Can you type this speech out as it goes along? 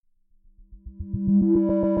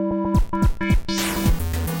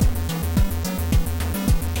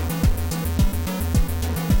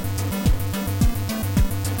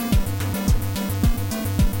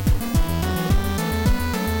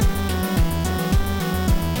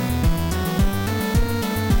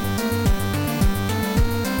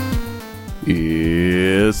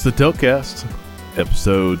It's the Telcast,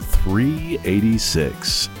 episode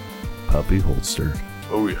 386, Puppy Holster.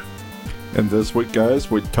 Oh, yeah. And this week,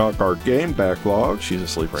 guys, we talk our game backlog. She's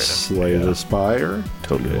asleep right now. Slay the Spire.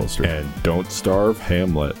 Totally holster. And Don't Starve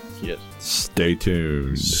Hamlet. Yes. Stay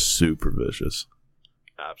tuned. Super vicious.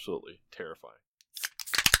 Absolutely terrifying.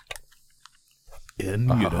 In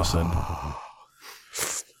unison.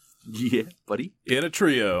 Yeah, buddy. In a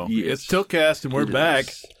trio. Yes. It's Telcast, and we're back.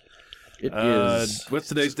 It is. What's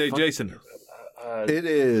today's date, Jason? It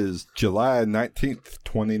is July 19th,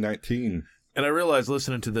 2019. And I realized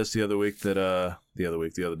listening to this the other week that, the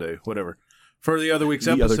other day, whatever. For the other week's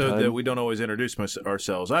The other episode time. that we don't always introduce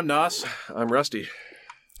ourselves. I'm Nos. I'm Rusty.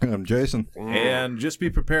 I'm Jason. And just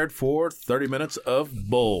be prepared for 30 minutes of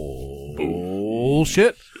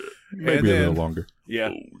bullshit. Maybe And a then- little longer.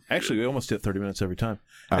 Yeah. Actually, we almost hit 30 minutes every time.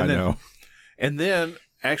 I know. And then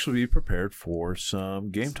actually be prepared for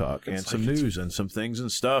some game talk and some news and some things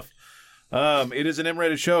and stuff. It is an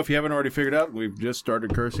M-rated show. If you haven't already figured out, we've just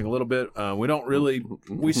started cursing a little bit. We don't really...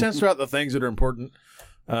 We censor out the things that are important.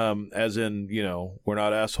 As in, we're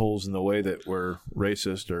not assholes in the way that we're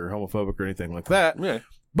racist or homophobic or anything like that. Yeah.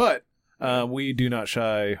 But we do not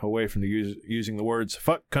shy away from using the words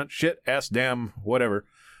fuck, cunt, shit, ass, damn, whatever.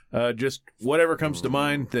 Just whatever comes to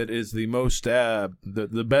mind that is the most,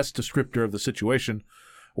 the best descriptor of the situation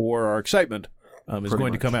or our excitement is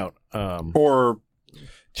going to come out. Or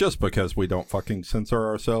just because we don't fucking censor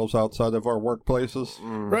ourselves outside of our workplaces.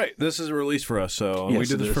 Right. This is a release for us, so we Yes,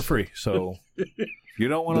 do it this is. for free. So if you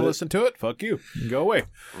don't want to listen to it, fuck you. Go away.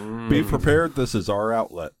 Be prepared. This is our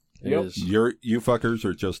outlet. It is. You fuckers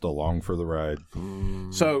are just along for the ride.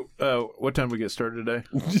 So what time we get started today?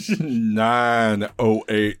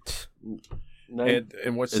 9:08.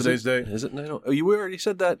 And what's today's day? Is it 9? Oh, you already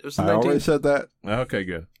said that. It was the I 19th. already said that. Okay,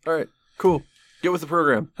 good. All right. Cool. Get with the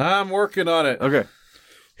program. I'm working on it. Okay.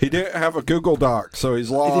 He didn't have a Google Doc, so he's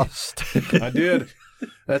lost. I did.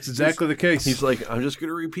 That's exactly the case. He's like, I'm just going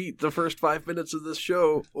to repeat the first 5 minutes of this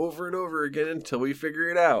show over and over again until we figure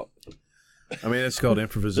it out. I mean, it's called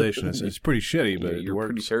improvisation. It's pretty shitty, but it You're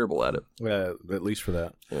pretty works. terrible at it. At least for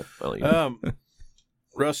that. Yeah, well,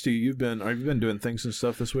 Rusty, have you been doing things and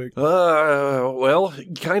stuff this week? Well,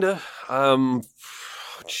 kind of.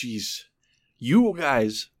 Jeez. You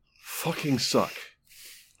guys fucking suck.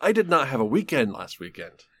 I did not have a weekend last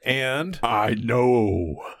weekend. And I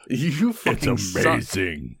know. You fucking It's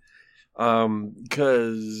amazing.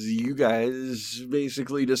 Because you guys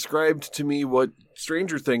basically described to me what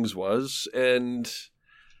Stranger Things was, and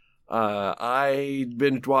I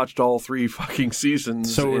binge watched all 3 fucking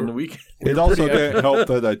seasons in the weekend. It also didn't help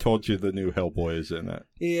that I told you the new Hellboy is in it.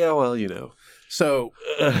 Yeah, well, so,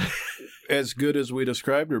 as good as we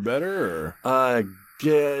described, or better, or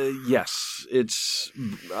yes, it's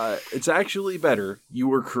actually better. You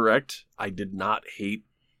were correct. I did not hate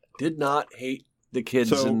the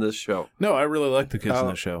kids in this show. no? I really like the kids in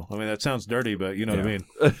the show. I mean, that sounds dirty, but you know what I mean.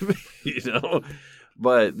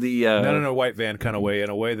 But the Not in a white van kind of way, in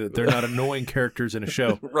a way that they're not annoying characters in a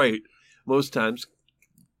show. right. Most times,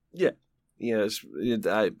 yeah. Yes,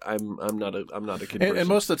 I'm not a kid person. And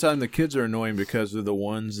most of the time, the kids are annoying because they're the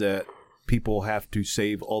ones that people have to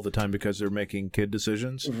save all the time because they're making kid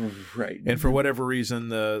decisions. Right. And for whatever reason,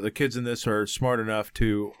 the kids in this are smart enough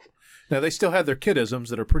to... Now, they still have their kidisms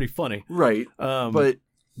that are pretty funny. Right. But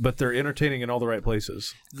they're entertaining in all the right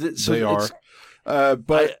places. They are.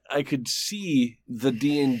 But I could see the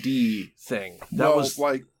D&D thing. that was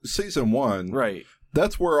like season 1. Right.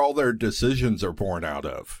 That's where all their decisions are born out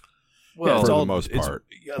of. Well, it's for all- the most it's- part.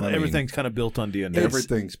 Everything's kind of built on D&D.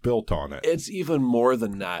 Everything's built on it. it's even more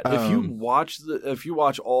than that. If you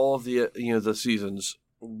watch all of the the seasons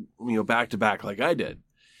back to back like I did,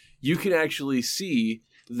 you can actually see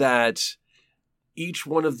that each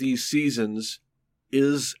one of these seasons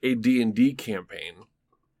is a D&D campaign.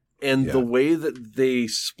 And the way that they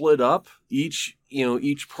split up, each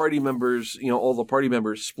party members, all the party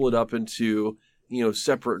members split up into,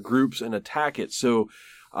 separate groups and attack it. So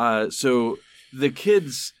the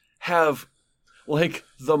kids have, like,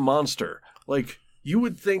 the monster. Like, you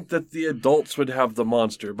would think that the adults would have the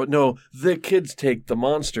monster, but no, the kids take the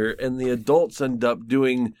monster, and the adults end up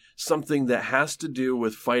doing something that has to do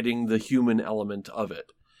with fighting the human element of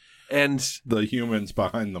it. And the humans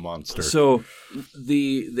behind the monster. so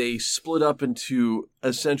they split up into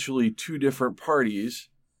essentially 2 different parties,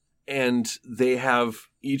 and they have,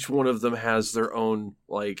 each one of them has their own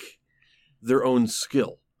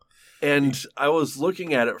skill. And I was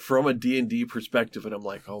looking at it from a D&D perspective, and I'm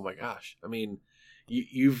like, oh my gosh. I mean,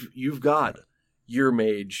 you've got your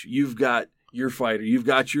mage, you've got your fighter, you've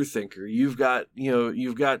got your thinker, you've got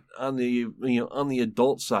on the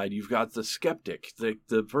adult side, you've got the skeptic,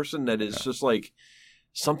 the person that is just like,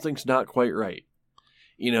 something's not quite right,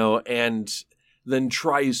 and then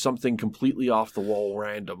tries something completely off the wall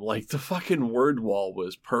random. Like the fucking word wall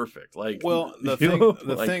was perfect. Like, well, the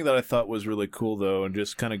thing that I thought was really cool though, and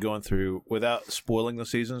just kind of going through without spoiling the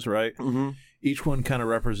seasons, right? Mm-hmm. Each one kind of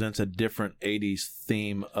represents a different 80s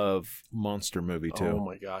theme of monster movie too. Oh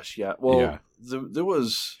my gosh, yeah. Well, there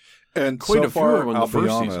was quite a few of them in the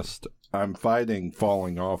first season. I'm fighting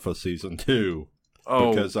falling off of season 2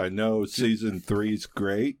 because I know season 3's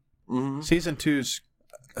great. Mm-hmm. Season 2's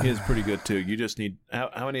is pretty good too. You just need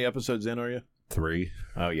how many episodes in are you? 3.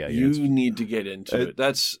 Oh yeah, you need to get into it.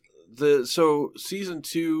 That's season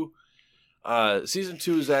 2. Season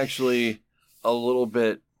 2 is actually a little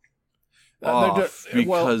bit off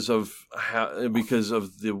because of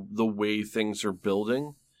the way things are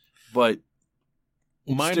building, but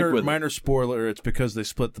minor spoiler. It's because they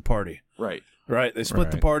split the party. Right. They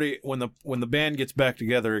split the party. When the band gets back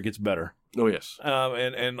together, it gets better. Oh yes.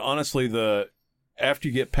 And honestly, after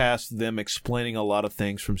you get past them explaining a lot of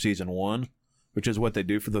things from season 1, which is what they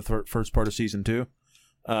do for the first part of season 2,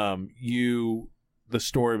 the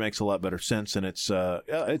story makes a lot better sense, and it's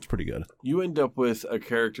pretty good. You end up with a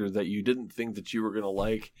character that you didn't think that you were going to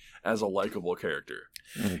like as a likable character.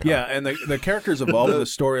 Okay. Yeah, and the characters evolve in the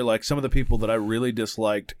story. Like some of the people that I really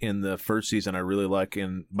disliked in the first season, I really like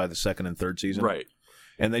by the second and third season. Right.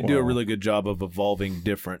 And they do a really good job of evolving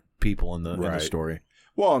different people in the story.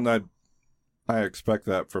 Well, and I expect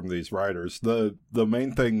that from these writers. The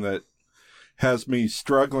main thing that has me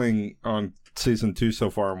struggling on season 2 so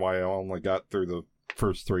far, and why I only got through the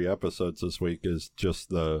first 3 episodes this week, is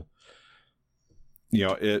just to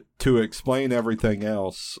explain everything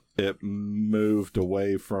else, it moved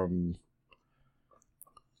away from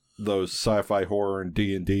those sci-fi horror and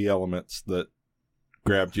D&D elements that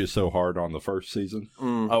grabbed you so hard on the first season.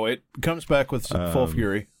 Oh, it comes back with full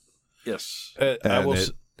fury. Yes.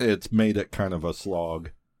 It's made it kind of a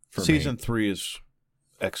slog for Season 3 is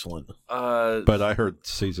excellent. But I heard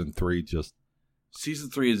Season 3 is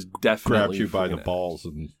definitely grabs you by the balls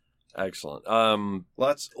and excellent.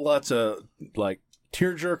 Lots of like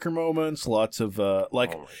tearjerker moments. Lots of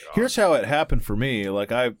here's how it happened for me. Like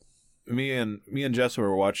me and Jessa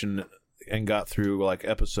were watching and got through like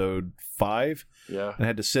episode 5. Yeah, and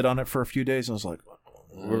had to sit on it for a few days. And I was like,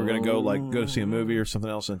 we were gonna go see a movie or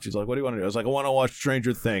something else, and she's like, "What do you want to do?" I was like, "I want to watch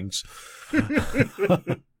Stranger Things."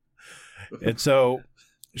 And so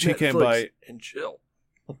she Netflix came by and chill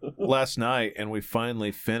last night, and we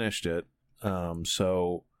finally finished it. And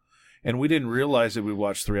we didn't realize that we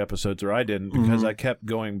watched 3 episodes, or I didn't, because I kept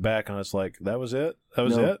going back, and I was like, "That was it? That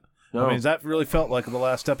was it?" No. I mean, that really felt like the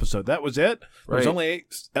last episode. That was it? There's only 8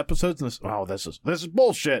 episodes in this. Oh, this is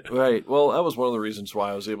bullshit. Right. Well, that was one of the reasons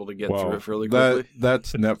why I was able to get through it fairly quickly.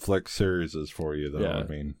 That's Netflix series for you, though. Yeah. I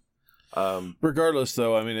mean, regardless,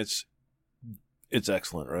 though, I mean, it's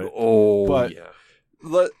excellent, right? Oh, but yeah.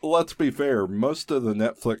 Let's be fair. Most of the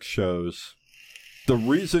Netflix shows, the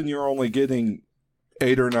reason you're only getting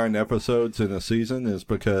 8 or 9 episodes in a season is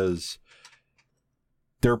because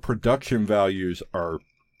their production values are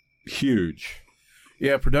huge.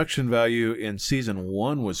 Yeah, production value in season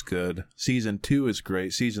 1 was good. Season 2 is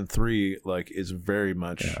great. Season 3 is very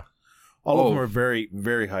much. Yeah. All of them are very,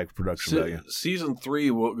 very high production value. Season 3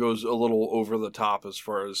 goes a little over the top as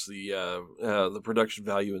far as the production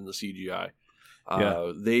value and the CGI.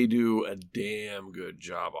 They do a damn good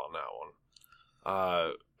job on that one.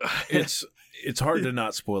 It's hard to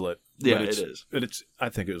not spoil it. Yeah, it is. I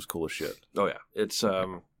think it was cool as shit. Oh yeah, it's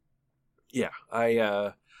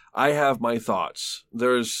I have my thoughts.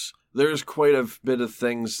 There's quite a bit of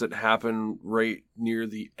things that happen right near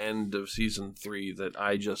the end of season 3 that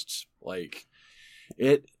I just like.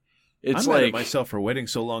 It's I'm mad at myself for waiting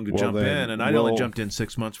so long to jump in, and I only jumped in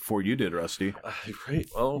 6 months before you did, Rusty. Right.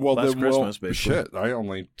 Well, last Christmas, basically. Shit, I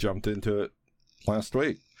only jumped into it last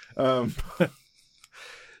week.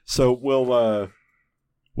 So we'll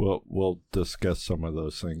discuss some of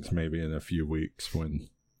those things maybe in a few weeks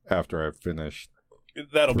after I've finished.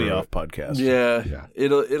 That'll be off podcast. Yeah.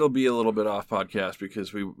 It'll be a little bit off podcast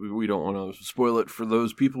because we don't want to spoil it for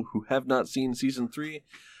those people who have not seen season 3.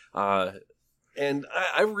 And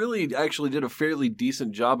I really actually did a fairly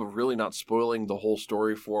decent job of really not spoiling the whole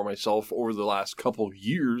story for myself over the last couple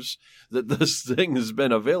years that this thing has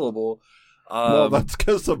been available. Well, that's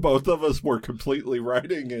because both of us were completely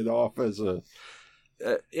writing it off as a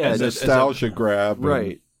nostalgia grab.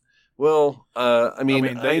 Right. Well, I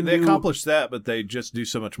mean they accomplished that, but they just do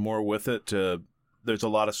so much more with it. There's a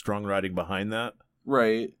lot of strong writing behind that.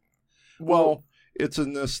 Right. Well, it's a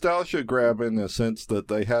nostalgia grab in the sense that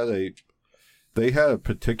they had a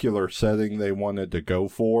particular setting they wanted to go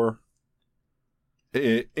for.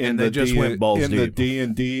 And they just went balls deep. In the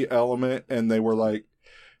D&D element, and they were like,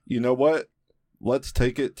 you know what? Let's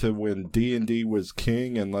take it to when D&D was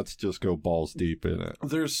king, and let's just go balls deep in it.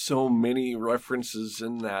 There's so many references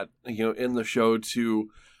in that, in the show to,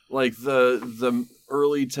 like, the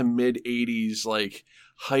early to mid 80s, like,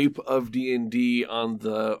 hype of D&D on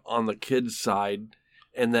the kids side,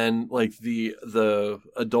 and then, like, the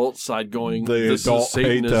adult side going, this is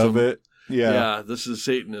Satanism. Hate of it. Yeah, this is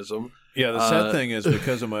Satanism. Yeah, the sad thing is,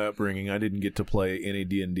 because of my upbringing, I didn't get to play any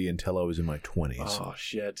D&D until I was in my 20s. Oh,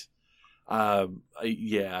 shit. I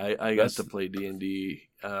got to play D&D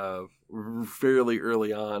fairly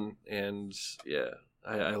early on, and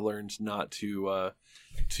I learned not to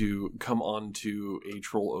come on to a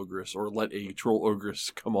troll ogress or let a troll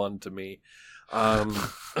ogress come on to me. Well,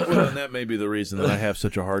 and that may be the reason that I have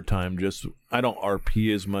such a hard time. I don't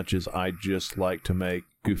RP as much as I just like to make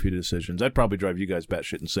goofy decisions. I'd probably drive you guys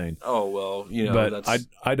batshit insane. Oh well, but that's...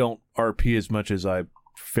 I don't RP as much as I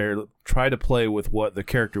try to play with what the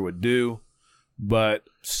character would do, but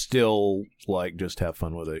still like just have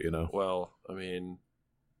fun with it. Well, I mean,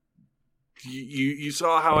 you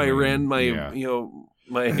saw how I ran my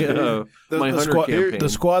my hunter campaign. The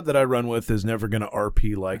squad that I run with is never going to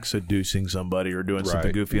RP like seducing somebody or doing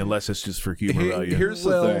something goofy unless it's just for humor value. Here's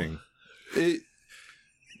the thing,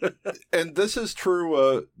 and this is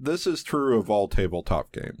true. This is true of all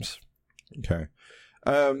tabletop games. Okay,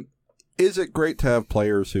 is it great to have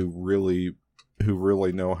players who really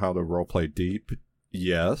know how to roleplay deep?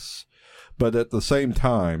 Yes, but at the same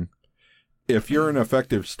time, if you're an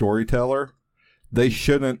effective storyteller, they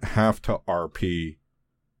shouldn't have to RP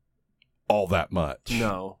all that much.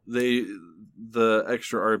 No, the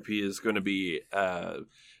extra RP is going to be,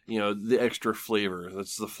 the extra flavor.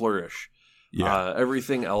 That's the flourish. Yeah.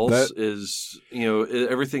 Everything else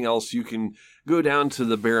everything else you can go down to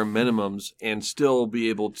the bare minimums and still be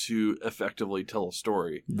able to effectively tell a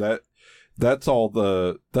story. That's all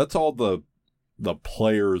the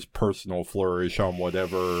player's personal flourish on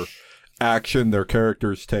whatever action their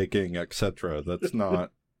character's taking, etc. That's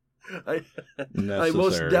not necessary. I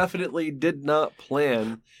most definitely did not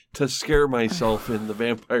plan to scare myself in the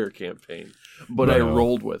vampire campaign, but I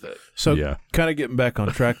rolled with it. So, kind of getting back on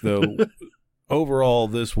track, though, overall,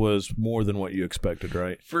 this was more than what you expected,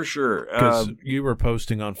 right? For sure. Because you were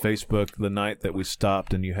posting on Facebook the night that we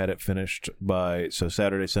stopped, and you had it finished by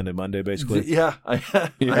Saturday, Sunday, Monday, basically. Yeah, I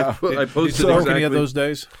posted. Did you work any of those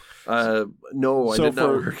days? No, I did not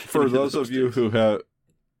work. For those of you who have,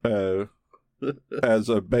 as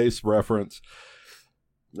a base reference,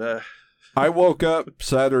 I woke up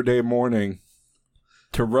Saturday morning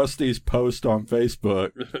to Rusty's post on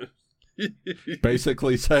Facebook,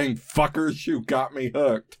 basically saying, "Fuckers, you got me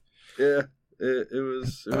hooked." Yeah, it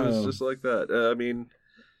was just like that. I mean,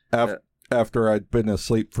 after I'd been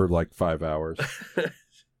asleep for like 5 hours.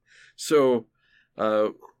 So,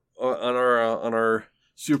 on our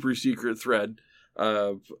super secret thread,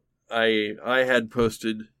 I had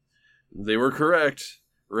posted, they were correct,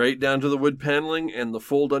 right down to the wood paneling and the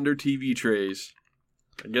fold under TV trays.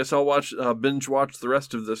 I guess I'll binge watch the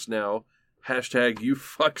rest of this now. Hashtag you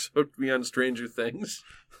fucks hooked me on Stranger Things.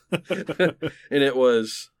 And it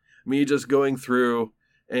was me just going through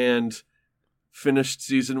and finished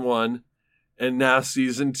season 1 and now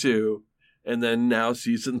season 2 and then now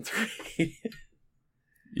season 3.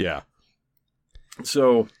 Yeah.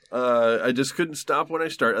 So I just couldn't stop when I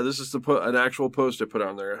started. This is an actual post I put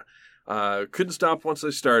on there. Couldn't stop once I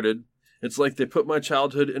started. It's like they put my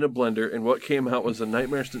childhood in a blender, and what came out was a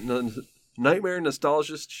nightmare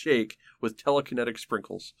nostalgia shake with telekinetic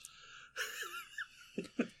sprinkles.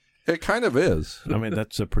 It kind of is. I mean,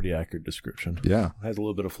 that's a pretty accurate description. Yeah. It has a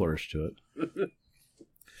little bit of flourish to it.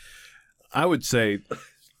 I would say,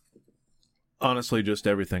 honestly, just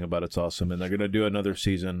everything about it's awesome, and they're going to do another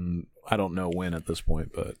season. I don't know when at this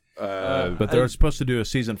point, but they're supposed to do a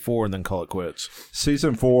season 4 and then call it quits.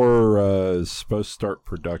 Season 4 is supposed to start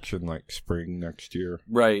production like spring next year,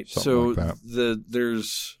 right? So like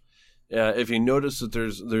there's if you notice that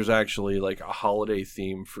there's actually like a holiday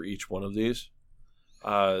theme for each one of these.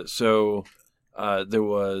 So there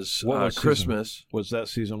was Christmas. Season? Was that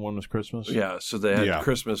season 1 was Christmas? Yeah. So they had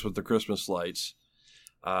Christmas with the Christmas lights,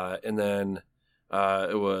 and then.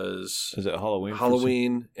 It was... Is it Halloween?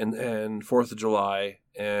 Halloween, and then 4th of July,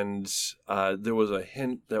 and there was a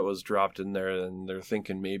hint that was dropped in there, and they're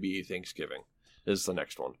thinking maybe Thanksgiving. is the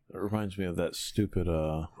next one. It reminds me of that stupid.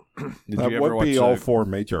 Did That you ever would watch be all 4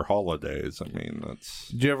 major holidays. I mean, that's.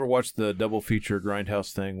 Did you ever watch the double feature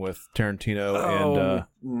Grindhouse thing with Tarantino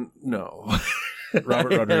and no.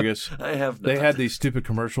 Robert Rodriguez? I have not. They had these stupid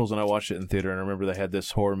commercials, and I watched it in theater. And I remember they had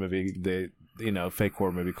this horror movie, fake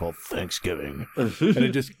horror movie called Thanksgiving,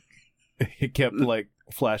 and it kept like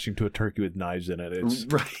flashing to a turkey with knives in it. It's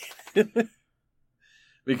right.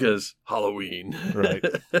 Because Halloween. Right.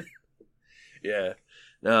 Yeah.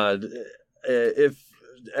 If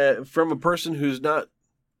from a person who's not,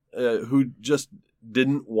 who just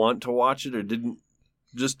didn't want to watch it or didn't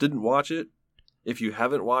watch it, if you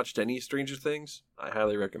haven't watched any Stranger Things, I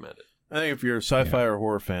highly recommend it. I think if you're a sci-fi or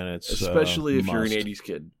horror fan, it's especially if you're an must. 80s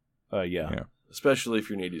kid. Yeah. Especially if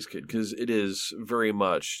you're an 80s kid, because it is very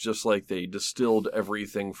much just like they distilled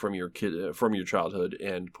everything from your childhood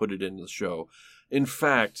and put it in the show. In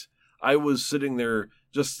fact, I was sitting there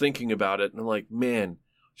just thinking about it, and I'm like, man,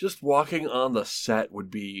 just walking on the set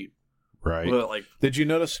would be right. Well, like, did you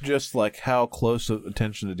notice just like how close of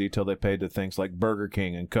attention to detail they paid to things like Burger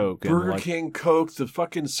King and Coke? Burger King, Coke, the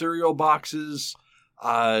fucking cereal boxes,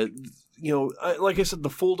 like I said, the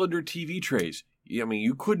fold under TV trays. I mean,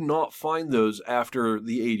 you could not find those after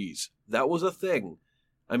the 80s. That was a thing.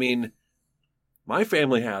 I mean, my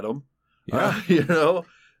family had them. Yeah.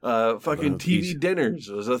 Fucking TV dinners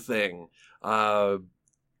was a thing. Oh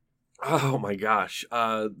my gosh.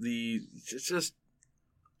 It's just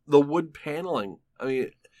the wood paneling. I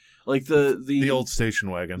mean, like the old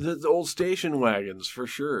station wagon. The old station wagons, for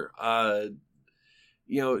sure.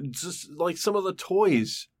 Just like some of the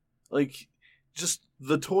toys, like just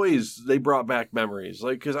the toys, they brought back memories.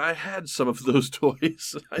 Like, because I had some of those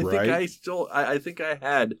toys. I think I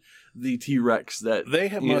had the T-Rex that they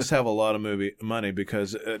must have a lot of money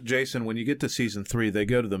because Jason, when you get to season 3, they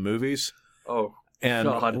go to the movies. Oh, and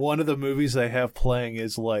God. One of the movies they have playing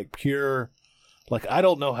is like pure. Like, I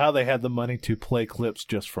don't know how they had the money to play clips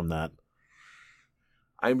just from that.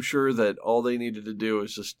 I'm sure that all they needed to do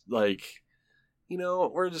was just like,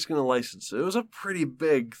 we're just going to license it. It was a pretty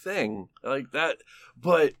big thing like that,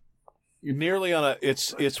 but you're nearly on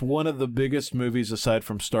it's one of the biggest movies aside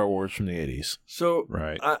from Star Wars from the 80s. So,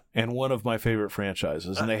 right. And one of my favorite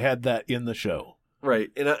franchises, and they had that in the show. Right.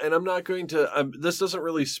 And I'm not going to, this doesn't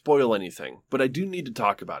really spoil anything, but I do need to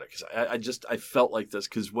talk about it because I felt like this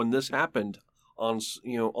because when this happened on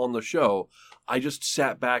the show, I just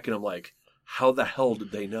sat back and I'm like, how the hell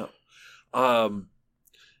did they know?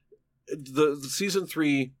 The season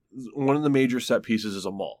 3, one of the major set pieces is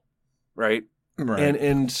a mall, right? Right. And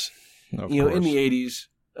in the 80s,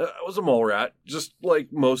 I was a mall rat, just like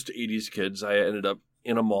most 80s kids. I ended up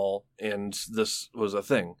in a mall, and this was a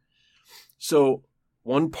thing. So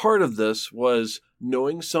one part of this was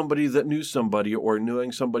knowing somebody that knew somebody, or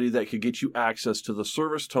knowing somebody that could get you access to the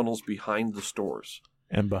service tunnels behind the stores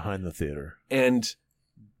and behind the theater, and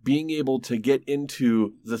being able to get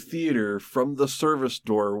into the theater from the service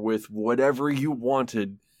door with whatever you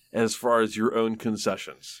wanted as far as your own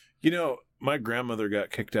concessions. My grandmother got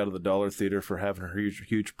kicked out of the Dollar Theater for having her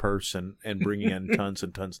huge purse and bringing in tons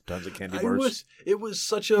and tons and tons of candy bars. It was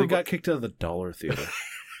such a... They got kicked out of the Dollar Theater.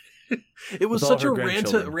 It was such a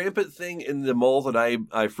rampant thing in the mall that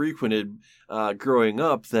I frequented growing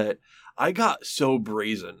up that I got so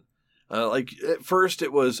brazen. Like, at first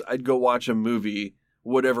it was I'd go watch a movie,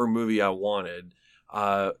 whatever movie I wanted,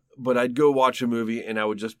 but I'd go watch a movie and I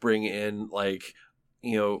would just bring in, like,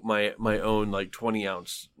 my own, like,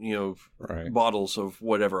 20-ounce, right. bottles of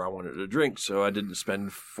whatever I wanted to drink, so I didn't spend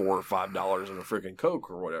 $4 or $5 on a freaking Coke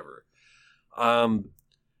or whatever.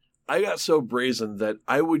 I got so brazen that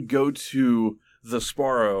I would go to the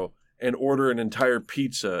Sparrow and order an entire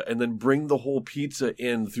pizza and then bring the whole pizza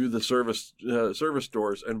in through the service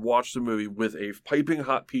doors and watch the movie with a piping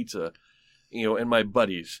hot pizza, and my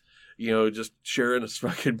buddies, just sharing a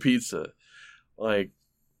fucking pizza. Like,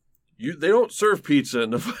 they don't serve pizza in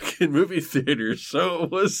the fucking movie theaters, so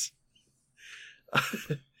it was...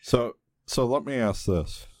 So let me ask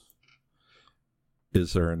this.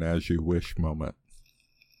 Is there an as you wish moment?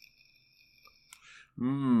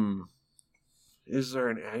 Is there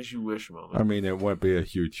an as you wish moment? I mean, it won't be a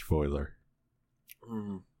huge spoiler.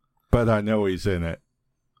 But I know he's in it.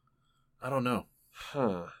 I don't know.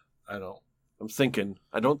 I don't. I'm thinking.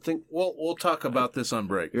 I don't think... We'll talk about this on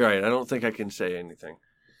break. You're right. I don't think I can say anything.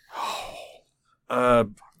 Fuck.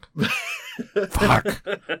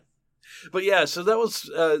 But yeah, so that was...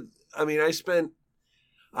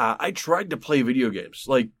 I tried to play video games.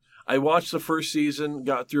 Like, I watched the first season,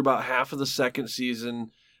 got through about half of the second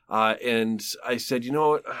season, and I said, you know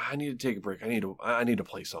what? I need to take a break. I need to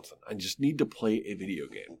play something. I just need to play a video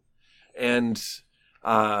game. And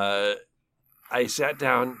I sat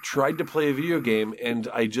down, tried to play a video game, and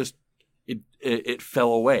I just it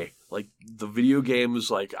fell away. Like the video game was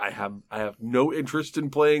like, I have no interest in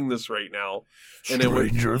playing this right now. And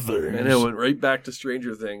Stranger Things. And it went right back to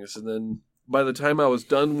Stranger Things. And then by the time I was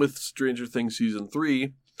done with Stranger Things Season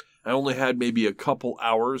 3, I only had maybe a couple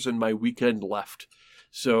hours in my weekend left.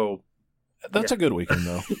 So that's a good weekend,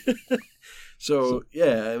 though. So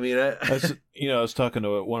yeah, I mean, I was talking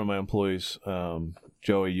to one of my employees,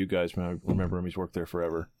 Joey. You guys remember him? He's worked there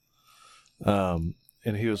forever. And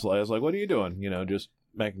I was like, "What are you doing?" Just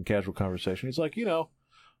making casual conversation. He's like,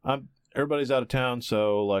 everybody's out of town,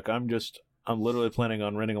 so like I'm literally planning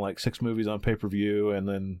on renting like 6 movies on pay-per-view, and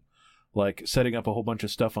then like setting up a whole bunch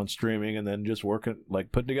of stuff on streaming, and then just working,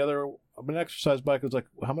 like putting together an exercise bike. I was like,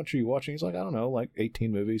 how much are you watching? He's like, I don't know, like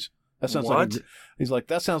 18 movies. That sounds he's like,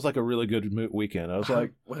 that sounds like a really good weekend. I was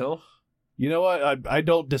like, well, you know what? I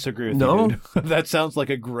don't disagree with you, dude. That sounds like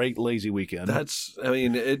a great lazy weekend.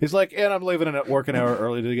 He's like, and I'm leaving at work an hour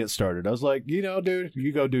early to get started. I was like, dude,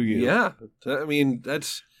 you go do you. Yeah. I mean,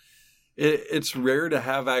 it's rare to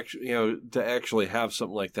have actually have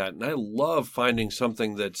something like that. And I love finding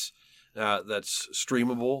something that's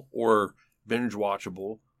streamable or binge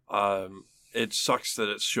watchable. It sucks that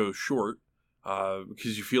it's so short,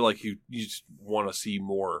 because you feel like you just want to see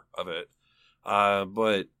more of it.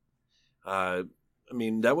 But I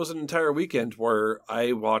mean, that was an entire weekend where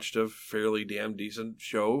I watched a fairly damn decent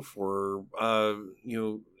show for,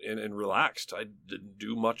 and relaxed. I didn't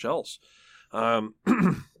do much else. I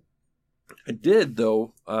did,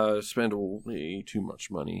 though, spend way too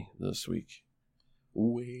much money this week.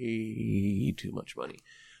 Way too much money.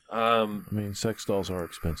 I mean, sex dolls are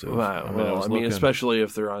expensive. Wow. I mean, especially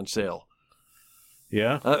if they're on sale.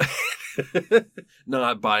 Yeah?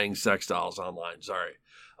 Not buying sex dolls online, sorry.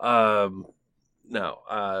 No.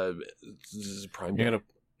 This is Prime Day.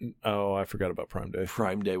 I forgot about Prime Day.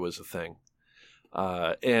 Prime Day was a thing.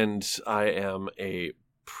 And I am a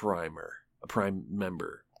Prime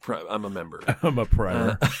member. I'm a member. I'm a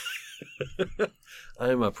primer.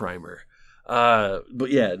 I'm a primer. But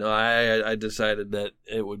yeah, no, I decided that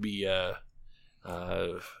it would be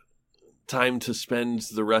time to spend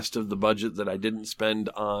the rest of the budget that I didn't spend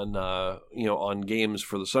on games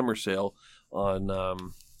for the summer sale on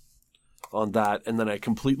that, and then I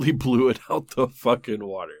completely blew it out the fucking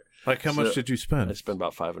water. Like, how much did you spend? I spent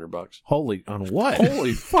about $500. On what?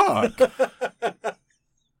 Holy fuck!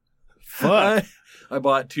 Fuck! I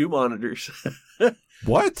bought 2 monitors.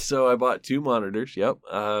 What? So I bought 2 monitors. Yep.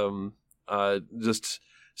 Just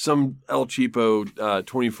some El Cheapo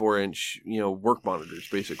 24-inch, work monitors.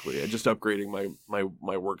 Basically, I just upgrading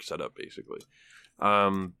my work setup. Basically,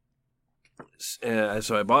 and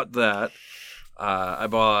so I bought that.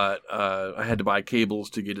 I had to buy cables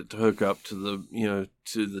to get it to hook up to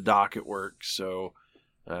the dock at work. So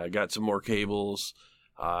I got some more cables.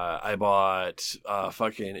 I bought a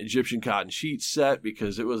fucking Egyptian cotton sheet set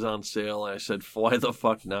because it was on sale, and I said, "Why the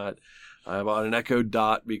fuck not?" I bought an Echo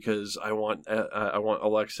Dot because I want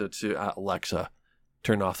Alexa to Alexa,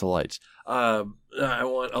 turn off the lights.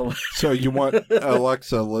 So you want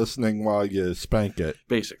Alexa listening while you spank it,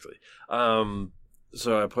 basically.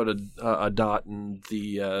 So I put a dot in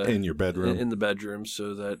the in your bedroom, in the bedroom,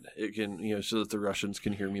 so that it can, so that the Russians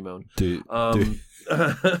can hear me moan.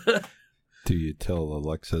 Do you tell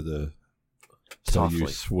Alexa to tell you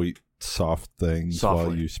sweet, soft things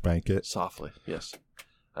while you spank it? Softly, yes.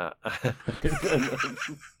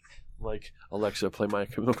 Like, Alexa, play My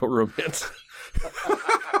Chemical Romance.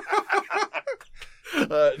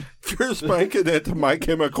 If you're spanking it to My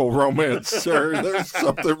Chemical Romance, sir, there's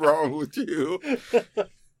something wrong with you.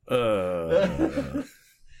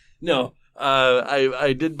 No.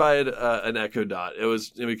 I did buy an Echo Dot. It was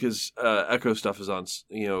because Echo stuff is on,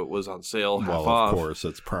 was on sale half off. Of course,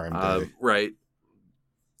 it's Prime Day, right?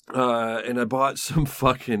 And I bought some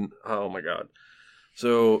fucking. Oh my god!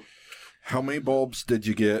 So, how many bulbs did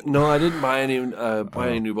you get? No, I didn't buy any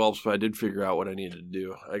new bulbs, but I did figure out what I needed to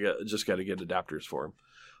do. I just got to get adapters for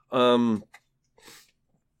them.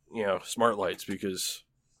 Smart lights, because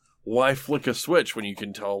why flick a switch when you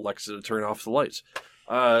can tell Alexa to turn off the lights?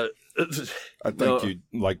 I think you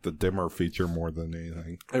like the dimmer feature more than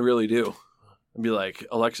anything. I really do. I'd be like,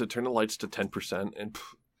 Alexa, turn the lights to 10%, and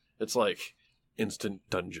it's like instant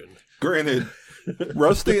dungeon. Granted,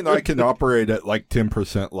 Rusty and I can operate at like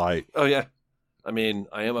 10% light. Oh, yeah. I mean,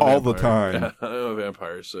 I am a all vampire. The time. I am a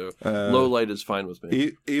vampire, so low light is fine with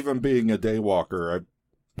me. Even being a daywalker,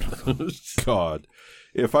 God,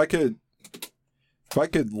 if I could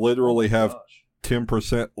literally have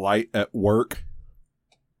 10% light at work,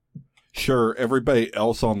 Sure, everybody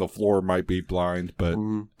else on the floor might be blind, but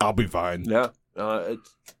I'll be fine. Yeah.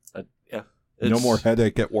 No more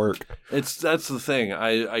headache at work. That's the thing.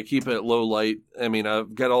 I keep it low light. I mean,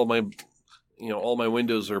 I've got all my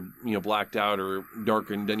windows are, blacked out or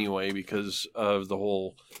darkened anyway because of the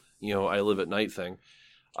whole, I live at night thing.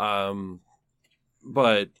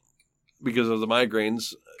 But because of the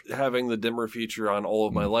migraines, having the dimmer feature on all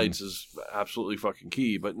of my lights is absolutely fucking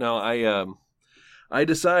key. But no, I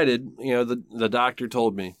decided, the doctor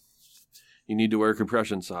told me you need to wear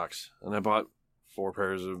compression socks, and I bought 4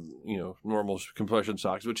 pairs of, normal compression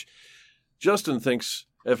socks, which Justin thinks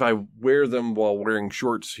if I wear them while wearing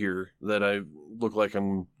shorts here that I look like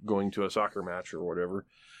I'm going to a soccer match or whatever.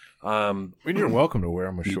 You're welcome to wear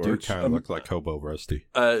them with shorts. You do kind of look like Hobo Rusty.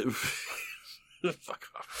 Fuck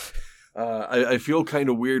off. I feel kind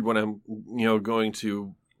of weird when I'm, going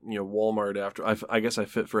to, Walmart after. I guess I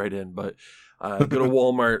fit right in, but go to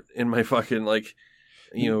Walmart in my fucking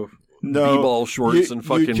b-ball shorts and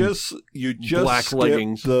fucking you just black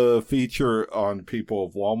leggings. The feature on people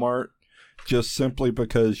of Walmart just simply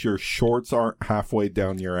because your shorts aren't halfway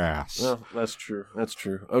down your ass. Well, that's true.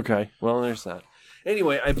 Okay, well, there's that.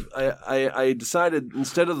 Anyway, I decided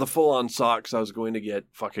instead of the full-on socks, I was going to get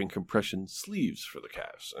fucking compression sleeves for the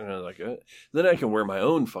calves. And I was like, then I can wear my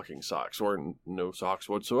own fucking socks or no socks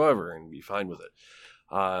whatsoever and be fine with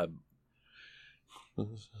it.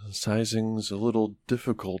 Sizing's a little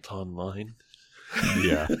difficult online.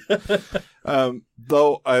 Yeah.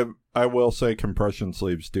 Though I will say compression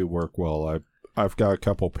sleeves do work well. I've got a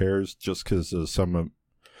couple pairs just because of some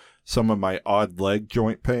of my odd leg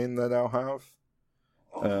joint pain that I'll have.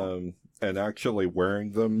 And actually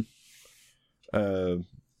wearing them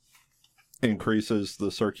increases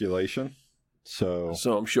the circulation. So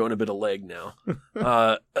I'm showing a bit of leg now.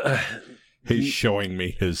 He's showing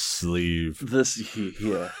me his sleeve.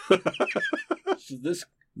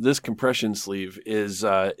 This compression sleeve is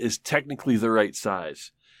technically the right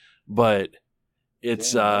size, but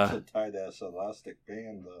it's that's a tight ass elastic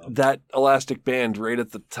band though. That elastic band right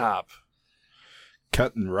at the top,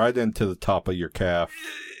 cutting right into the top of your calf,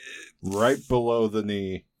 right below the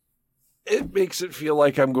knee. It makes it feel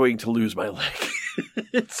like I'm going to lose my leg.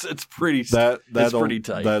 it's pretty it's pretty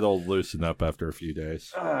tight. That'll loosen up after a few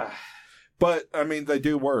days. But I mean, they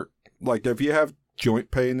do work. Like if you have joint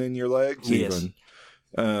pain in your legs, yes.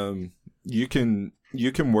 Even you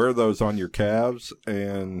can wear those on your calves,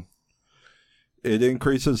 and it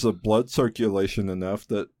increases the blood circulation enough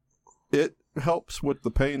that it helps with the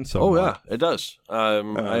pain. Oh yeah, it does.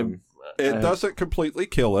 It doesn't completely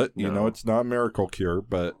kill it. You know, it's not a miracle cure,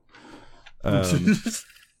 but the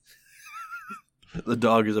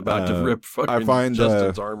dog is about to rip fucking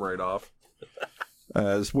Justin's arm right off.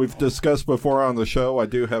 As we've discussed before on the show, I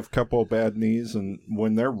do have a couple of bad knees, and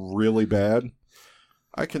when they're really bad,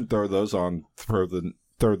 I can throw those on, throw the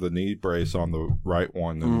knee brace on the right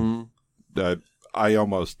one, and I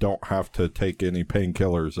almost don't have to take any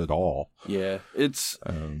painkillers at all. Yeah, it's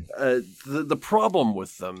the problem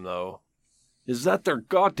with them though is that they're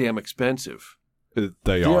goddamn expensive.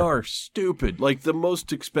 They are stupid. Like the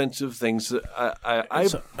most expensive things that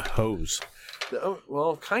It's a hose.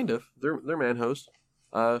 Well, kind of. They're man hose.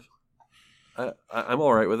 I'm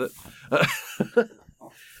all right with it.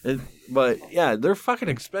 But yeah, they're fucking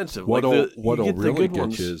expensive. What'll really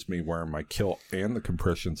get you is me wearing my kilt and the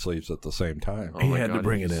compression sleeves at the same time. He had to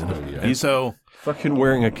bring it in. He's so fucking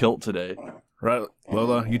wearing a kilt today. Right,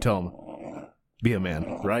 Lola, you tell him. Be a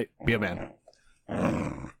man, right? Be a man.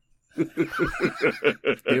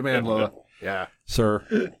 Be a man, Lola. Yeah.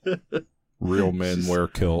 Sir, real men wear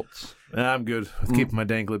kilts. I'm good with keeping my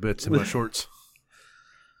dangly bits in my shorts.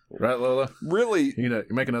 Right, Lola? Really? You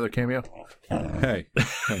make another cameo? Hey.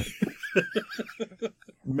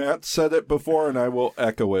 Matt said it before, and I will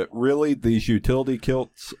echo it. Really, these utility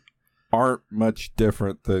kilts aren't much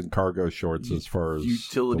different than cargo shorts as far as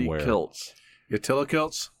utility kilts.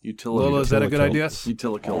 Utility-kilts? Utility. Lola, is that a good idea?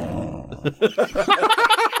 Utility kilt.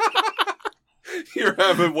 You're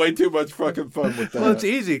having way too much fucking fun with that. Well, it's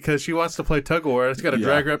easy because she wants to play tug of war. I just got to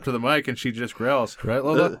drag her up to the mic and she just growls. Right,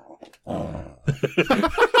 Lola?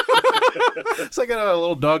 It's like a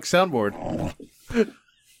little dog soundboard.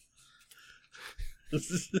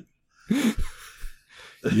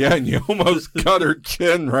 Yeah, and you almost cut her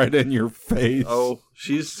chin right in your face. Oh,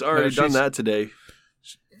 she's already done that today.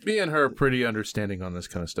 Me and her are pretty understanding on this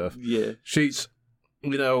kind of stuff. Yeah. She's...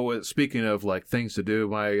 speaking of like things to do,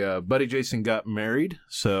 my buddy Jason got married,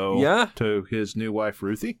 to his new wife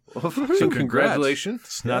Ruthie. So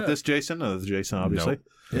congratulations! Not this Jason, the Jason obviously. Nope.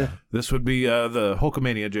 Yeah, this would be the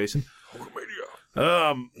Hulkamania Jason.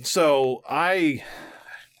 So I,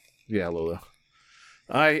 Yeah, Lola.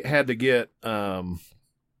 I had to get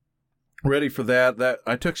ready for that.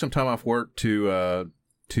 I took some time off work to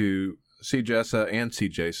see Jessa and see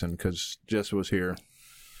Jason because Jessa was here.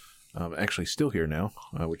 Actually, still here now,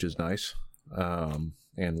 which is nice, and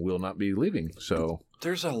will not be leaving. So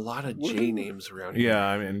there's a lot of J names around here. Yeah,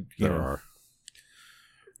 I mean there are,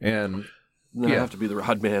 and I have to be the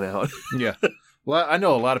odd man out. Yeah. Well, I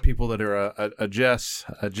know a lot of people that are a Jess,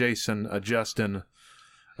 a Jason, a Justin.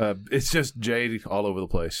 It's just Jay all over the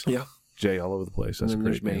place. Yeah, Jay all over the place. That's and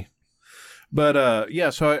great. There's me. But yeah,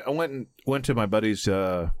 so I went to my buddy's.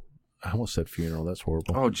 I almost said funeral. That's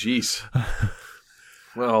horrible. Oh, jeez.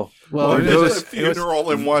 Well, it was a funeral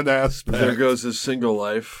in one aspect. There goes his single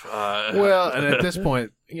life. Well, and at this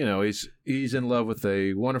point, he's in love with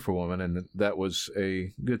a wonderful woman, and that was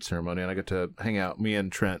a good ceremony. And I got to hang out. Me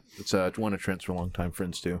and Trent. It's one of Trent's longtime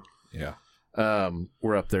friends too. Yeah.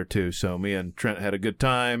 We're up there too. So me and Trent had a good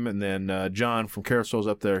time, and then John from Carousel's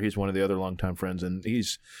up there. He's one of the other longtime friends, and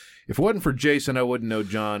if it wasn't for Jason, I wouldn't know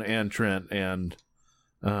John and Trent and.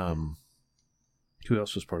 Who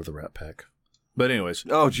else was part of the Rat Pack? But anyways.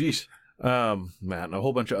 Oh, jeez. Matt and a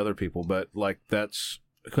whole bunch of other people, but that's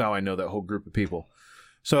how I know that whole group of people.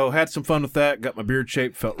 So had some fun with that. Got my beard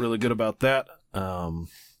shaped. Felt really good about that.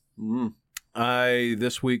 I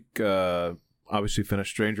this week obviously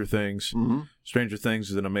finished Stranger Things. Mm-hmm. Stranger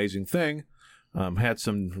Things is an amazing thing. Had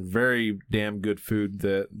some very damn good food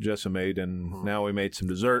that Jessa made, and now we made some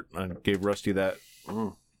dessert. I gave Rusty that.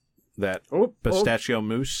 Pistachio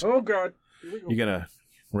mousse. Oh, God. You gonna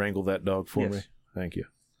wrangle that dog for me? Thank you.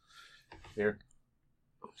 Here.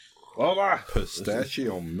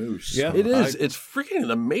 Pistachio mousse. Yeah, it is. It's freaking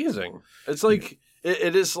amazing. It's like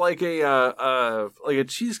it is like a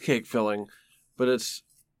cheesecake filling, but it's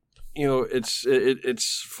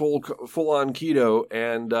it's full on keto,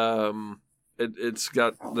 and it's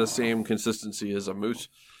got the same consistency as a mousse.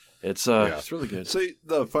 It's really good. See,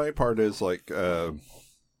 the funny part is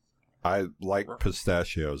I like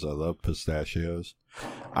pistachios. I love pistachios.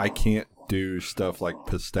 I can't do stuff like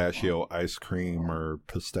pistachio ice cream or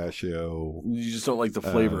pistachio. You just don't like the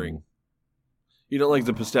flavoring. You don't like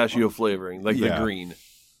the pistachio flavoring, like the green.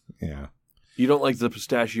 Yeah. You don't like the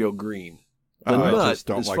pistachio green. The I nut just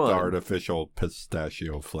don't like fun. the artificial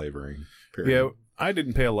pistachio flavoring. Period. Yeah, I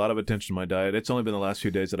didn't pay a lot of attention to my diet. It's only been the last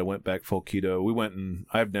few days that I went back full keto. We went and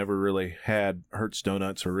I've never really had Hertz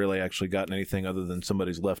donuts or really actually gotten anything other than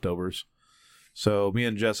somebody's leftovers. So me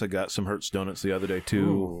and Jessa got some Hertz donuts the other day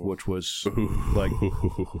too, which was like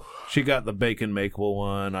she got the bacon maple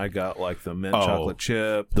one. I got like the mint chocolate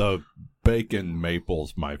chip. The bacon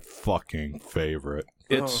maple's my fucking favorite.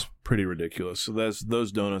 It's pretty ridiculous. So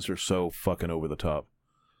those donuts are so fucking over the top.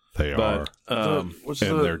 They are.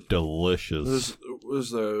 They're delicious.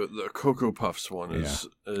 Was the Cocoa Puffs one is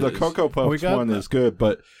the Cocoa Puffs one is good,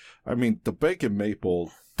 but I mean the bacon maple,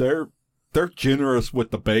 they're generous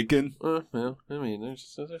with the bacon. Yeah, I mean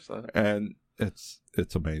there's that. And it's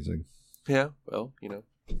amazing. Yeah, well,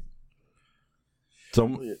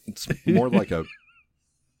 it's more like a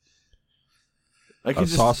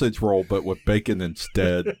sausage roll, but with bacon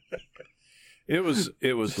instead. It was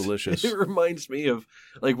delicious. It reminds me of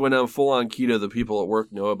like when I'm full on keto, the people at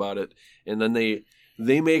work know about it, and then they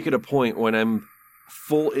make it a point when I'm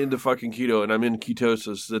full into fucking keto and I'm in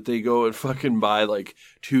ketosis that they go and fucking buy like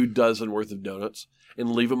 24 worth of donuts and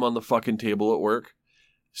leave them on the fucking table at work,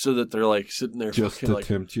 so that they're like sitting there just fucking, to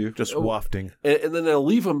tempt you, just wafting, and then they'll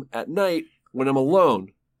leave them at night when I'm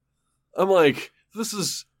alone. I'm like, this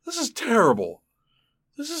is terrible.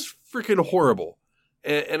 This is freaking horrible.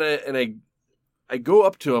 And I go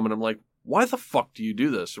up to him and I'm like, why the fuck do you do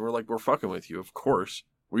this? And we're fucking with you, of course.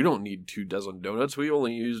 We don't need 24 donuts. We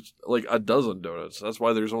only used like 12 donuts. That's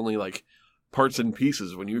why there's only like parts and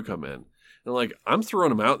pieces when you come in. And like, I'm throwing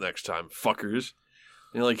them out next time, fuckers.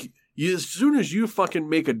 And like, as soon as you fucking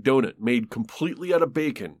make a donut made completely out of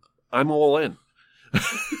bacon, I'm all in.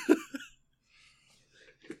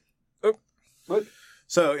 What?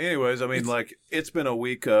 So, anyways, I mean, like, it's been a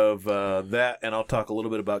week of that, and I'll talk a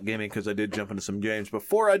little bit about gaming because I did jump into some games.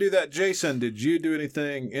 Before I do that, Jason, did you do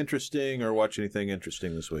anything interesting or watch anything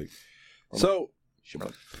interesting this week? So,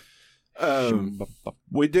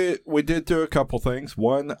 we did do a couple things.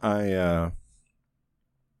 One, I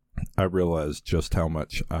realized just how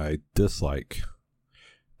much I dislike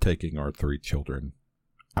taking our 3 children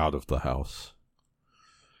out of the house.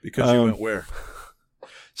 Because you went where?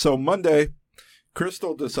 So Monday,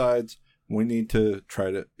 Crystal decides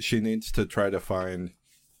she needs to try to find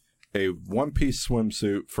a one-piece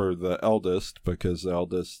swimsuit for the eldest, because the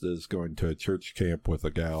eldest is going to a church camp with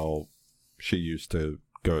a gal she used to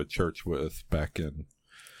go to church with back in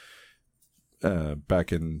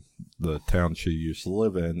back in the town she used to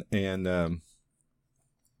live in, and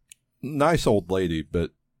nice old lady,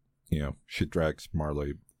 but she drags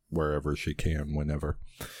Marley wherever she can, whenever.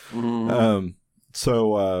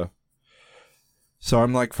 So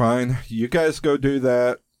I'm like, fine, you guys go do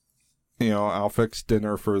that. I'll fix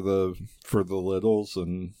dinner for the littles,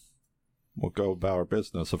 and we'll go about our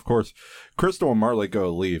business. Of course, Crystal and Marley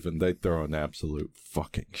go leave, and they throw an absolute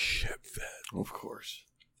fucking shit fit. Of course.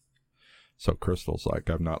 So Crystal's like,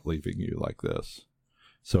 I'm not leaving you like this.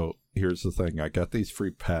 So here's the thing. I got these free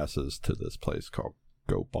passes to this place called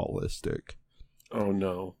Go Ballistic. Oh,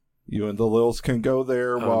 no. You and the Lils can go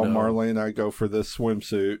there while no. Marley and I go for this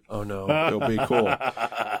swimsuit. Oh, no. It'll be cool.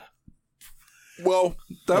 Well,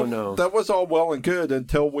 that was all well and good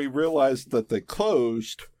until we realized that they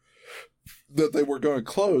were going to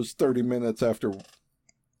close 30 minutes after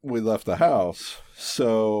we left the house.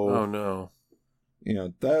 So, oh, no.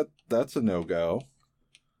 That's a no-go.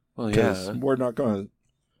 Well, yeah. We're not going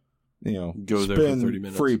to, go there for 30 minutes.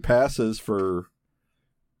 Spend free passes for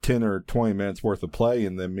 10 or 20 minutes worth of play,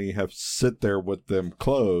 and then me have to sit there with them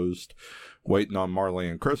closed, waiting on Marley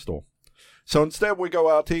and Crystal. So instead, we go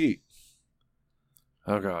out to eat.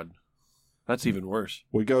 Oh, God. That's even worse.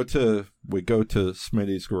 We go to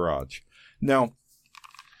Smitty's Garage. Now,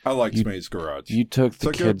 I like Smitty's Garage. You took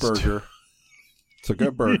the kids. It's a good burger. It's a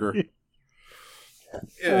good burger.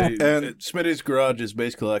 Yeah, and Smitty's Garage is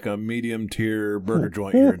basically like a medium tier burger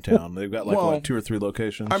joint here in town. They've got like 2 or 3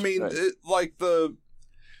 locations. I mean, like the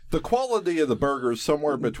quality of the burger is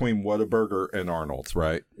somewhere between Whataburger and Arnold's,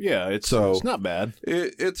 right? Yeah, it's not bad.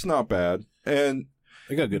 It's not bad, and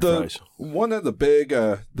they got good fries. One of the big,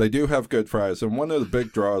 they do have good fries, and one of the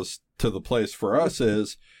big draws to the place for us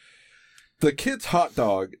is the kid's hot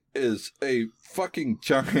dog is a fucking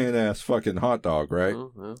giant ass fucking hot dog, right?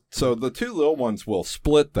 Mm-hmm. So the 2 little ones will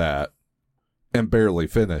split that and barely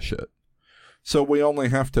finish it. So we only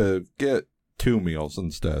have to get 2 meals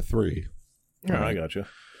instead of 3. Yeah, right? I got you.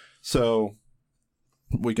 So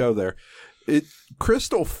we go there.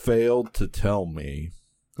 Crystal failed to tell me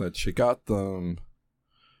that she got them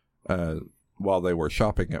while they were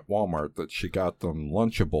shopping at Walmart, that she got them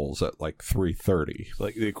Lunchables at like 3:30.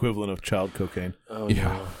 Like the equivalent of child cocaine. Oh,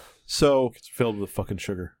 yeah. No. So it's filled with fucking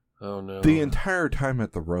sugar. Oh, no. The entire time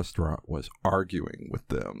at the restaurant was arguing with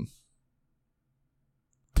them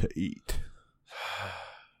to eat.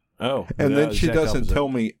 Oh. And then she doesn't tell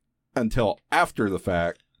me until after the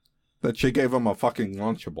fact that she gave them a fucking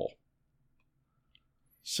Lunchable.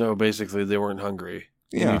 So basically they weren't hungry.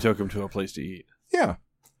 Yeah. And you took them to a place to eat. Yeah.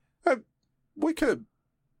 We could have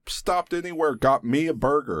stopped anywhere, got me a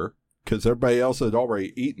burger, because everybody else had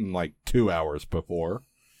already eaten like 2 hours before.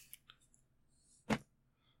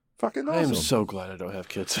 Fucking awesome. I'm so glad I don't have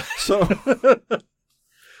kids. So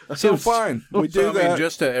fine. We do that.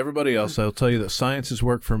 Just to everybody else, I'll tell you that science has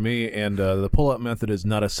worked for me, and the pull-up method is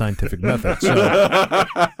not a scientific method. So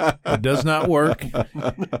it does not work.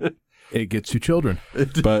 It gets you children.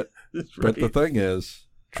 But the thing is,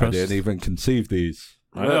 I didn't even conceive these.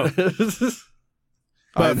 I know.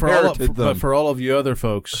 But for all of you other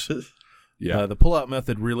folks, the pull-out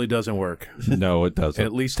method really doesn't work. No, it doesn't.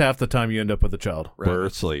 At least half the time you end up with a child. Wear a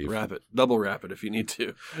sleeve. Wrap it. Double wrap it if you need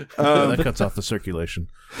to. That cuts off the circulation.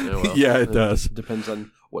 Yeah, it does. Depends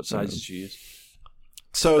on what size she is.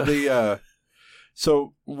 So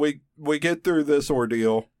so we get through this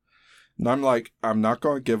ordeal, and I'm like, I'm not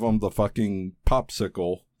going to give them the fucking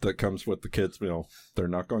popsicle that comes with the kids' meal. They're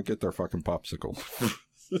not going to get their fucking popsicle.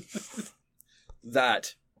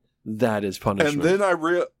 That is punishment.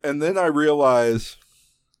 And then I realize,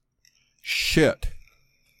 shit.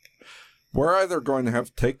 We're either going to have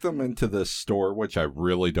to take them into this store, which I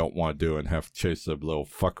really don't want to do, and have to chase the little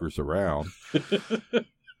fuckers around,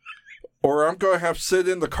 or I'm going to have to sit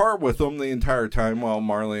in the car with them the entire time while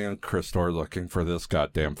Marley and Crystal are looking for this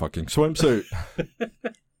goddamn fucking swimsuit.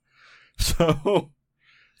 So,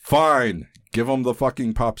 fine. Give them the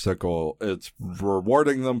fucking popsicle. It's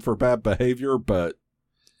rewarding them for bad behavior, but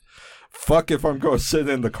fuck if I'm going to sit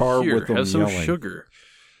in the car with them have yelling. Some sugar.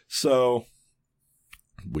 So,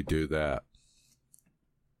 we do that.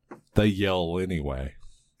 They yell anyway.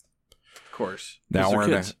 Of course.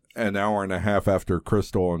 An hour and a half after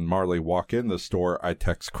Crystal and Marley walk in the store, I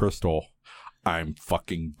text Crystal, I'm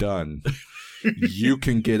fucking done. You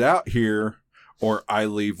can get out here, or I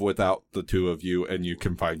leave without the 2 of you, and you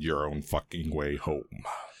can find your own fucking way home.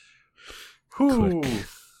 Ooh.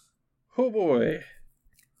 Oh, boy.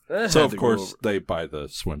 So, of course, they buy the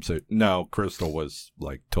swimsuit. No, Crystal was,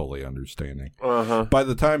 like, totally understanding. Uh-huh. By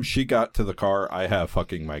the time she got to the car, I have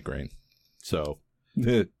fucking migraine. So,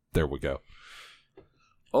 there we go.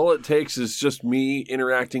 All it takes is just me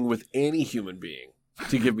interacting with any human being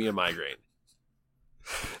to give me a migraine.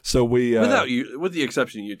 So we without you, with the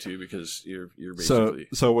exception of you two, because you're basically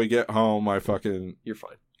so we get home. You're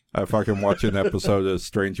fine. I fucking watch an episode of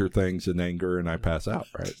Stranger Things in anger, and I pass out.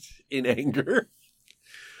 Right? In anger.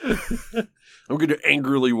 I'm going to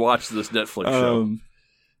angrily watch this Netflix show.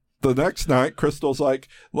 The next night, Crystal's like,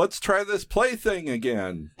 "Let's try this play thing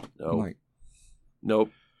again." No. I'm like,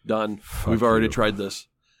 nope, done. We've already tried this.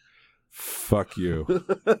 Fuck you.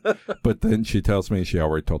 But then she tells me she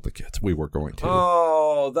already told the kids we were going to.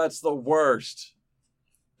 Oh, that's the worst.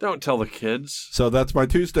 Don't tell the kids. So that's my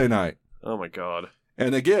Tuesday night. Oh my God.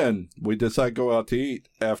 And again, we decide to go out to eat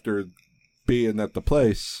after being at the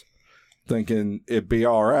place, thinking it'd be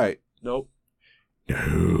all right. Nope.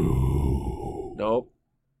 No. Nope.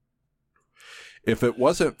 If it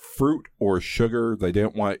wasn't fruit or sugar, they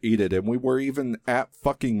didn't want to eat it. And we were even at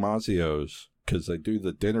fucking Mazio's, because they do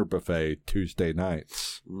the dinner buffet Tuesday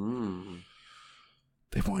nights.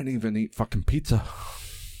 They won't even eat fucking pizza.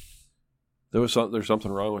 There's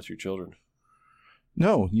something wrong with your children.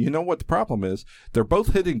 No, you know what the problem is? They're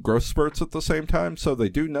both hitting growth spurts at the same time, so they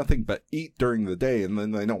do nothing but eat during the day, and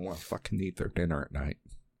then they don't want to fucking eat their dinner at night.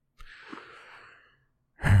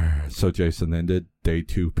 So Jason ended day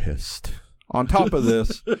 2 pissed. On top of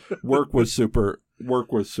this, work was super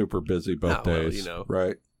busy both days,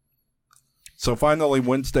 right? So finally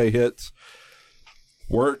Wednesday hits.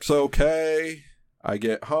 Work's okay. I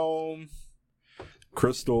get home.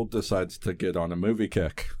 Crystal decides to get on a movie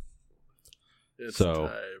kick. It's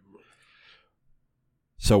time.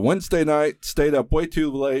 So Wednesday night, stayed up way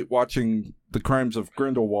too late watching The Crimes of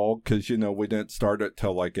Grindelwald, because, we didn't start it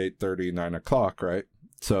till like 8:30, 9 o'clock, right?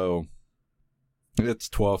 So it's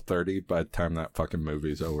 12:30 by the time that fucking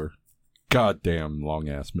movie's over. Goddamn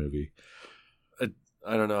long-ass movie.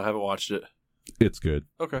 I don't know. I haven't watched it. It's good.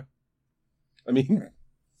 Okay. I mean,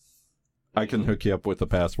 I can hook you up with the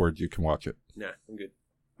password. You can watch it. Nah, I'm good.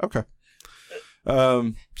 Okay.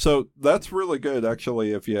 So that's really good,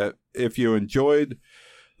 actually. If you enjoyed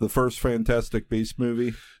the first Fantastic Beasts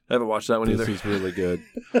movie, I haven't watched that one either. This is really good.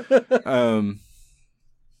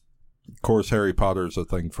 Of course, Harry Potter's a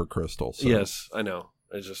thing for Crystal. So. Yes, I know.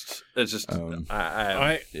 It's just.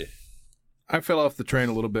 I fell off the train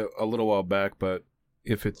a little while back, but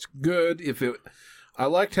if it's good, I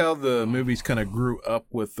liked how the movies kind of grew up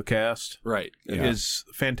with the cast. Right. Yeah. Is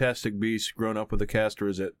Fantastic Beasts grown up with the cast, or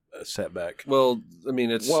is it a setback? Well, I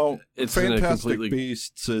mean, it's Fantastic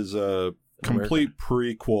Beasts is a complete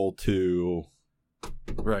prequel to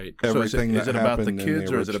everything. Is it about the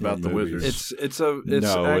kids or is it about the wizards? It's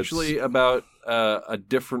actually about a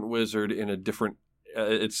different wizard in a different.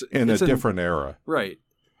 It's a different era, right?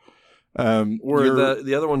 Where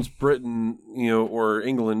the other one's Britain, or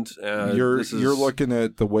England. You're looking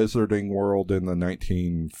at the wizarding world in the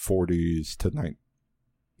 1940s to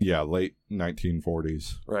late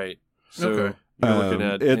 1940s. Right. So okay. You're looking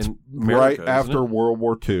at it's right after World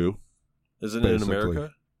War II. Isn't it in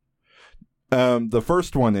America? The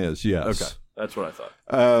first one is, yes. Okay, that's what I thought.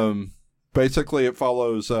 Basically, it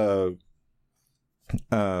follows a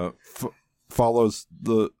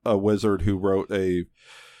wizard who wrote a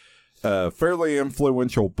fairly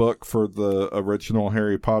influential book for the original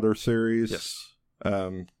Harry Potter series. Yes.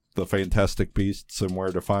 The Fantastic Beasts and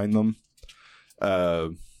Where to Find Them.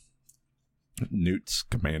 Newt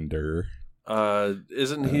Scamander.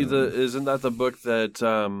 Isn't that the book that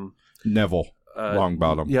Neville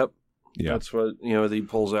Longbottom? Yep. Yeah. That's what that he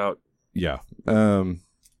pulls out. Yeah.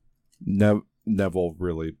 Neville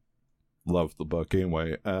really loved the book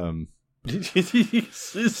anyway.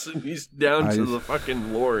 He's down to the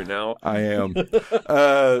fucking lore now. I am.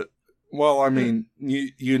 Well, I mean,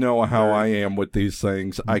 you know how I am with these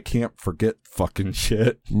things. I can't forget fucking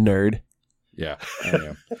shit. Nerd. Yeah,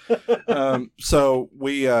 I am. So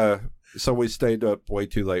we stayed up way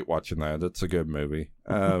too late watching that. It's a good movie.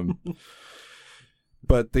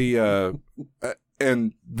 But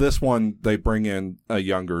and this one they bring in a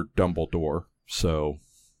younger Dumbledore. So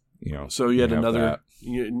So you had another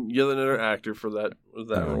actor for that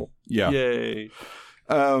role. Yeah. Yay.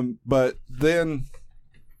 But then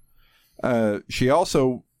she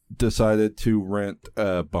also decided to rent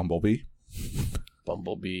Bumblebee.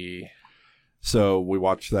 Bumblebee. So we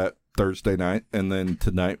watched that Thursday night, and then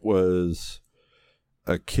tonight was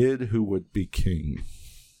A Kid Who Would Be King.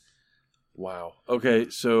 Wow. Okay,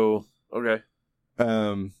 so okay.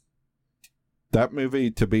 That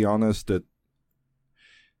movie, to be honest,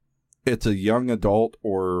 it's a young adult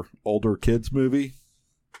or older kids movie.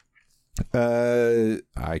 I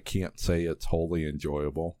can't say it's wholly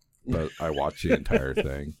enjoyable, but I watched the entire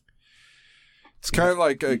thing. It's kind of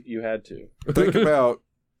like you had to think about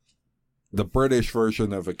the British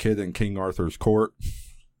version of A Kid in King Arthur's Court.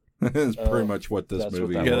 It's pretty much what this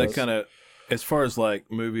movie is. Yeah, that kind of, as far as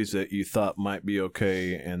like movies that you thought might be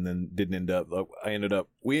okay and then didn't end up,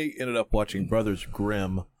 we ended up watching Brothers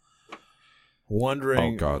Grimm,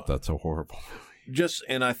 wondering. Oh God, that's a horrible movie.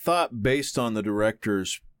 And I thought based on the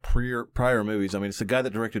director's prior movies, I mean, it's the guy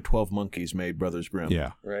that directed 12 Monkeys made Brothers Grimm.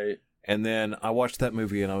 Yeah. right. And then I watched that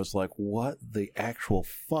movie and I was like, what the actual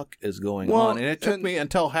fuck is going on? And it took me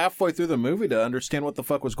until halfway through the movie to understand what the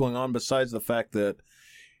fuck was going on, besides the fact that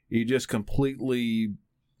he just completely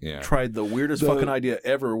tried the weirdest fucking idea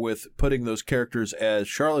ever with putting those characters as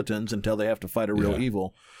charlatans until they have to fight a real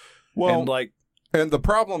evil. Well, and the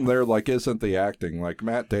problem there, isn't the acting. Like,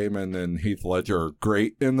 Matt Damon and Heath Ledger are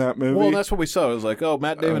great in that movie. Well, that's what we saw. It was like, oh,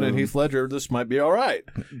 Matt Damon and Heath Ledger, this might be all right.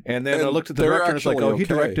 And then I looked at the director and it's like, oh, he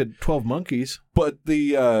directed 12 Monkeys. But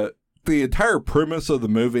the entire premise of the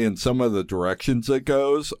movie and some of the directions it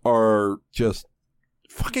goes are just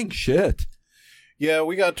fucking shit. Yeah,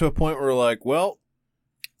 we got to a point where we're like, well,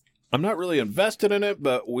 I'm not really invested in it,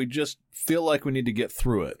 but we just feel like we need to get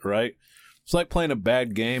through it, right? It's like playing a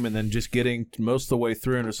bad game and then just getting most of the way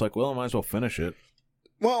through, and it's like, well, I might as well finish it.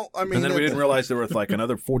 Well, I mean... And then we didn't realize there was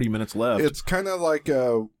another 40 minutes left. It's kind of like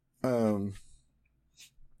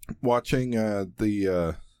watching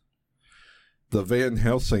the Van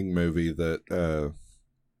Helsing movie that...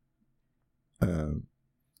 and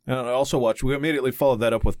I also watched... We immediately followed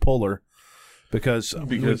that up with Polar because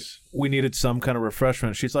we needed some kind of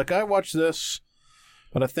refreshment. She's like, I watched this...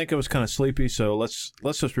 But I think I was kind of sleepy, so let's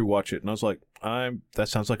just rewatch it. And I was like, that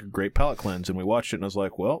sounds like a great palate cleanse. And we watched it, and I was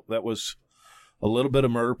like, well, that was a little bit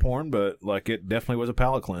of murder porn, but it definitely was a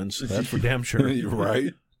palate cleanse. That's for damn sure.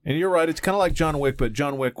 Right. And you're right. It's kind of like John Wick, but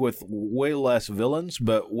John Wick with way less villains,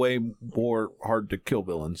 but way more hard to kill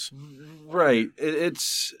villains. Right.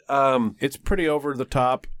 It's pretty over the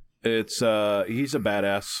top. It's he's a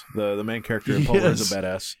badass. The main character in Polar is a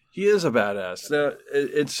badass. He is a badass. Now,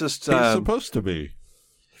 it's just he's supposed to be.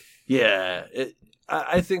 Yeah,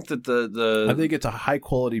 I think that I think it's a high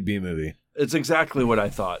quality B movie. It's exactly what I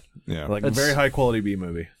thought. Yeah, a very high quality B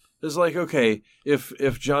movie. It's like, okay, if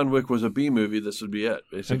John Wick was a B movie, this would be it.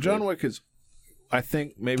 Basically. And John Wick is, I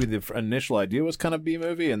think maybe the initial idea was kind of B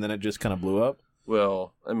movie, and then it just kind of blew up.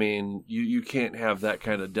 Well, I mean, you can't have that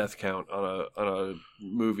kind of death count on a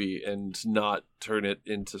movie and not turn it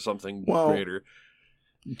into something greater.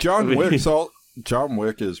 John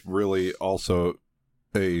Wick is really also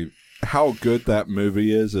how good that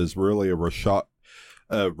movie is really a result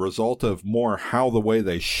of more how the way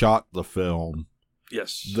they shot the film,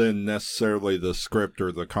 than necessarily the script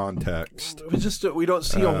or the context. We don't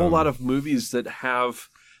see a whole lot of movies that have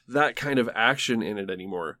that kind of action in it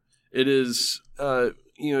anymore. It is,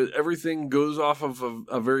 everything goes off of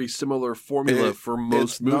a very similar formula for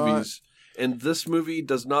most movies, and this movie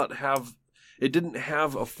does not have. It didn't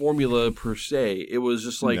have a formula per se. It was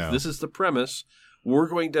just this is the premise. We're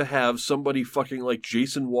going to have somebody fucking like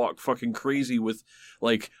Jason walk fucking crazy with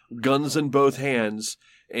guns in both hands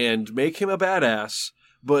and make him a badass,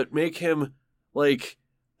 but make him a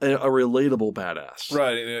relatable badass.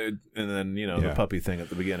 Right. And then, the puppy thing at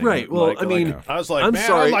the beginning. Right. Well, I was like, I'm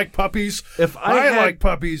sorry. I like puppies. I like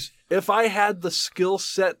puppies. If I had the skill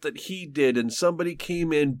set that he did and somebody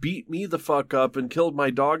came in, beat me the fuck up and killed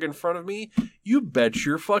my dog in front of me, you bet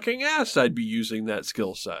your fucking ass I'd be using that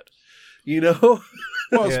skill set. Well,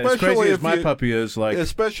 especially if my puppy is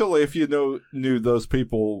especially if knew those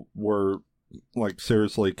people were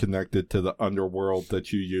seriously connected to the underworld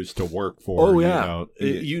that you used to work for. Oh yeah,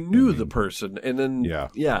 you knew the person, and then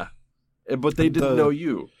but they didn't know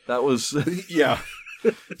you. That was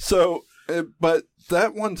So, but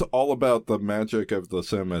that one's all about the magic of the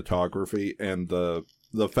cinematography and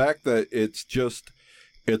the fact that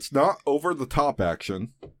it's not over the top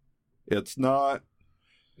action. It's not.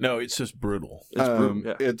 No, it's just brutal. It's brutal.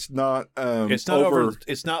 Yeah. It's not. It's not over.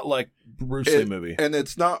 It's not like Bruce Lee movie, and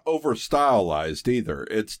it's not over stylized either.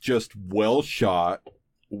 It's just well shot,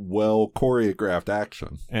 well choreographed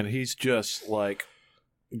action. And he's just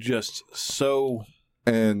so.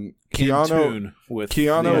 And Keanu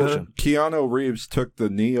Reeves took the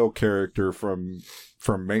Neo character from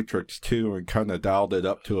Matrix 2 and kind of dialed it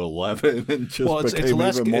up to 11, and just became even more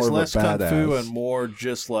of a badass. It's less kung fu and more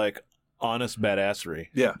just honest badassery.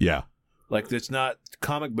 Yeah. It's not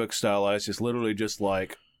comic book stylized. It's literally just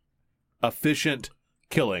efficient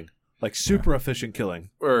killing. Super efficient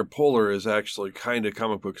killing. Where Polar is actually kind of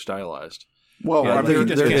comic book stylized. Well, yeah,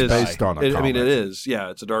 there is based on a comic. I mean, it is.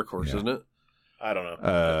 Yeah, it's a Dark Horse, isn't it? I don't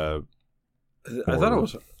know. I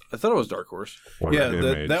thought it was Dark Horse. Yeah,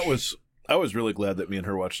 that was. I was really glad that me and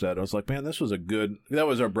her watched that. I was like, man, that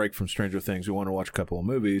was our break from Stranger Things. We want to watch a couple of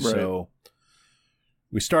movies, right. So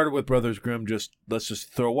we started with Brothers Grimm. Let's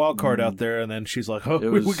just throw a wild card out there, and then she's like, "Oh,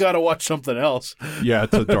 we got to watch something else." Yeah,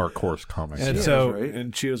 it's a Dark Horse comic. And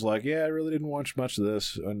and she was like, "Yeah, I really didn't watch much of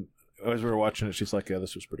this." And as we were watching it, she's like, "Yeah,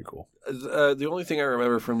 this was pretty cool." The only thing I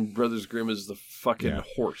remember from Brothers Grimm is the fucking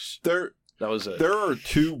horse. That was it. There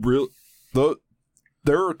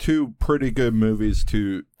are two pretty good movies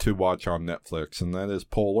to watch on Netflix, and that is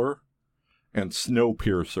Polar and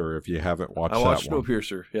Snowpiercer, if you haven't watched that one. I watched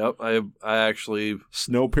Snowpiercer. Yep. I actually...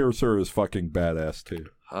 Snowpiercer is fucking badass, too.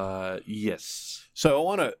 Yes. So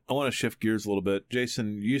I want to shift gears a little bit.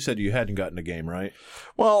 Jason, you said you hadn't gotten a game, right?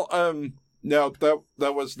 Well, no,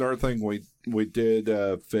 that was another thing we did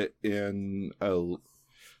fit in a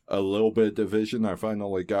little bit of Division. I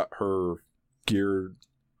finally got her geared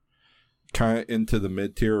kind of into the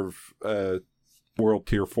mid-tier of World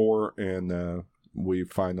Tier 4, and we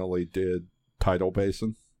finally did Tidal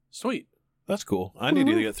Basin. Sweet. That's cool. I need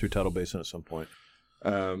to get through Tidal Basin at some point.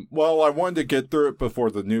 Well, I wanted to get through it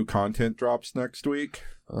before the new content drops next week.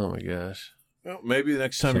 Oh my gosh. Well, maybe the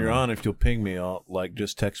next time you're on, if you'll ping me, I'll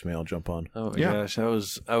just text me. I'll jump on. Oh my gosh, I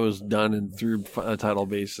was done and through Tidal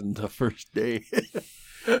Basin the first day.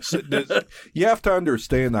 You have to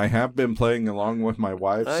understand, I have been playing along with my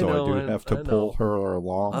wife, I have to pull her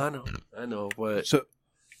along. I know. But so,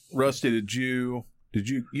 Rusty, did you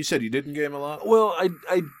said you didn't game a lot? Well,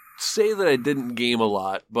 I say that I didn't game a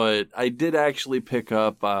lot, but I did actually pick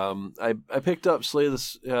up. I picked up Slay the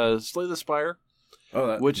Spire.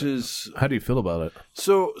 Which is... How do you feel about it?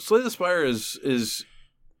 So, Slay the Spire it's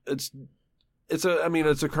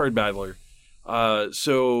a card battler.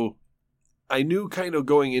 So, I knew kind of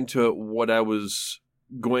going into it what I was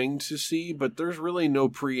going to see, but there's really no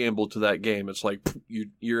preamble to that game. It's like,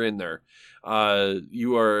 you're in there.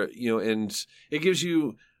 You are, and it gives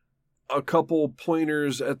you a couple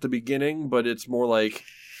pointers at the beginning, but it's more like,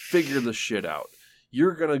 figure the shit out.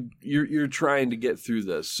 You're trying to get through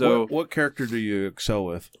this. So what character do you excel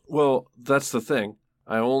with? Well, that's the thing.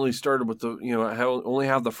 I only started with I only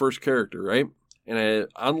have the first character, right? And I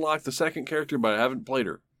unlocked the second character, but I haven't played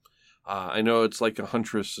her. I know it's like a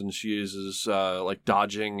huntress, and she uses like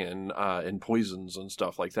dodging and poisons and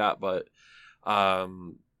stuff like that. But I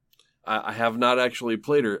have not actually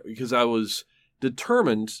played her because I was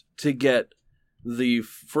determined to get the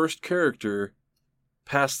first character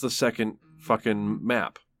past the second fucking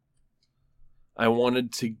map. I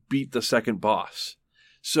wanted to beat the second boss.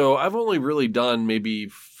 So I've only really done maybe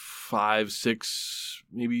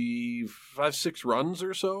 5-6 runs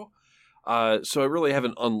or so. So I really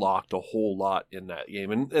haven't unlocked a whole lot in that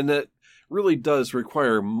game. And that really does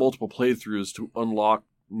require multiple playthroughs to unlock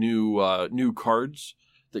new cards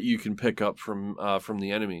that you can pick up from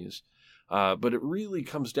the enemies. But it really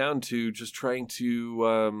comes down to just trying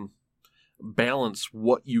to balance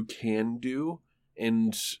what you can do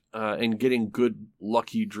and getting good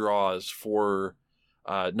lucky draws for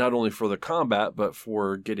not only for the combat but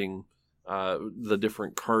for getting the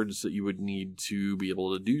different cards that you would need to be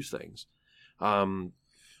able to do things. I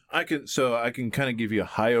can kind of give you a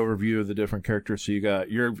high overview of the different characters. So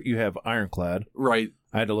you have Ironclad, right?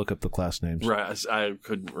 I had to look up the class names, right? I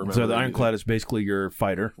couldn't remember. So the Ironclad is basically your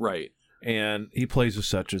fighter, right? And he plays as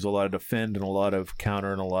such. There's a lot of defend and a lot of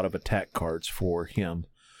counter and a lot of attack cards for him.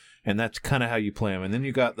 And that's kind of how you play him. And then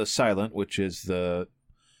you got the Silent, which is the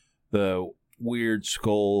weird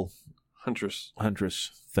skull Huntress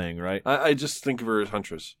thing, right? I just think of her as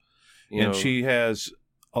Huntress. And she has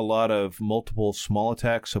a lot of multiple small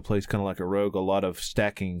attacks, so plays kind of like a rogue, a lot of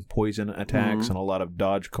stacking poison attacks, and a lot of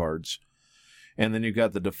dodge cards. And then you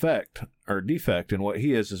got the defect, and what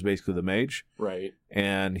he is basically the mage. Right.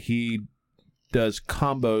 And he does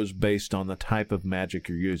combos based on the type of magic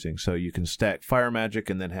you're using. So you can stack fire magic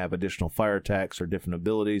and then have additional fire attacks or different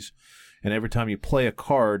abilities. And every time you play a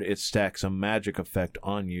card, it stacks a magic effect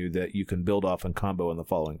on you that you can build off and combo in the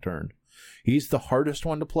following turn. He's the hardest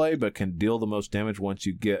one to play, but can deal the most damage once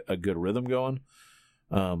you get a good rhythm going.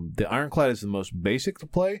 The Ironclad is the most basic to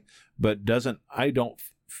play, but I don't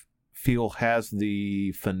feel has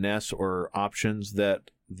the finesse or options that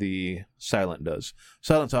the Silent does.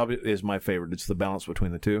 Silent is my favorite. It's the balance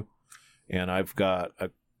between the two. And I've got a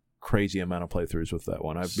crazy amount of playthroughs with that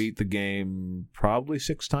one. I've beat the game probably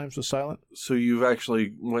 6 times with Silent. So you've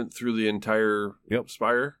actually went through the entire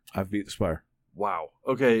Spire? I've beat the Spire. Wow.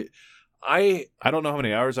 Okay. I don't know how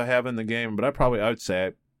many hours I have in the game, but I would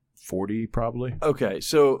say 40 probably. Okay.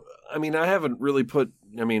 So, I haven't really put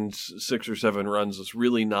 6 or 7 runs. It's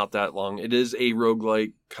really not that long. It is a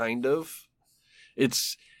roguelike, kind of.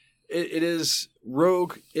 It's it is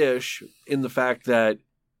rogue-ish in the fact that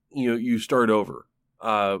you start over,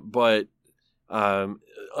 but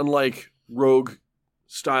unlike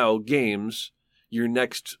rogue-style games, your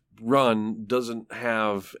next run doesn't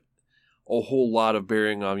have a whole lot of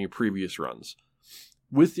bearing on your previous runs,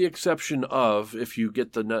 with the exception of if you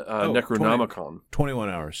get the Necronomicon. 21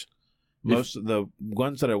 hours. Most of the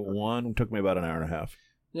ones that I won took me about an hour and a half.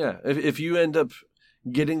 Yeah, if you end up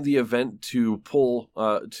getting the event to pull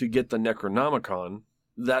to get the Necronomicon,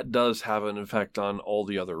 that does have an effect on all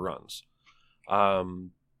the other runs.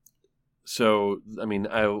 So, I mean,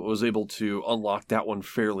 I was able to unlock that one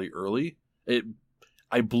fairly early.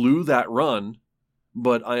 I blew that run,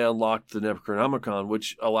 but I unlocked the Necronomicon,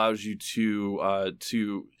 which allows you to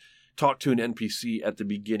talk to an NPC at the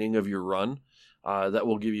beginning of your run. That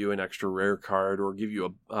will give you an extra rare card, or give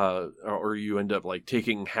you or you end up like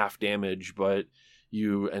taking half damage, but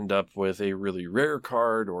you end up with a really rare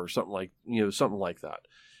card or something like that.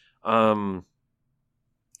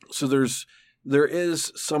 So there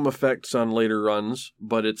is some effects on later runs,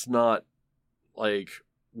 but it's not like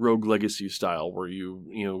Rogue Legacy style where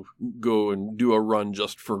you go and do a run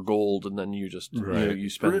just for gold and then you just you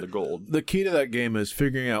spend the gold. The key to that game is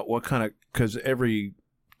figuring out what kind of, because every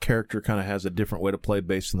character kind of has a different way to play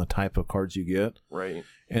based on the type of cards you get. Right.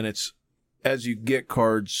 And it's as you get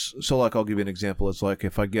cards, so like I'll give you an example. It's like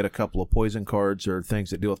if I get a couple of poison cards or things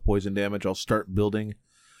that deal with poison damage, I'll start building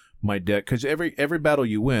my deck, because every battle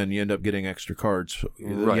you win, you end up getting extra cards.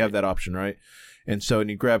 Right. You have that option, right? And so when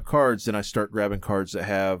you grab cards, then I start grabbing cards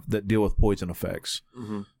that deal with poison effects,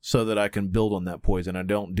 so that I can build on that poison. I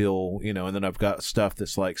don't deal, and then I've got stuff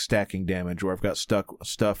that's like stacking damage, or I've got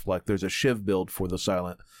stuff like there's a Shiv build for the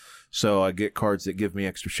Silent. So I get cards that give me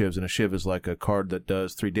extra Shivs, and a Shiv is like a card that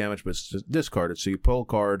does 3 damage, but it's just discarded. So you pull a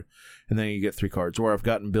card, and then you get 3 cards. Or I've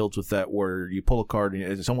gotten builds with that where you pull a card, and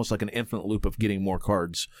it's almost like an infinite loop of getting more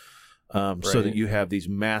cards, so that you have these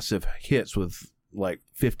massive hits with like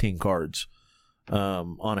 15 cards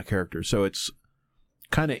on a character. So it's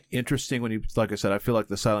kind of interesting when you, like I said, I feel like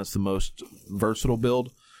the Silent's the most versatile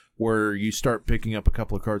build, where you start picking up a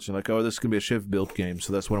couple of cards and you're like, oh, this is going to be a Shiv build game,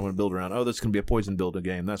 so that's what I'm going to build around. Oh, this is going to be a poison build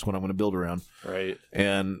game, that's what I'm going to build around. Right.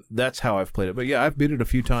 And that's how I've played it. But yeah, I've beat it a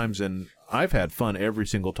few times, and I've had fun every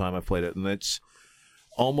single time I've played it, and it's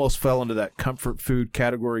almost fell into that comfort food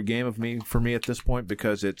category game for me at this point,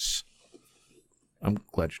 because I'm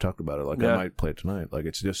glad you talked about it. Like, I might play it tonight. Like,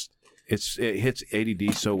 it's just, it hits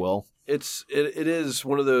ADD so well. It is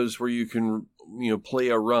one of those where you can play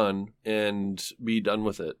a run and be done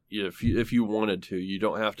with it if you wanted to. You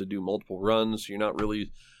don't have to do multiple runs. You're not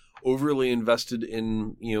really overly invested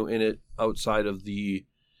in in it outside of the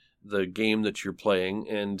game that you're playing,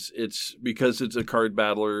 and it's because it's a card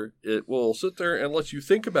battler. It will sit there and let you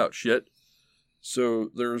think about shit. So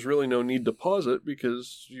there's really no need to pause it,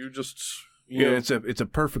 because you just it's a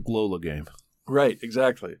perfect Lola game. Right,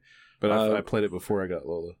 exactly. But I played it before I got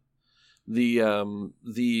Lola. The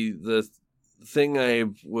thing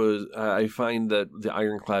I find that the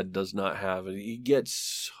Ironclad does not have, he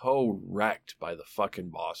gets so wrecked by the fucking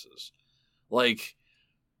bosses, like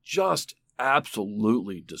just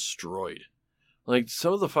absolutely destroyed. Like,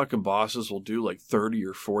 some of the fucking bosses will do like 30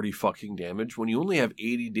 or 40 fucking damage when you only have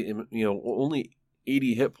 80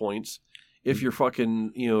 hit points. If you're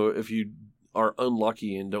fucking if you are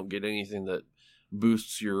unlucky and don't get anything that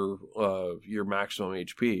boosts your maximum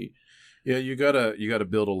HP. Yeah, you gotta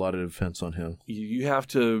build a lot of defense on him. You have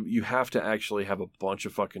to actually have a bunch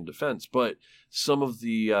of fucking defense. But some of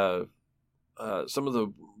the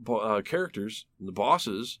characters, the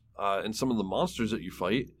bosses, and some of the monsters that you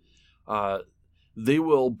fight, they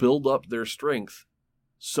will build up their strength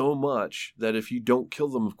so much that if you don't kill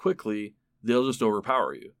them quickly, they'll just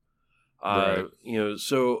overpower you. Right.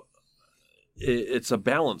 So it's a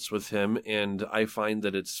balance with him, and I find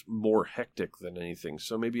that it's more hectic than anything.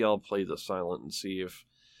 So maybe I'll play the Silent and see if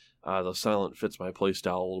the Silent fits my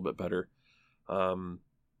playstyle a little bit better. I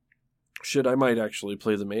might actually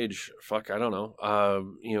play the Mage. Fuck, I don't know.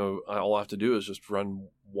 All I have to do is just run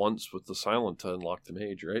once with the Silent to unlock the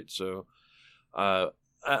Mage, right? So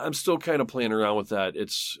I'm still kind of playing around with that.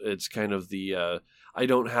 It's kind of the I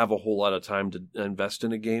don't have a whole lot of time to invest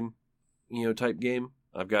in a game, type game.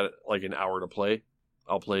 I've got like an hour to play.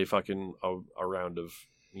 I'll play fucking a round of,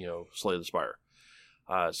 Slay the Spire.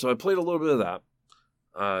 So I played a little bit of that.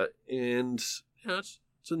 And yeah, it's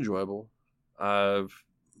enjoyable. But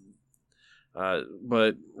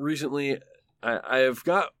recently I have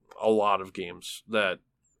got a lot of games that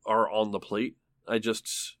are on the plate. I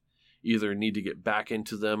just either need to get back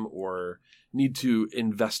into them or need to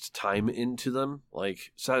invest time into them.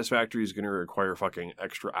 Like, Satisfactory is going to require fucking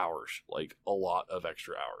extra hours, like a lot of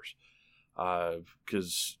extra hours,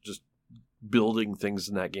 because just building things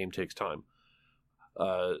in that game takes time.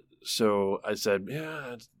 So I said,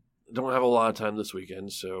 yeah, I don't have a lot of time this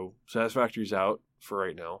weekend, so Satisfactory's out for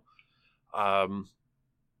right now.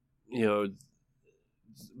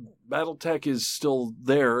 BattleTech is still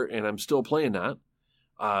there, and I'm still playing that.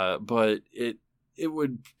 But it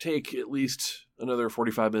would take at least another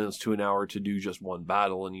 45 minutes to an hour to do just one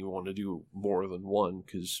battle, and you want to do more than one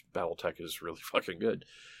because BattleTech is really fucking good.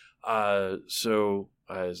 So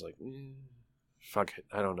I was like, fuck it,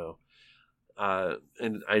 I don't know.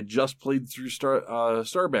 And I just played through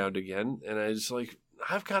Starbound again, and I was like,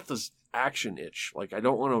 I've got this action itch. Like, I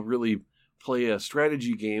don't want to really play a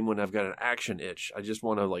strategy game when I've got an action itch. I just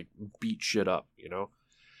want to, like, beat shit up, you know?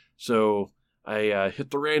 So I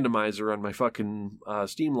hit the randomizer on my fucking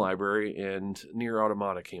Steam library, and Nier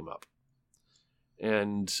Automata came up.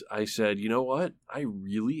 And I said, you know what? I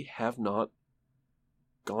really have not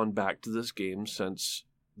gone back to this game since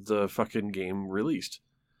the fucking game released.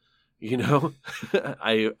 You know?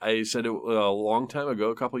 I said it a long time ago,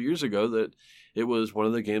 a couple years ago, that it was one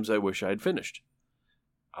of the games I wish I had finished.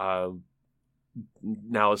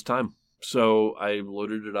 Now it's time. So I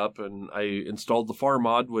loaded it up and I installed the FAR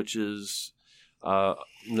mod, which is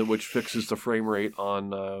which fixes the frame rate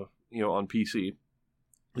on on PC,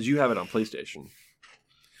 because you have it on PlayStation.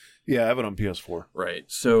 Yeah, I have it on PS4. Right.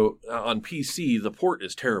 So on PC, the port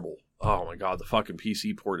is terrible. Oh my god, the fucking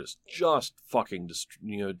PC port is just fucking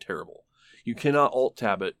terrible. You cannot alt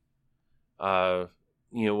tab it.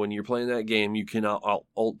 When you're playing that game, you cannot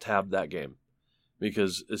alt tab that game,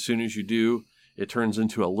 because as soon as you do, it turns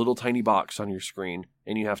into a little tiny box on your screen,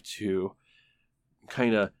 and you have to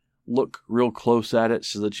kind of look real close at it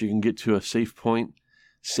so that you can get to a safe point,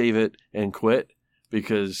 save it, and quit,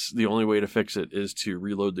 because the only way to fix it is to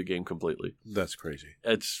reload the game completely. That's crazy.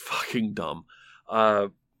 It's fucking dumb.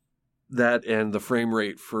 That and the frame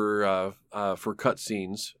rate for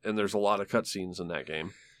cutscenes, and there's a lot of cutscenes in that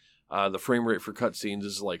game. The frame rate for cutscenes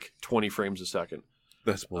is like 20 frames a second.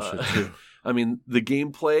 That's bullshit too. I mean, the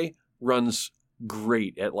gameplay runs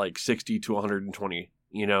great at like 60 to 120.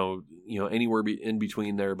 Anywhere in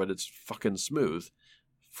between there, but it's fucking smooth.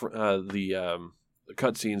 The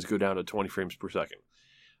cutscenes go down to 20 frames per second.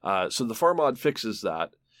 So the FAR mod fixes that.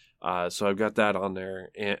 So I've got that on there,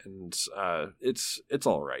 and it's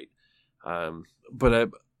all right.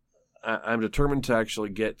 But I'm determined to actually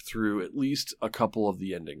get through at least a couple of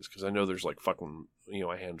the endings, because I know there's like fucking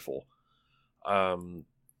a handful. I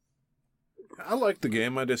like the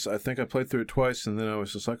game. I think I played through it twice, and then I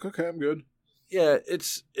was just like, okay, I'm good. Yeah,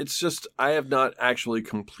 it's just I have not actually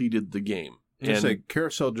completed the game. And say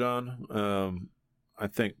Carousel John, I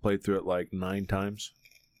think played through it like 9 times.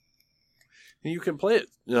 And you can play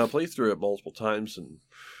through it multiple times and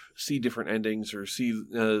see different endings, or see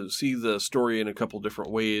the story in a couple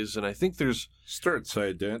different ways. And I think there's Start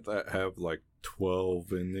side, didn't that have like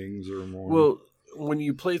 12 endings or more? Well, when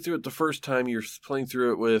you play through it the first time, you're playing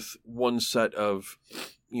through it with one set of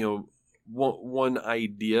one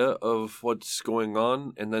idea of what's going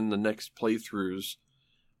on, and then the next playthroughs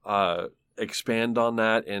expand on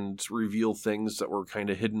that and reveal things that were kind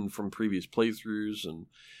of hidden from previous playthroughs, and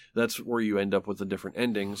that's where you end up with the different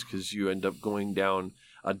endings, because you end up going down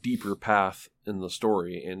a deeper path in the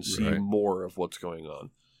story and see more of what's going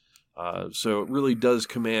on. So it really does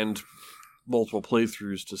command multiple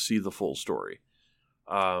playthroughs to see the full story.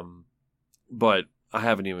 But I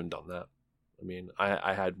haven't even done that. I mean,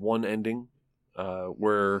 I had one ending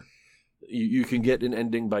where you can get an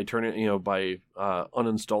ending by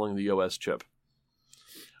uninstalling the OS chip,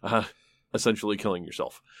 essentially killing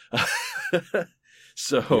yourself.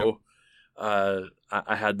 So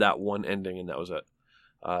I had that one ending, and that was it.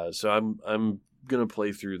 So I'm gonna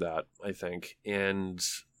play through that, I think, and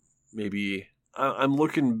maybe I'm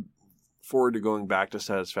looking forward to going back to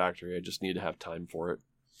Satisfactory. I just need to have time for it.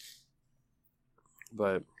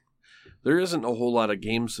 But there isn't a whole lot of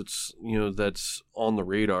games that's on the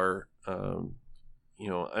radar.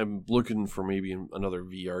 I'm looking for maybe another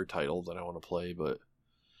VR title that I want to play,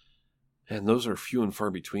 and those are few and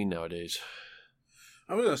far between nowadays.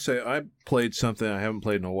 I was going to say, I played something I haven't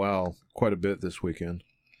played in a while, quite a bit this weekend.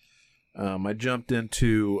 I jumped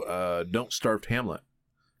into Don't Starve Hamlet,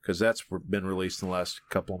 because that's been released in the last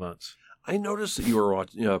couple of months. I noticed that you were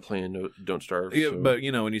playing Don't Starve. Yeah, so. But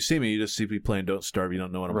when you see me, you just see me playing Don't Starve. You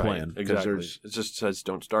don't know what I'm playing. Exactly. It just says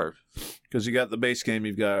Don't Starve. Because you got the base game,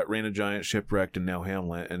 you've got Reign of Giants, Shipwrecked, and now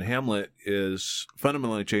Hamlet. And Hamlet is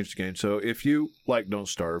fundamentally changed the game. So if you like Don't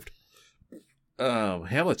Starve,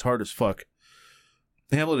 Hamlet's hard as fuck.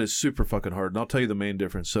 Hamlet is super fucking hard, and I'll tell you the main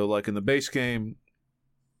difference. So, like in the base game,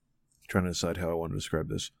 trying to decide how I want to describe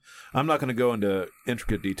this. I'm not going to go into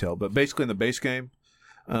intricate detail, but basically in the base game,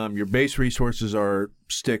 your base resources are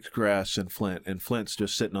sticks, grass, and flint, and flint's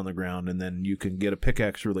just sitting on the ground, and then you can get a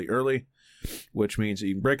pickaxe really early, which means that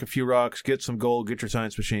you can break a few rocks, get some gold, get your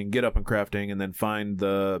science machine, get up in crafting, and then find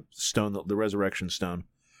the stone, the resurrection stone,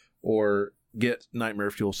 or get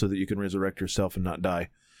nightmare fuel so that you can resurrect yourself and not die.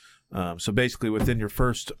 So basically, within your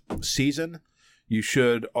first season, you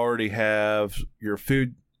should already have your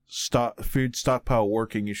food stockpile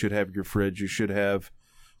working. You should have your fridge. You should have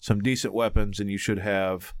some decent weapons, and you should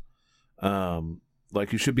have,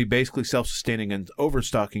 you should be basically self-sustaining and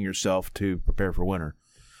overstocking yourself to prepare for winter.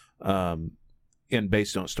 In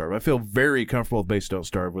Base Don't Starve, I feel very comfortable with Base Don't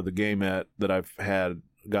Starve, with a game that I've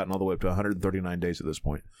gotten all the way up to 139 days at this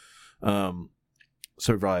point.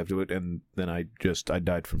 Survived it, and then I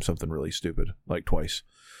died from something really stupid, like twice.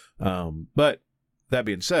 But that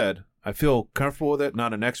being said, I feel comfortable with it.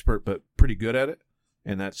 Not an expert, but pretty good at it,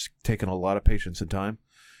 and that's taken a lot of patience and time.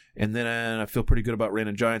 And then I feel pretty good about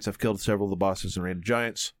Random Giants. I've killed several of the bosses in Random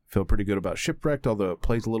Giants. Feel pretty good about Shipwrecked, although it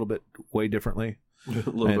plays a little bit way differently. A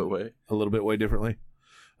little bit way differently.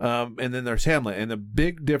 And then there's Hamlet, and the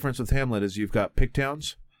big difference with Hamlet is you've got pig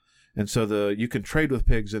towns. And so you can trade with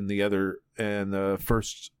pigs in the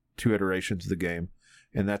first two iterations of the game,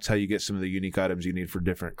 and that's how you get some of the unique items you need for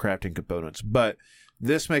different crafting components. But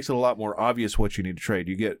this makes it a lot more obvious what you need to trade.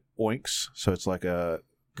 You get oinks, so it's like a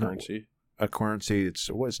currency. A currency. It's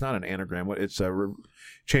not an anagram. It's a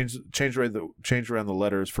change around the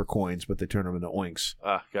letters for coins, but they turn them into oinks.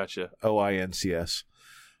 Ah, gotcha. OINCS.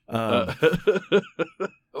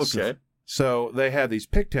 Okay. So they have these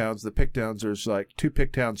pig towns. The pig towns, there's like 2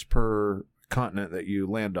 pig towns per continent that you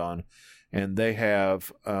land on, and they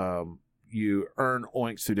have you earn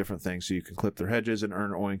oinks through different things. So you can clip their hedges and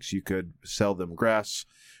earn oinks. You could sell them grass,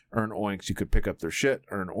 earn oinks. You could pick up their shit,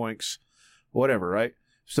 earn oinks, whatever, right?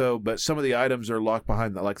 So, but some of the items are locked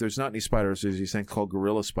behind that. Like, there's not any spiders. There's these things called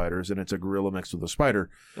gorilla spiders, and it's a gorilla mixed with a spider.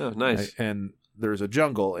 Oh, nice. Right? And there's a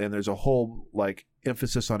jungle, and there's a whole like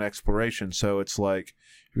emphasis on exploration. So it's like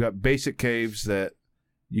you've got basic caves that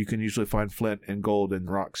you can usually find flint and gold and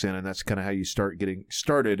rocks in, and that's kind of how you start getting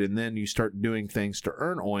started. And then you start doing things to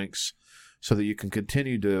earn oinks so that you can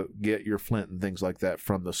continue to get your flint and things like that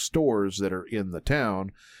from the stores that are in the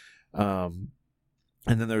town.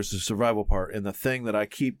 And then there's the survival part. And the thing that I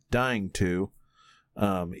keep dying to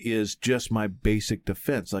is just my basic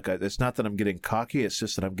defense. Like, it's not that I'm getting cocky. It's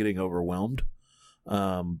just that I'm getting overwhelmed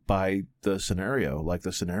by the scenario. Like,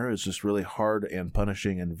 the scenario is just really hard and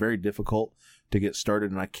punishing and very difficult to get started.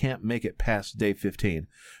 And I can't make it past day 15.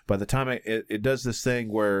 By the time it does this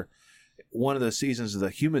thing where one of the seasons is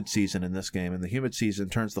the humid season in this game, and the humid season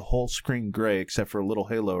turns the whole screen gray except for a little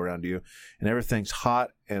halo around you, and everything's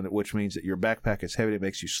hot, and which means that your backpack is heavy, it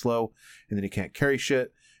makes you slow, and then you can't carry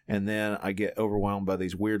shit. And then I get overwhelmed by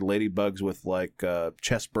these weird ladybugs with like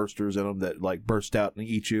chest bursters in them that like burst out and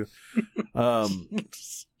eat you.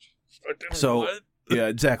 So yeah,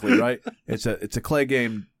 exactly, right. It's a clay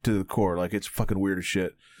game to the core. Like, it's fucking weird as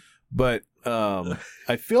shit. But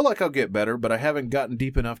I feel like I'll get better, but I haven't gotten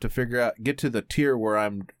deep enough to get to the tier where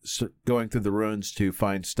I'm going through the ruins to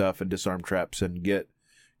find stuff and disarm traps and get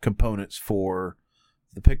components for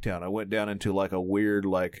the pig town. I went down into like a weird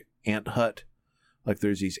like ant hut. Like,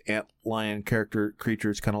 there's these ant lion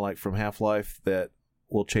creatures kind of like from Half-Life that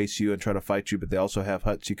will chase you and try to fight you, but they also have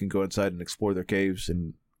huts you can go inside and explore their caves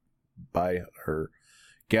and buy or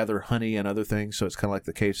gather honey and other things. So it's kind of like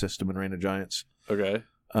the cave system in Reign of Giants. Okay.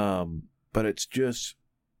 But it's just,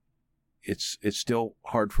 it's still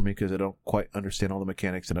hard for me because I don't quite understand all the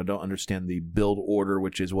mechanics, and I don't understand the build order,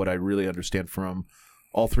 which is what I really understand from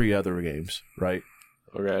all 3 other games, right?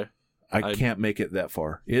 Okay. I can't make it that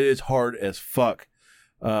far. It is hard as fuck,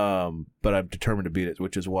 but I'm determined to beat it,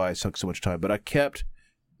 which is why I suck so much time. But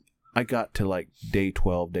I got to like day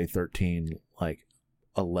 12, day 13, like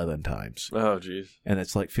 11 times. Oh, jeez. And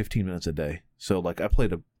it's like 15 minutes a day. So like I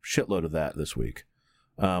played a shitload of that this week.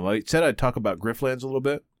 I said I'd talk about Grifflands a little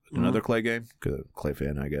bit, another clay game, clay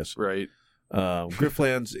fan, I guess. Right.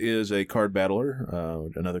 Grifflands is a card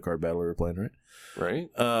battler, another card battler we're playing, right? Right.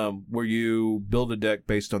 Where you build a deck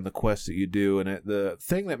based on the quests that you do, and the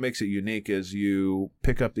thing that makes it unique is you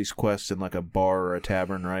pick up these quests in like a bar or a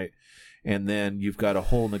tavern, right? And then you've got a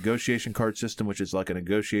whole negotiation card system, which is like a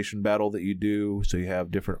negotiation battle that you do. So you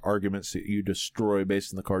have different arguments that you destroy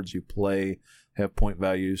based on the cards you play, have point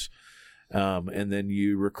values. And then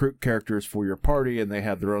you recruit characters for your party, and they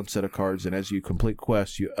have their own set of cards. And as you complete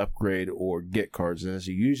quests, you upgrade or get cards. And as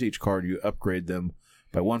you use each card, you upgrade them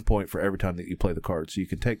by 1 point for every time that you play the card. So you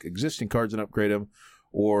can take existing cards and upgrade them,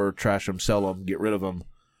 or trash them, sell them, get rid of them,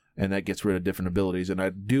 and that gets rid of different abilities. And I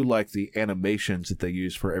do like the animations that they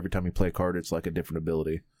use for every time you play a card. It's like a different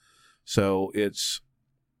ability. So it's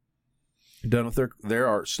done with their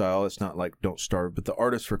art style. It's not like Don't Starve, but the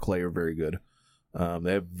artists for Clay are very good.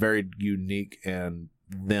 They have very unique and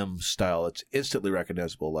them style. It's instantly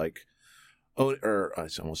recognizable. Like, I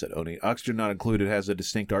almost said Oni. Oxygen Not Included has a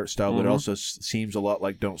distinct art style, but it also seems a lot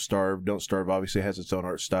like Don't Starve. Don't Starve obviously has its own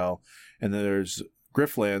art style. And then there's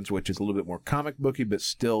Grifflands, which is a little bit more comic booky, but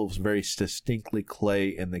still very distinctly Clay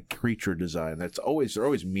in the creature design. They're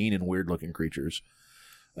always mean and weird looking creatures.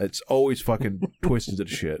 It's always fucking twisted to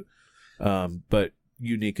shit. But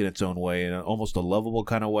unique in its own way, in almost a lovable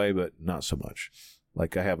kind of way, but not so much.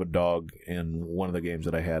 Like, I have a dog in one of the games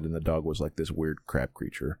that I had, and the dog was like this weird crab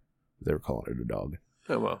creature. They were calling it a dog.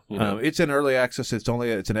 Oh, well. You know. It's in early access. It's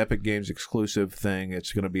an Epic Games exclusive thing.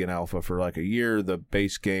 It's going to be an alpha for like a year. The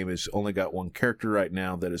base game has only got one character right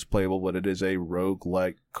now that is playable, but it is a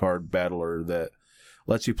roguelike card battler that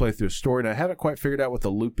lets you play through a story. And I haven't quite figured out what the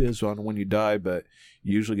loop is on when you die, but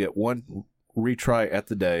you usually get one retry at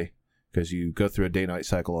the day, because you go through a day-night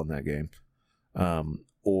cycle on that game.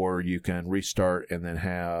 Or you can restart and then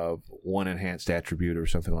have one enhanced attribute or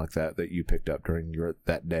something like that you picked up during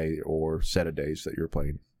that day or set of days that you're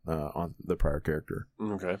playing on the prior character.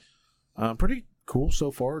 Okay. Pretty cool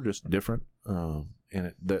so far, just different.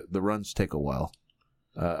 And the runs take a while.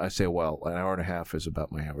 I say a while. An hour and a half is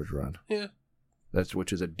about my average run. Yeah.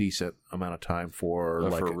 Which is a decent amount of time for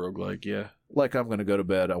for a roguelike, yeah. Like, I'm going to go to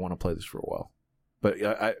bed. I want to play this for a while. But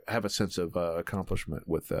I have a sense of accomplishment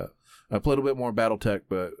with that. I played a bit more BattleTech,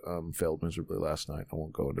 but failed miserably last night. I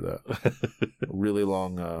won't go into that. A really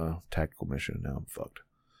long tactical mission. Now I'm fucked.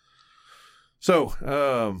 So,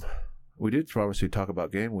 we did obviously talk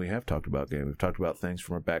about game. We have talked about game. We've talked about things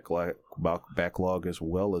from our backlog as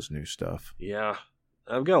well as new stuff. Yeah.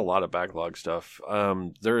 I've got a lot of backlog stuff.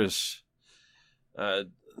 There is... I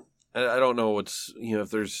don't know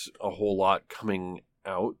if there's a whole lot coming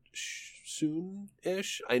out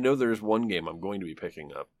soon-ish. I know there's one game I'm going to be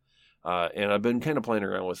picking up, and I've been kind of playing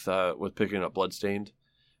around with picking up Bloodstained,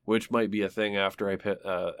 which might be a thing after I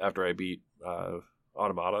beat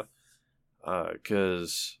Automata,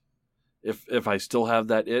 because if I still have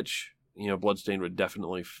that itch, Bloodstained would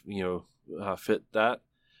definitely fit that.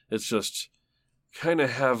 It's just kind of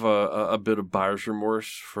have a bit of buyer's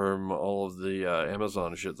remorse from all of the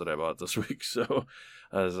Amazon shit that I bought this week, so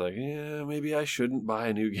I was like, yeah, maybe I shouldn't buy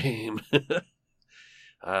a new game.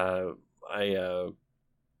 That's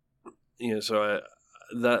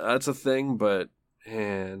a thing, but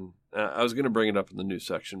I was going to bring it up in the news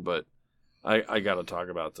section, but I got to talk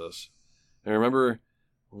about this. I remember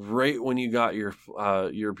right when you got your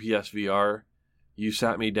PSVR, you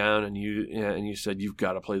sat me down and you said, you've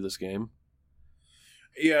got to play this game.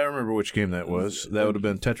 Yeah, I remember which game that was. That would have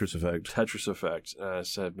been Tetris Effect. Tetris Effect. And I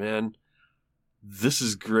said, man, this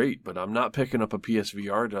is great, but I'm not picking up a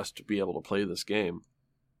PSVR just to be able to play this game.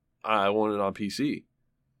 I want it on PC.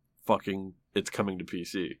 It's coming to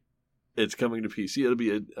PC. It's coming to PC. It'll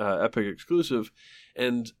be an Epic exclusive.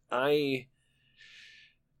 And I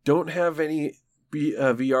don't have any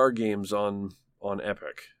VR games on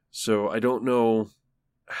Epic. So I don't know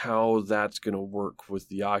how that's going to work with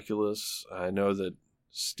the Oculus. I know that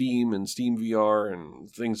Steam and Steam VR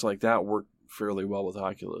and things like that work fairly well with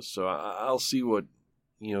Oculus. So I'll see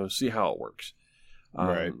see how it works.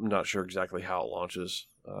 Right. I'm not sure exactly how it launches.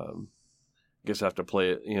 Guess I have to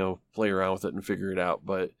play around with it and figure it out.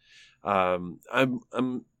 But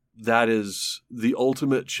that is the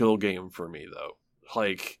ultimate chill game for me, though.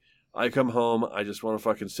 Like, I come home, I just want to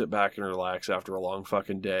fucking sit back and relax after a long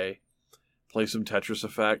fucking day, play some Tetris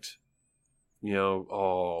Effect.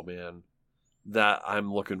 Oh man, that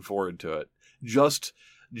I'm looking forward to it. Just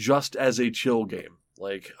as a chill game.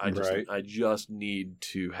 Like, I just need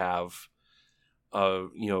to have a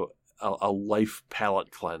life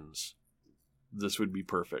palate cleanse. This would be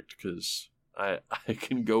perfect because I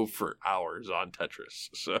can go for hours on Tetris.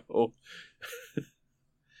 So,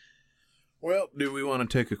 well, do we want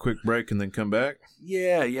to take a quick break and then come back?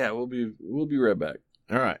 Yeah, we'll be right back.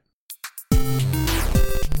 All right.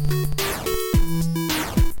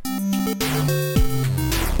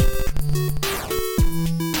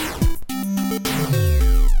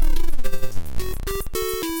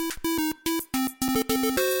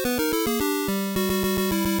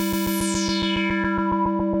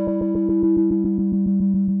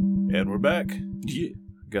 And we're back. Yeah.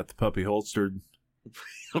 Got the puppy holstered.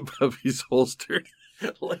 Puppy's holstered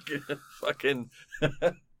like a fucking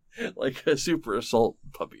like a super assault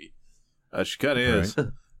puppy. She kind of is.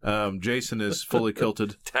 Jason is fully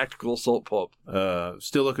kilted. Tactical assault pup.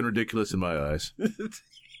 Still looking ridiculous in my eyes.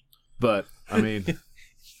 But, I mean...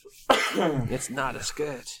 It's not a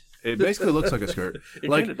skirt. It basically looks like a skirt. It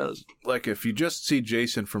kind of does. Like, if you just see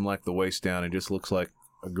Jason from, like, the waist down, it just looks like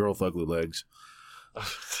a girl with ugly legs.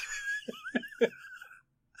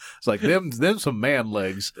 It's like, them some man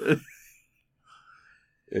legs.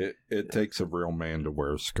 It takes a real man to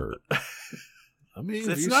wear a skirt. I mean,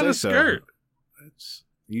 it's not a skirt.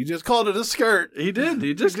 You just called it a skirt. He did.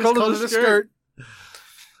 He just called it a skirt.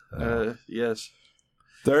 Yes.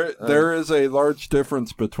 There is a large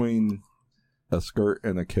difference between a skirt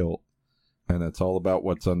and a kilt, and it's all about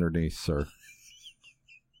what's underneath, sir.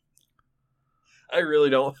 I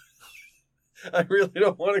really don't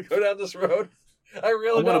want to go down this road.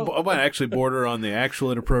 I might actually border on the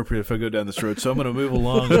actual inappropriate if I go down this road, so I'm going to move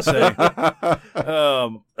along and say,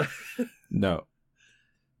 no.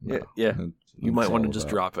 Yeah. You might want to just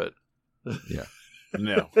drop it. Yeah.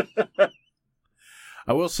 No.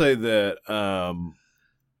 I will say that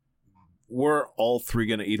we're all three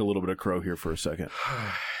going to eat a little bit of crow here for a second.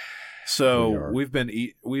 So we've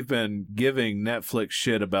been giving Netflix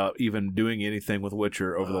shit about even doing anything with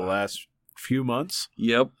Witcher over the last few months.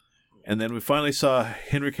 Yep. And then we finally saw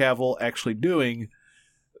Henry Cavill actually doing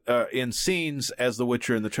in scenes as the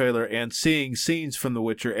Witcher in the trailer, and seeing scenes from the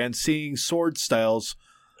Witcher, and seeing sword styles,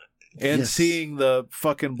 and seeing the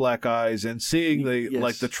fucking black eyes, and seeing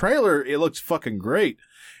the trailer. It looks fucking great.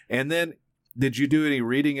 And then, did you do any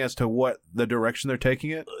reading as to what the direction they're taking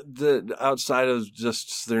it? The outside of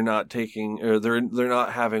just they're not taking, or they're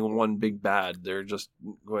not having one big bad. They're just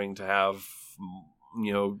going to have,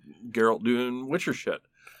 Geralt doing Witcher shit.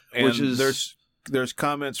 And which is there's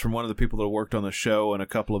comments from one of the people that worked on the show and a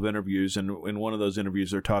couple of interviews, and in one of those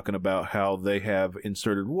interviews they're talking about how they have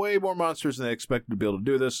inserted way more monsters than they expected to be able to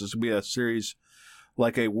do this. This will be a series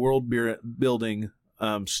like a world building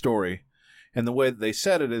story. And the way that they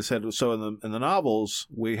said it is that, so in the novels,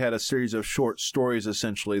 we had a series of short stories,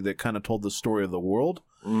 essentially, that kind of told the story of the world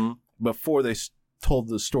before they told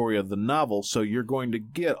the story of the novel. So you're going to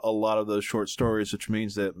get a lot of those short stories, which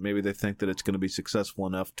means that maybe they think that it's going to be successful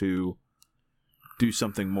enough to do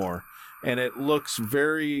something more. And it looks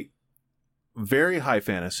very, very high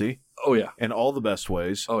fantasy. Oh, yeah. In all the best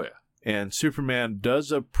ways. Oh, yeah. And Superman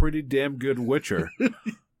does a pretty damn good Witcher.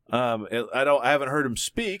 I haven't heard him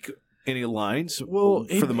speak any lines, for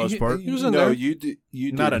the most part. He was in there. You did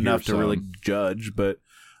not enough to really judge, but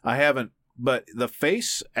I haven't. But the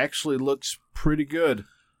face actually looks pretty good.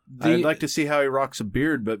 I'd like to see how he rocks a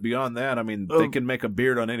beard, but beyond that, I mean, they can make a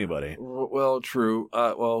beard on anybody. Well, true.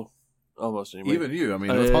 Almost anybody. Even you. I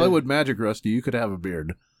mean, with Hollywood magic, Rusty, you could have a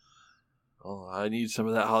beard. Oh, I need some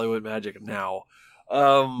of that Hollywood magic now.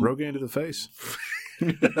 Rogaine to the face.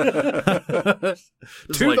 To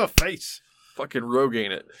the face. Fucking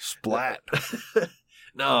Rogaine it. Splat.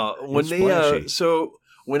 No, when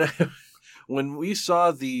when we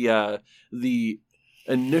saw the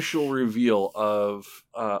initial reveal of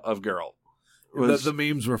Geralt, the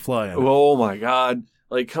memes were flying. Oh my god!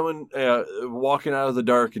 Like walking out of the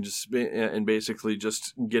dark and basically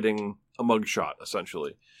just getting a mugshot,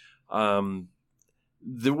 essentially.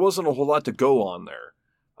 There wasn't a whole lot to go on there,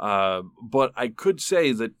 but I could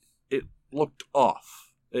say that it looked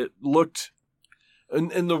off. It looked,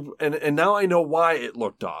 and now I know why it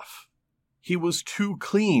looked off. He was too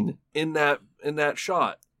clean in that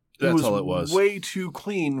shot. That's all it was. Way too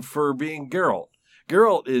clean for being Geralt.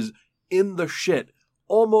 Geralt is in the shit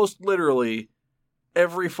almost literally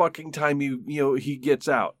every fucking time he gets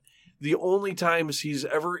out. The only times he's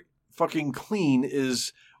ever fucking clean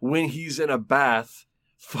is when he's in a bath,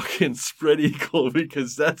 fucking spread eagle,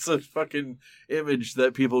 because that's a fucking image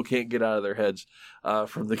that people can't get out of their heads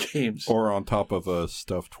from the games. Or on top of a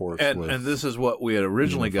stuffed horse. And this is what we had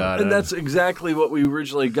originally got. And that's exactly what we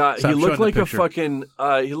originally got. He looked like a fucking,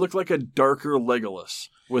 he looked like a darker Legolas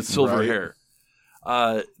with silver hair.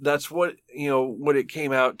 That's what it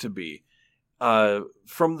came out to be.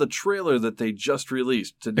 From the trailer that they just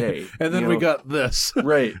released today. And then we got this.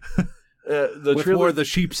 Right. The with trailer, more of the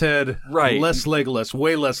sheep's head, right? Less Legolas,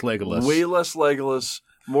 way less Legolas,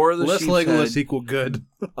 more of the less sheep's Legolas head. Equal good.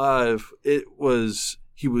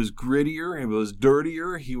 He was grittier, he was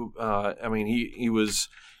dirtier. He was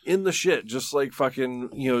in the shit, just like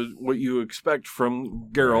fucking what you expect from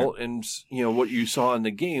Geralt, right. And what you saw in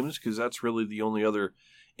the games, because that's really the only other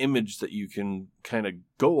image that you can kind of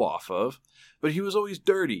go off of. But he was always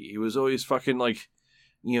dirty. He was always fucking like.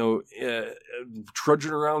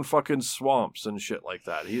 Trudging around fucking swamps and shit like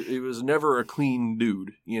that. He was never a clean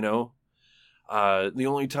dude, The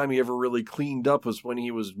only time he ever really cleaned up was when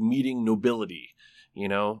he was meeting nobility, you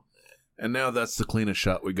know? And now that's the cleanest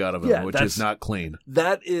shot we got of him, which is not clean.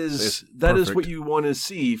 That is what you want to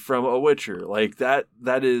see from a Witcher. Like that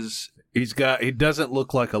is... He doesn't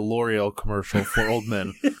look like a L'Oreal commercial for old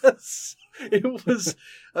men. Yes. It was,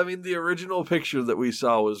 I mean, the original picture that we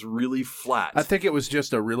saw was really flat. I think it was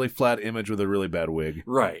just a really flat image with a really bad wig.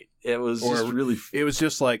 Right. It was really... It was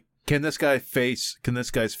just like, can this guy's face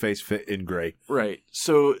fit in gray? Right.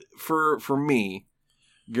 So for me,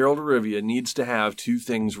 Geralt of Rivia needs to have two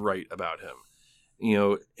things right about him. You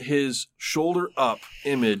know, his shoulder up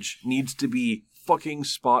image needs to be fucking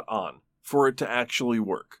spot on for it to actually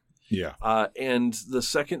work. Yeah. And the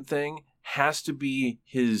second thing has to be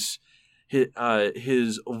his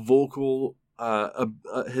vocal,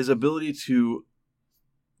 his ability to,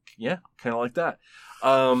 kind of like that.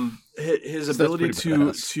 His ability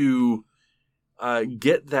to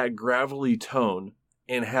get that gravelly tone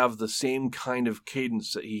and have the same kind of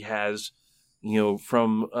cadence that he has, you know,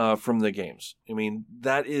 from the games. I mean,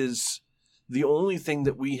 that is the only thing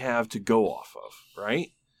that we have to go off of,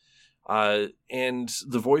 right? And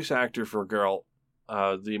the voice actor for Geralt,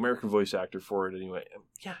 the American voice actor for it anyway.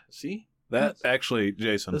 Yeah, see? Actually,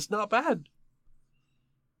 Jason. That's not bad.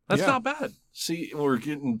 That's not bad. See, we're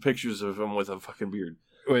getting pictures of him with a fucking beard.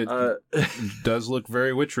 It does look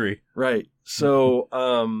very witchery. Right. So,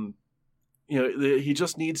 you know, he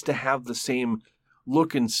just needs to have the same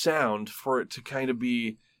look and sound for it to kind of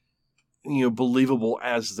be, you know, believable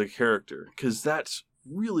as the character. Because that's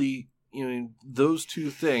really, you know, those two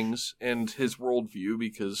things and his worldview,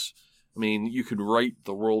 because, I mean, you could write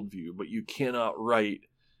the worldview, but you cannot write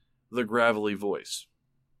the gravelly voice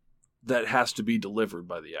that has to be delivered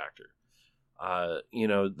by the actor. You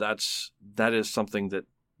know, that is something that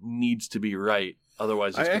needs to be right.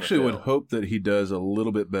 Otherwise, it's I actually fail. would hope that he does a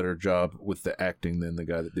little bit better job with the acting than the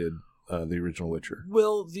guy that did the original Witcher.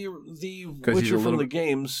 Well, the Witcher from the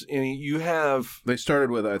games, you have... They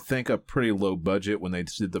started with, I think, a pretty low budget when they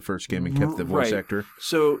did the first game and kept the voice actor.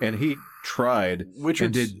 So, and he tried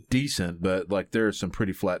and did decent, but like there are some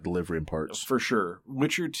pretty flat delivery in parts. For sure.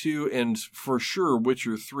 Witcher 2 and for sure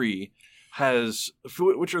Witcher 3 has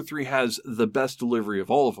the best delivery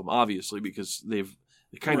of all of them, obviously, because they've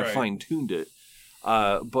kind of fine-tuned it.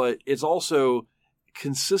 But it's also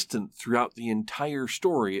consistent throughout the entire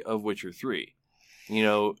story of Witcher 3. You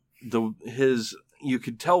know, you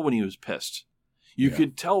could tell when he was pissed. You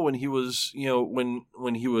could tell when he was, you know,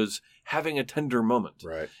 when he was having a tender moment.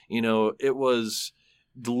 Right. You know, it was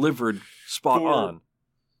delivered spot on.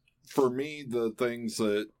 For me, the things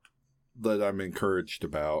that I'm encouraged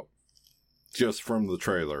about, just from the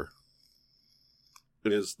trailer,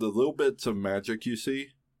 is the little bits of magic you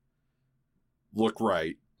see look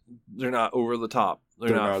right. They're not over the top.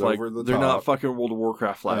 They're not over the top. They're not fucking World of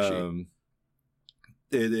Warcraft flashy.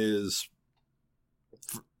 It is,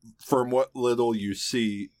 from what little you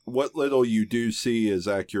see, what little you do see is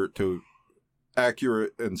accurate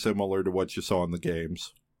and similar to what you saw in the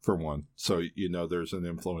games, for one. So, you know, there's an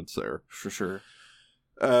influence there. For sure.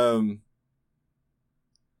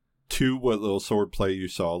 Two, what little swordplay you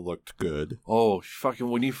saw looked good. Oh,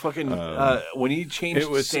 when he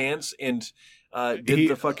changed stance and did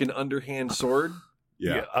the fucking underhand sword.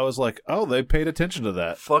 Yeah. I was like, oh, they paid attention to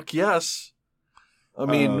that. Fuck yes. I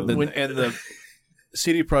mean, the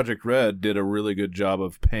CD Projekt Red did a really good job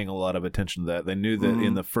of paying a lot of attention to that. They knew that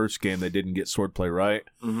in the first game they didn't get swordplay right.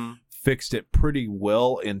 Mm-hmm. Fixed it pretty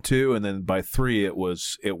well in 2, and then by 3 it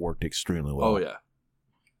worked extremely well. Oh yeah.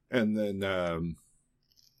 And then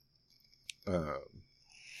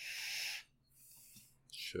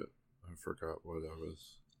shit, I forgot what I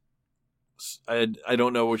was. I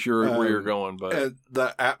don't know what where you're going, but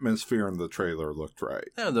the atmosphere in the trailer looked right.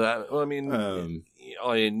 Yeah, I mean,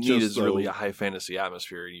 all you need is really a high fantasy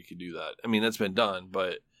atmosphere, and you could do that. I mean, that's been done,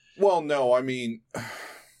 but no, I mean,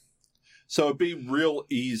 so it'd be real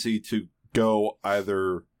easy to go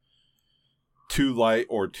either too light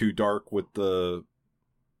or too dark with the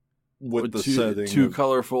setting, too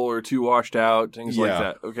colorful or too washed out, things like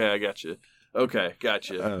that. Okay, I got you. Okay,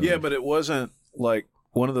 gotcha. Yeah, but it wasn't like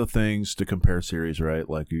one of the things to compare series, right?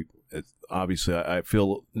 Like obviously, I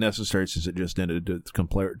feel necessary since it just ended to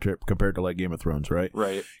compare to like Game of Thrones, right?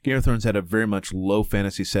 Right. Game of Thrones had a very much low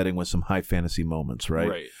fantasy setting with some high fantasy moments, right?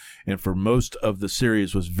 Right. And for most of the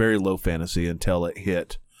series was very low fantasy until it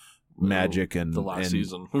hit magic and the last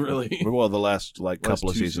season, really. Well, the last couple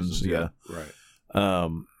of seasons, yeah. Right.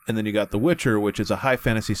 And then you got The Witcher, which is a high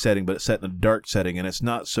fantasy setting, but it's set in a dark setting, and it's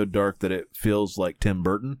not so dark that it feels like Tim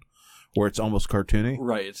Burton, where it's almost cartoony.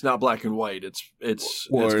 Right. It's not black and white. It's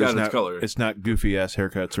Or got not, its color. It's not goofy ass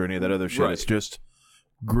haircuts or any of that other shit. Right. It's just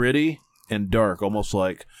gritty and dark, almost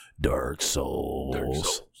like Dark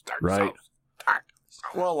Souls. Right.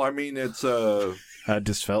 Well, I mean, it's I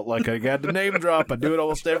just felt like I got to name drop. I do it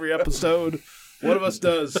almost every episode. One of us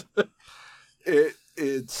does.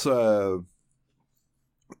 It's the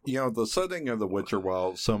setting of The Witcher,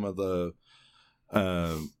 while some of the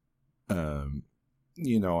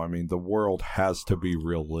the world has to be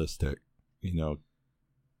realistic.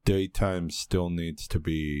 Daytime still needs to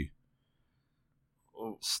be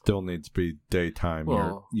daytime.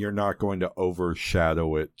 Well, you're not going to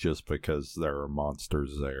overshadow it just because there are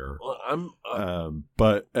monsters there. Well,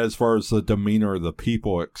 but as far as the demeanor of the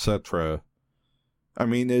people, etc., I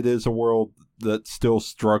mean, it is a world that still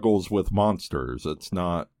struggles with monsters. It's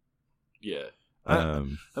not. Yeah.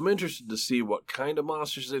 I'm interested to see what kind of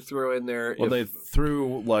monsters they throw in there. Well, they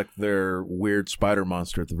threw like their weird spider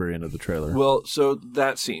monster at the very end of the trailer. Well, so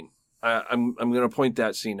that scene, I'm going to point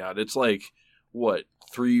that scene out. It's like, what,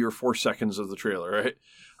 3 or 4 seconds of the trailer, right?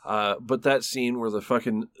 But that scene where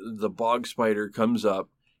the bog spider comes up,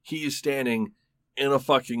 he is standing in a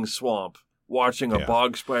fucking swamp watching a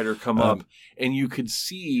bog spider come up, and you could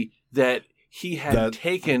see that he had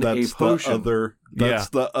taken a potion. That's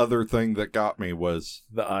the other thing that got me was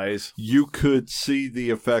the eyes. You could see the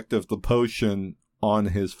effect of the potion on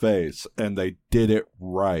his face, and they did it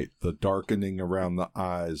right. The darkening around the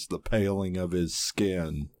eyes, the paling of his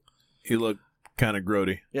skin. He looked kind of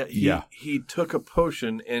grody. Yeah, he took a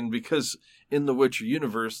potion, and because in the Witcher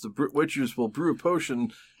universe, the Witchers will brew a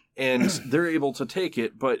potion, and they're able to take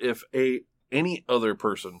it, but if any other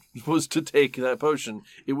person was to take that potion,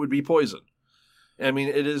 it would be poison. I mean,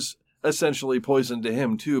 it is essentially poison to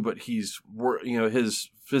him too, but his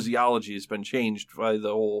physiology has been changed by the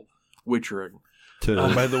whole witchering.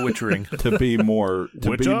 By the witchering to be more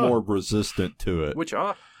resistant to it.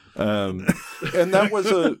 And that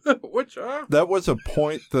was a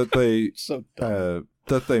point that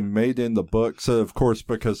they made in the book. So of course,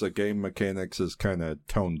 because the game mechanics is kind of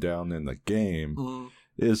toned down in the game,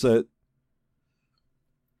 is that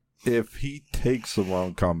if he takes the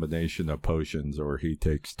wrong combination of potions or he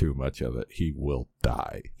takes too much of it, he will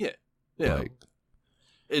die. Yeah.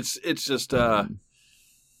 It's just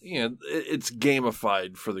it's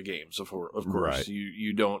gamified for the games. Of course, right.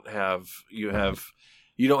 You don't have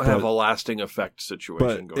a lasting effect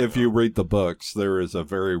situation. But if you read the books, there is a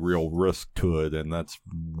very real risk to it, and that's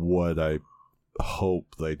what I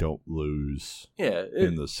hope they don't lose.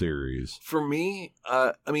 In the series. For me,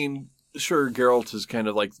 I mean. Sure, Geralt is kind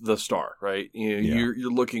of like the star, right?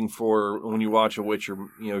 You're looking for, when you watch a Witcher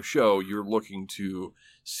show, you're looking to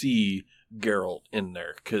see Geralt in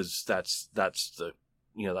there because that's the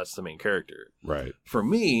main character. Right. For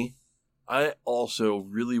me, I also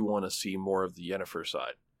really want to see more of the Yennefer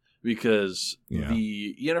side because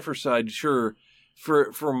the Yennefer side, sure,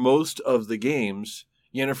 for most of the games,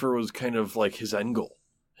 Yennefer was kind of like his end goal.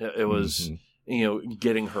 It was. Mm-hmm.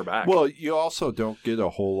 Getting her back. Well, you also don't get a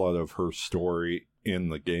whole lot of her story in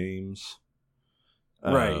the games.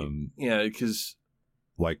 Right. Yeah, because...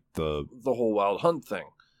 Like the whole Wild Hunt thing.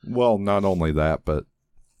 Well, not only that, but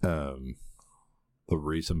the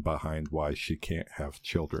reason behind why she can't have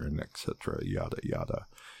children, etc., yada, yada.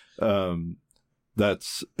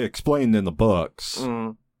 That's explained in the books.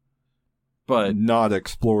 But not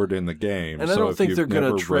explored in the game. And I don't think they're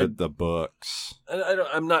going to tread the books.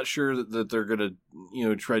 I'm not sure that they're going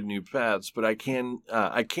to tread new paths. But I can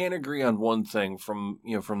agree on one thing from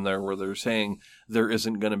there where they're saying there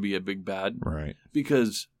isn't going to be a big bad, right?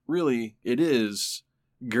 Because really it is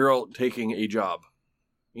Geralt taking a job.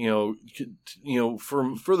 For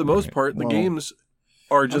the most part, the games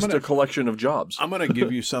are just a collection of jobs. I'm going to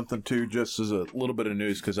give you something, too, just as a little bit of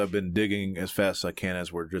news, because I've been digging as fast as I can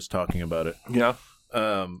as we're just talking about it. Yeah.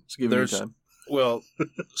 Let's give you time. Well,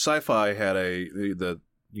 Sci-Fi had the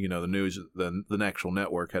news, the actual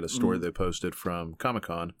network had a story they posted from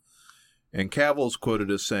Comic-Con, and Cavill's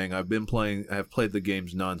quoted as saying, I have played the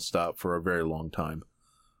games nonstop for a very long time.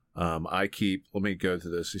 Let me go to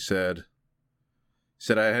this. He said,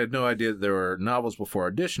 I had no idea that there were novels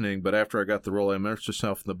before auditioning, but after I got the role, I immersed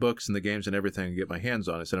myself in the books and the games and everything to get my hands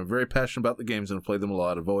on it. He said, I'm very passionate about the games and have played them a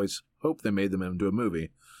lot. I've always hoped they made them into a movie.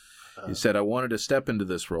 He said, I wanted to step into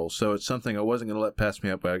this role, so it's something I wasn't going to let pass me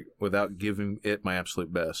up without giving it my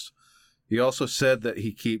absolute best. He also said that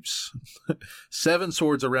he keeps 7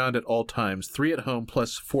 swords around at all times, 3 at home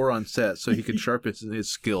plus 4 on set, so he can sharpen his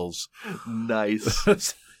skills.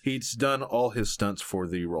 Nice. He's done all his stunts for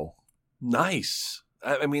the role. Nice.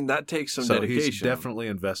 I mean, that takes some dedication. He's definitely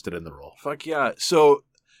invested in the role. Fuck yeah. So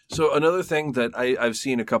So another thing that I've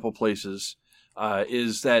seen a couple places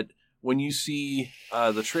is that when you see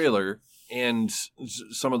the trailer and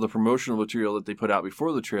some of the promotional material that they put out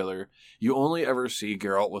before the trailer, you only ever see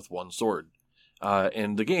Geralt with one sword.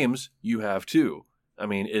 In the games, you have two. I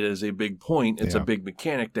mean, it is a big point. It's a big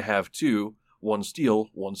mechanic to have two, one steel,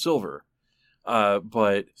 one silver.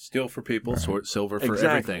 But steel for people, silver for exactly.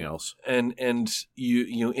 everything else. And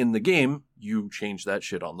you in the game, you change that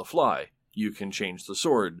shit on the fly. You can change the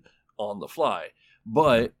sword on the fly.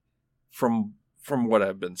 But from what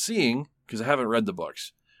I've been seeing, because I haven't read the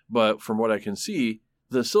books, but from what I can see,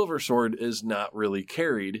 the silver sword is not really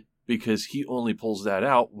carried because he only pulls that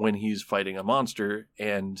out when he's fighting a monster,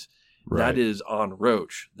 and that is on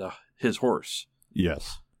Roach, his horse.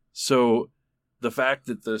 Yes. So the fact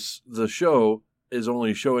that the show is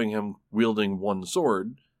only showing him wielding one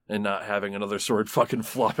sword and not having another sword fucking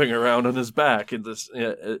flopping around on his back, and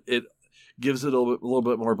it gives it a little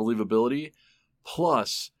bit more believability.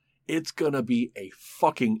 Plus, it's gonna be a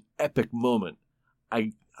fucking epic moment.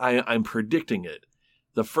 I'm predicting it.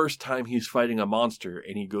 The first time he's fighting a monster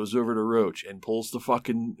and he goes over to Roach and pulls the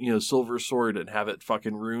fucking silver sword and have it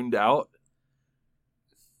fucking ruined out,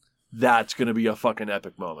 that's gonna be a fucking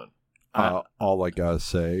epic moment. All I gotta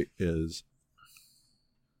say is,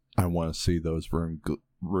 I want to see those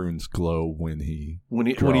runes glow when he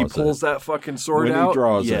pulls that fucking sword when out. He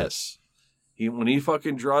draws yes, when he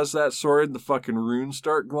fucking draws that sword, the fucking runes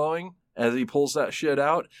start glowing as he pulls that shit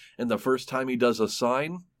out. And the first time he does a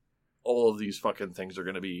sign, all of these fucking things are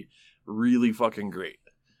going to be really fucking great.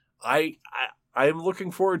 I'm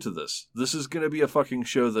looking forward to this. This is going to be a fucking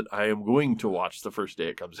show that I am going to watch the first day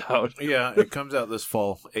it comes out. Yeah, it comes out this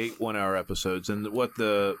fall, 8 one-hour episodes. And what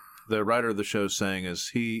the writer of the show is saying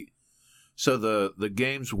is the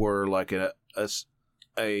games were like an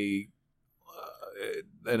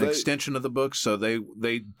extension of the books, so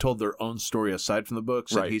they told their own story aside from the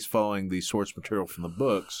books, and he's following the source material from the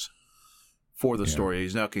books for the story.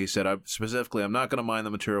 He said, I'm not going to mine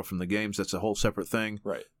the material from the games. That's a whole separate thing.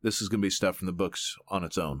 Right. This is going to be stuff from the books on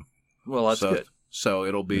its own. Well, that's good. So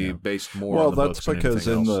it'll be based more on the books. Well, that's because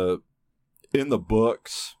in the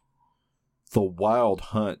books, the Wild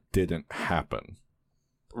Hunt didn't happen.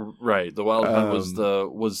 Right. The Wild Hunt was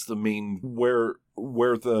the main where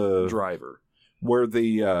the driver. Where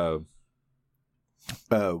the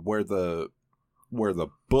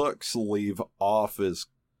books leave off is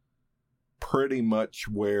pretty much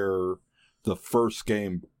where the first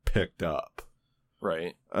game picked up.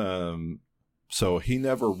 Right. So he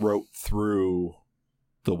never wrote through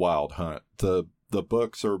the Wild Hunt. The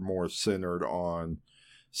books are more centered on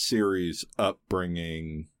Ciri's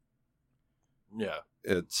upbringing. Yeah.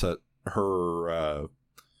 It's her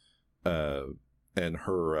and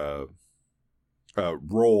her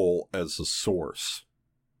role as a source.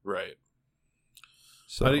 Right.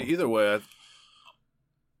 So either way,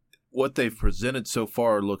 what they've presented so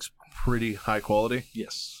far looks pretty high quality.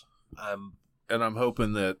 Yes. And I'm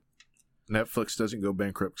hoping that Netflix doesn't go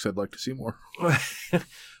bankrupt, because I'd like to see more.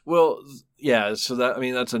 Well, yeah. So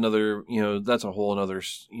that's another, that's a whole another,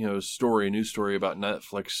 news story about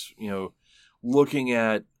Netflix, looking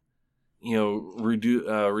at,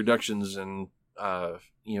 reductions in,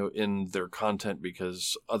 in their content,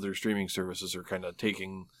 because other streaming services are kind of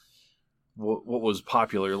taking what was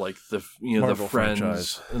popular, like the Marvel the Friends,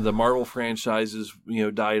 franchise. The Marvel franchises,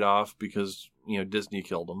 died off because Disney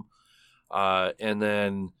killed them, and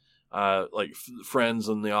then like Friends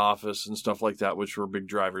and The Office and stuff like that, which were big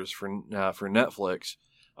drivers for Netflix,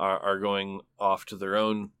 are going off to their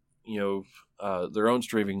own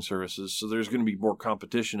streaming services. So there's going to be more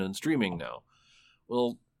competition in streaming now.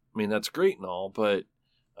 Well, I mean, that's great and all, but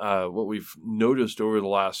what we've noticed over the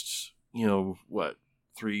last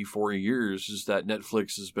 3-4 years is that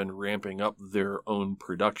Netflix has been ramping up their own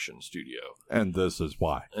production studio. And this is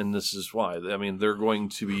why. I mean, they're going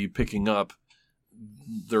to be picking up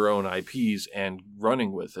their own IPs and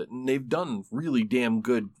running with it. And they've done really damn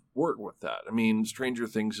good work with that. I mean, Stranger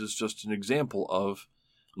Things is just an example of,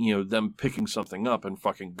 them picking something up and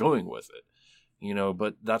fucking going with it.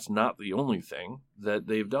 But that's not the only thing that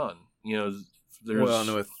they've done. There's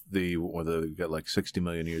they've got like 60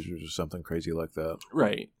 million users or something crazy like that.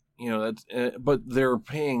 Right. That's but they're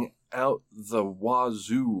paying out the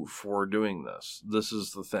wazoo for doing this. This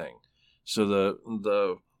is the thing. So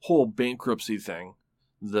the whole bankruptcy thing,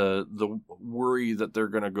 the worry that they're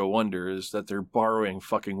going to go under is that they're borrowing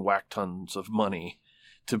fucking whack tons of money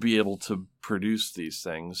to be able to produce these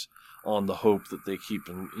things, on the hope that they keep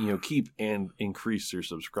and increase their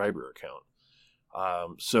subscriber account.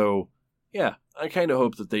 So yeah, I kind of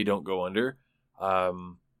hope that they don't go under.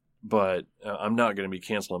 but I'm not going to be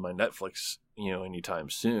canceling my Netflix, anytime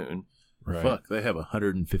soon. Right. Fuck, they have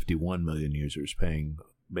 151 million users paying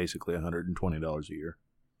basically $120 a year.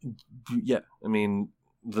 Yeah, I mean,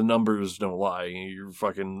 the numbers don't lie. You're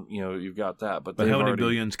fucking, you've got that. But how many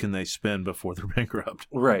billions can they spend before they're bankrupt?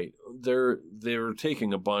 Right. They're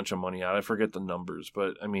taking a bunch of money out. I forget the numbers,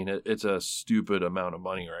 but I mean, it's a stupid amount of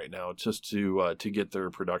money right now just to get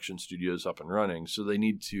their production studios up and running. So they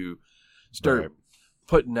need to start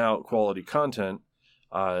putting out quality content,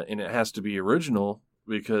 and it has to be original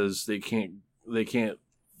because they can't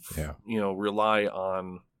rely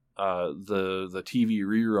on the TV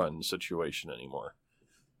rerun situation anymore.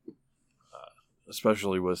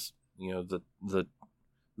 Especially with the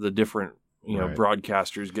different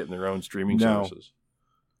broadcasters getting their own streaming services.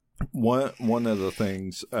 One of the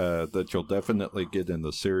things that you'll definitely get in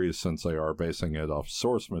the series, since they are basing it off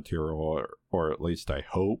source material, or at least I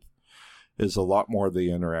hope, is a lot more of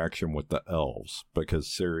the interaction with the elves, because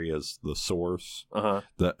Ciri is the source.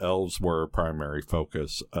 The elves were a primary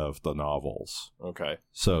focus of the novels. Okay.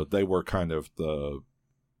 So they were kind of the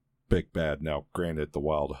big bad. Now, granted, the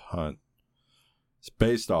Wild Hunt is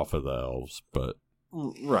based off of the elves, but...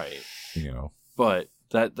 Right. But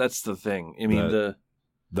that's the thing. I mean,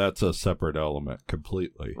 that's a separate element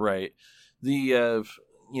completely. Right. The,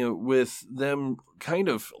 with them kind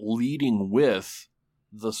of leading with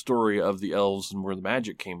the story of the elves and where the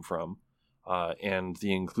magic came from, and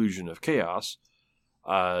the inclusion of chaos,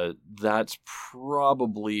 that's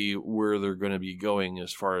probably where they're going to be going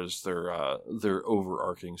as far as their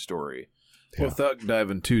overarching story. Yeah. Without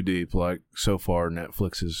diving too deep, like so far,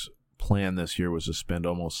 Netflix's plan this year was to spend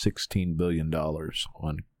almost $16 billion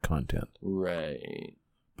on content. Right.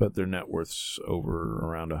 But their net worth's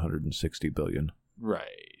around $160 billion.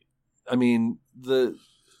 Right. I mean, they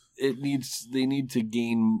need to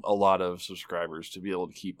gain a lot of subscribers to be able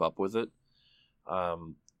to keep up with it.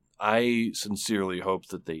 I sincerely hope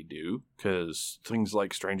that they do, because things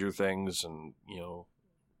like Stranger Things and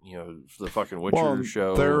the fucking Witcher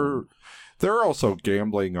show. They're also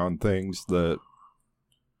gambling on things that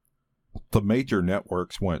the major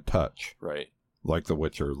networks won't touch. Right. Like The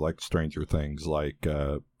Witcher, like Stranger Things, like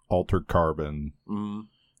Altered Carbon.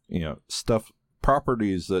 Stuff,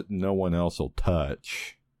 properties that no one else will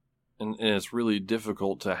touch. And it's really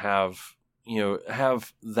difficult to have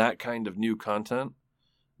that kind of new content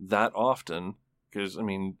that often, because, I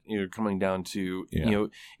mean, you're coming down to,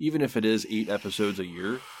 even if it is 8 episodes a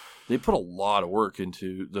year, they put a lot of work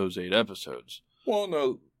into those 8 episodes. Well,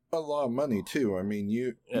 no, a lot of money too. I mean,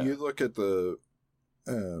 you look at the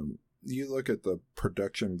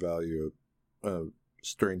production value of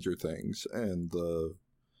Stranger Things, and the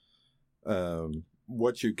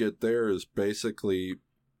what you get there is basically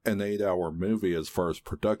an 8-hour movie as far as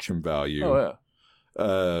production value. Oh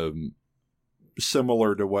yeah.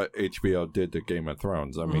 Similar to what HBO did to Game of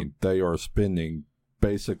Thrones. I mean, they are spending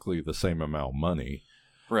basically the same amount of money.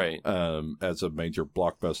 Right. As a major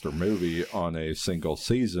blockbuster movie on a single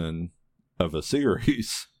season of a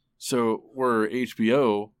series. So where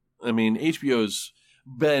HBO's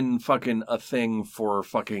been fucking a thing for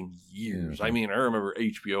fucking years. I mean, I remember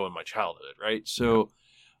HBO in my childhood, right? So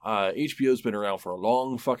HBO's been around for a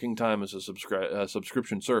long fucking time as a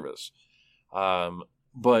subscription service.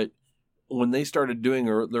 But when they started doing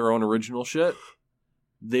their own original shit,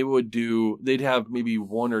 they'd have maybe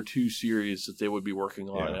 1 or 2 series that they would be working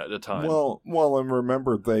on at a time. Well, and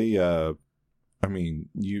remember they, I mean,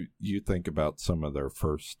 you think about some of their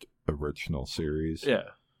first original series. Yeah.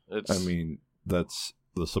 I mean, that's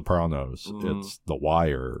The Sopranos. It's The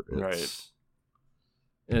Wire. It's,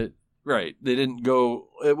 right. They didn't go,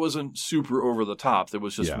 it wasn't super over the top. It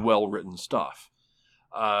was just well-written stuff.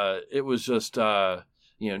 It was just,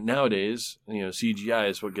 nowadays, CGI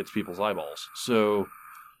is what gets people's eyeballs. So,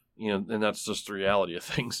 and that's just the reality of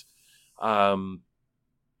things.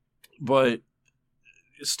 But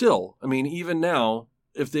still, I mean, even now,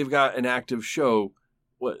 if they've got an active show,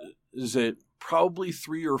 what is it? Probably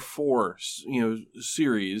 3 or 4,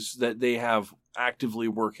 series that they have actively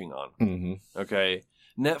working on. Mm-hmm. Okay.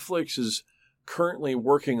 Netflix is currently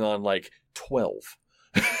working on like 12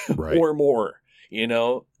 right. or more,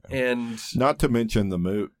 and not to mention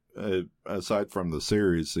the aside from the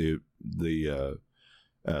series, the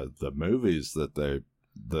movies that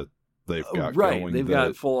they've got going. They've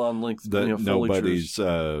got full on length that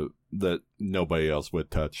that nobody else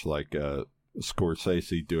would touch, like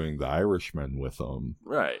Scorsese doing The Irishman with them,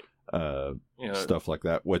 right? Stuff like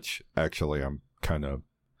that. Which actually,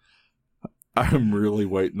 I'm really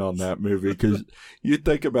waiting on that movie, because you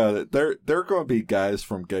think about it, they're going to be guys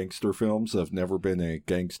from gangster films that have never been in a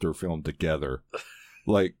gangster film together.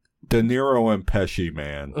 Like De Niro and Pesci,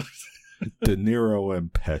 man. De Niro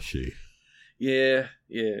and Pesci. Yeah.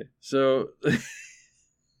 So,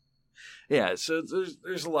 yeah. So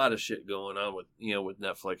there's a lot of shit going on with with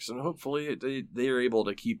Netflix, and hopefully they are able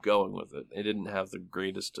to keep going with it. They didn't have the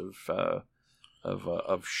greatest of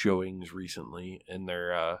showings recently in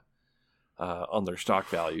their on their stock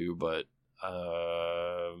value, but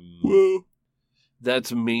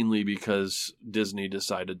that's mainly because Disney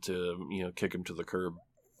decided to kick them to the curb.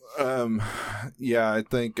 Yeah, I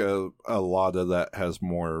think a lot of that has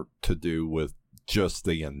more to do with just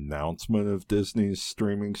the announcement of Disney's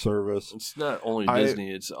streaming service. It's not only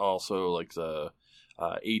Disney; it's also like the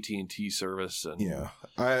AT&T service. And yeah,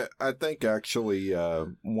 I think actually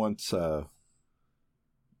once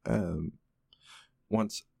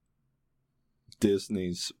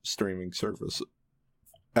Disney's streaming service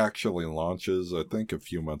actually launches, I think a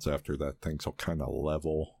few months after that, things will kind of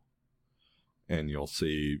level. And you'll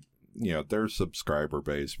see, their subscriber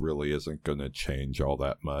base really isn't going to change all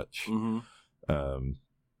that much. Mm-hmm.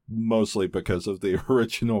 Mostly because of the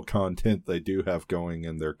original content they do have going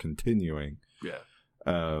and they're continuing. Yeah.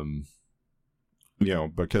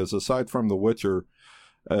 Because aside from The Witcher,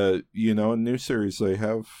 a new series they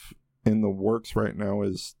have in the works right now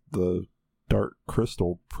is the Dark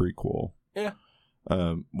Crystal prequel. Yeah.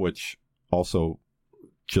 Which also,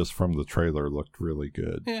 just from the trailer, looked really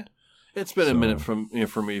good. Yeah. It's been a minute for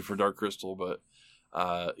me for Dark Crystal, but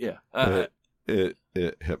yeah, it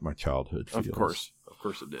hit my childhood feels. Of course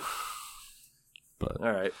it did. But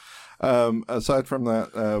all right. Aside from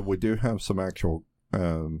that, we do have some actual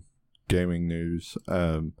gaming news.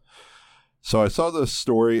 So I saw this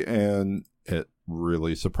story and it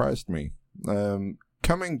really surprised me.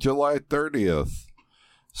 Coming July 30th,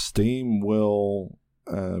 Steam will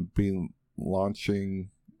be launching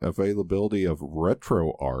availability of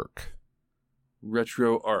RetroArch.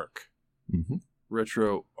 RetroArch. Mm-hmm.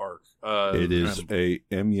 RetroArch. It is a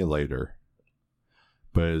emulator,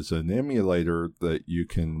 but it's an emulator that you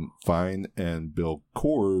can find and build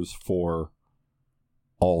cores for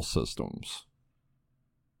all systems.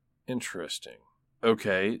 Interesting.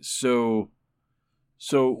 Okay,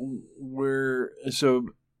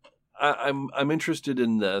 I'm interested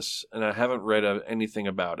in this, and I haven't read anything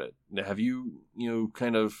about it. Have you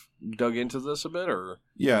kind of dug into this a bit, or?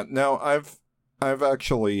 Yeah. Now I've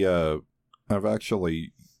actually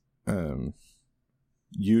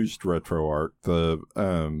used RetroArch.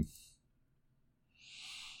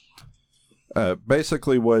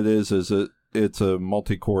 Basically what it is it's a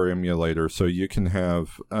multi-core emulator, so you can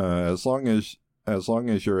have as long as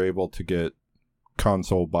you're able to get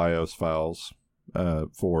console BIOS files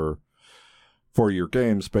for your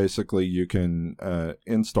games, basically you can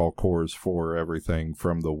install cores for everything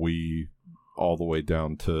from the Wii all the way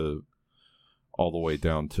down to the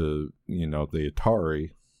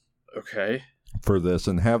Atari. Okay. For this,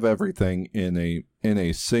 and have everything in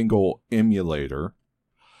a single emulator.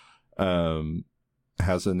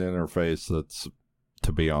 Has an interface that's,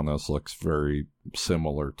 to be honest, looks very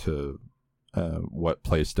similar to what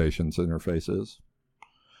PlayStation's interface is.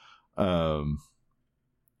 And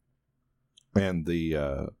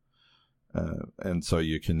so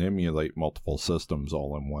you can emulate multiple systems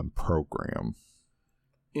all in one program.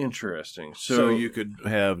 Interesting. So you could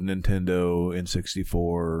have Nintendo,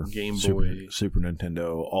 N64, Game Boy, Super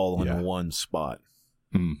Nintendo, all in one spot.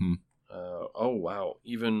 Mm-hmm. Oh wow!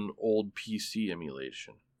 Even old PC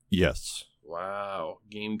emulation. Yes. Wow.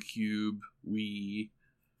 GameCube, Wii,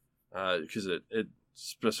 because it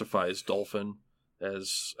specifies Dolphin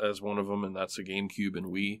as one of them, and that's a GameCube and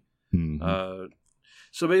Wii. Mm-hmm.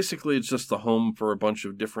 So basically, it's just the home for a bunch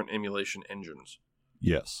of different emulation engines.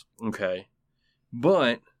 Yes. Okay.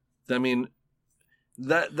 But, I mean,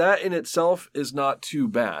 that in itself is not too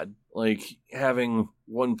bad. Like, having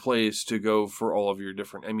one place to go for all of your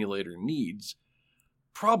different emulator needs.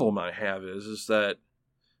 Problem I have is that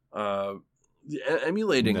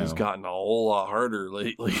emulating has gotten a whole lot harder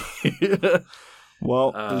lately.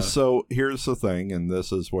 Well, so here's the thing, and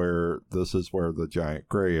this is where the giant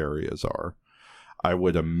gray areas are. I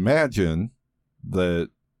would imagine that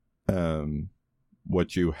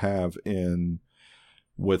what you have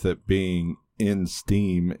with it being in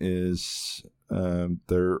Steam is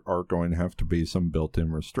there are going to have to be some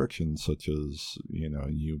built-in restrictions, such as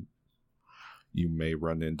you may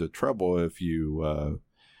run into trouble if you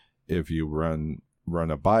run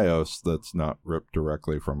a BIOS that's not ripped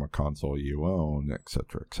directly from a console you own, et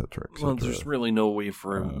cetera, et cetera, et cetera. Well, there's really no way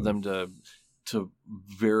for them to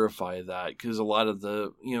verify that, because a lot of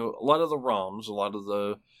the ROMs, a lot of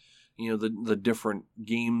the the different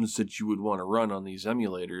games that you would want to run on these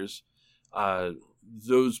emulators,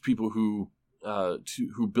 those people who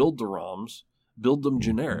build the ROMs build them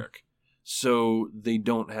generic, so they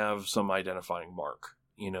don't have some identifying mark.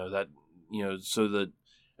 So that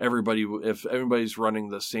if everybody's running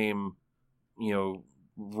the same,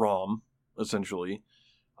 ROM essentially,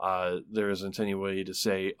 there isn't any way to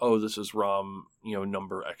say, oh, this is ROM,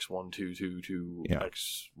 number X1222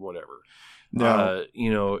 X whatever. No,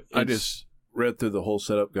 I just read through the whole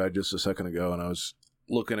setup guide just a second ago, and I was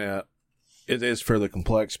looking at it is fairly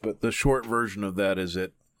complex, but the short version of that is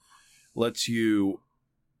it lets you,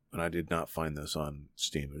 and I did not find this on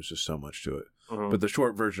Steam. There's just so much to it. But the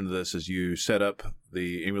short version of this is you set up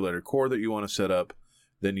the emulator core that you want to set up,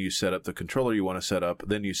 then you set up the controller you want to set up,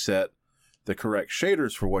 then you set the correct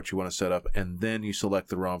shaders for what you want to set up, and then you select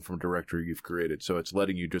the ROM from a directory you've created. So it's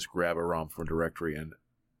letting you just grab a ROM from a directory and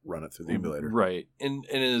run it through the emulator. Right. And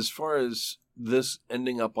as far as this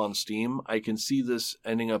ending up on Steam, I can see this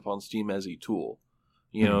ending up on Steam as a tool.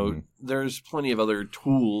 There's plenty of other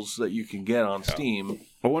tools that you can get on Steam.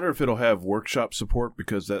 I wonder if it'll have workshop support,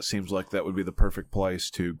 because that seems like that would be the perfect place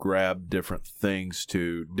to grab different things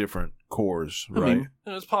to different cores, right? I mean,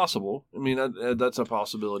 it's possible. I mean, that's a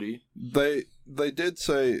possibility. They did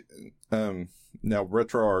say, now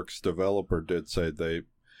RetroArch's developer did say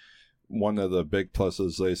one of the big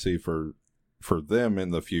pluses they see for them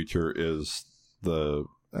in the future is the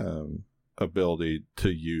ability to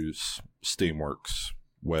use Steamworks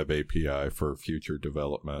Web API for future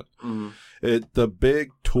development. The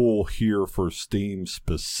big tool here for Steam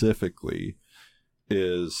specifically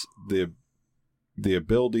is the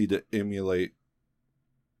ability to emulate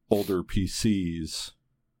older PCs.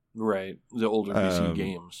 Right, the older PC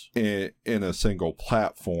games. In a single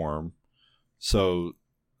platform. So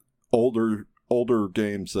older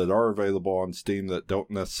games that are available on Steam that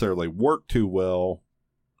don't necessarily work too well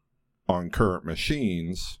on current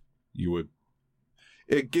machines,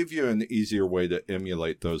 it'd give you an easier way to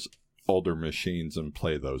emulate those older machines and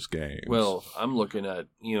play those games. Well, I'm looking at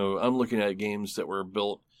games that were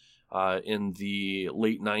built in the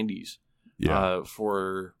late 90s.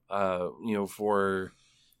 For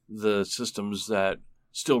the systems that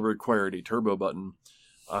still required a turbo button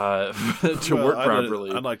to work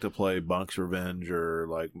properly. I'd like to play Bonk's Revenge or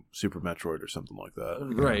like Super Metroid or something like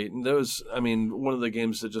that. Right. And one of the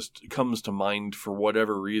games that just comes to mind for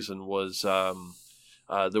whatever reason was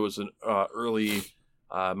there was an early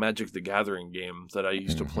Magic the Gathering game that I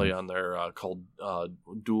used to play on there called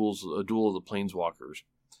Duel of the Planeswalkers.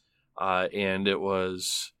 And it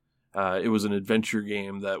was an adventure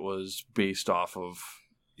game that was based off of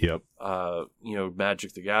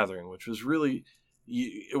Magic the Gathering, which was really,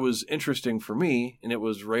 it was interesting for me, and it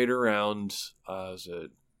was right around I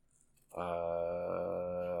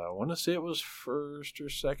want to say it was first or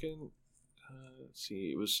second. Let's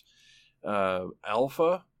see, it was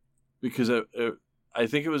alpha, because I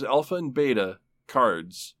think it was alpha and beta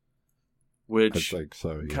cards, which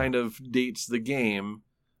kind of dates the game.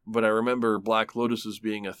 But I remember Black Lotuses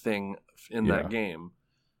being a thing in that game,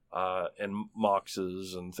 and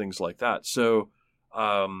Moxes and things like that. So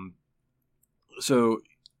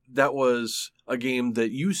that was a game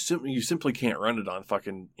that you simply can't run it on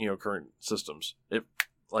fucking current systems. It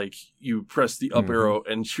like you press the up arrow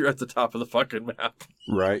and you're at the top of the fucking map.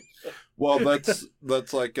 Right. Well, that's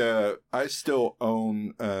like I still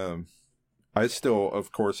own. I still,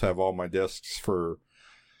 of course, have all my discs for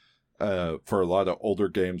a lot of older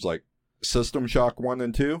games like System Shock 1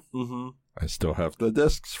 and 2. Mm-hmm. I still have the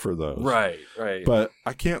discs for those. Right. But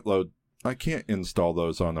I can't install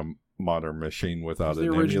those on a modern machine without an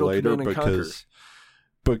emulator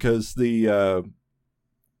because the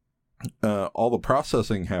all the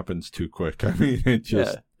processing happens too quick. I mean, it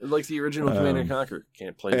just like the original Command & Conquer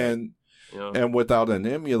can't play and that, and without an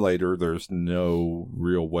emulator, there's no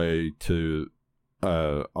real way to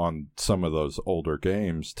on some of those older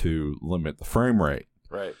games to limit the frame rate.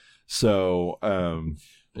 Right. So,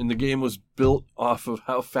 and the game was built off of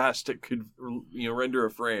how fast it could, render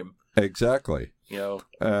a frame. Exactly.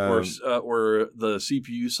 Or the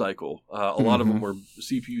CPU cycle. A lot of them were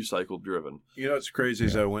CPU cycle driven. It's crazy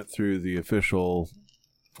as I went through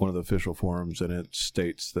one of the official forums, and it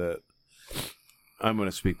states that, I'm going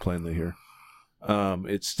to speak plainly here.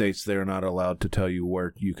 It states they're not allowed to tell you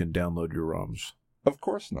where you can download your ROMs. Of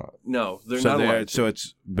course not. No, they're not allowed. So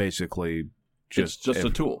it's basically just a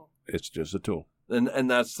tool. It's just a tool. And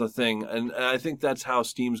that's the thing. And I think that's how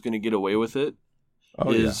Steam's going to get away with it.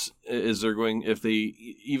 Is they're going, if they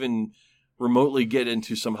even remotely get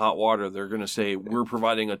into some hot water, they're going to say, we're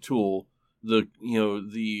providing a tool.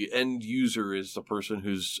 The end user is the person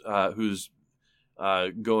who's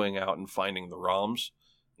going out and finding the ROMs.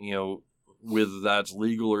 whether that's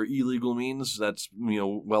legal or illegal means, that's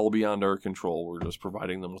well beyond our control. We're just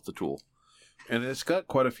providing them with the tool. And it's got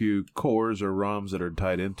quite a few cores or ROMs that are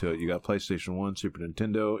tied into it. You got PlayStation 1, Super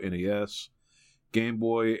Nintendo, NES, Game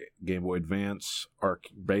Boy, Game Boy Advance,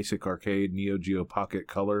 Basic Arcade, Neo Geo Pocket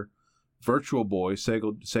Color, Virtual Boy,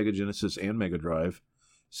 Sega Genesis and Mega Drive,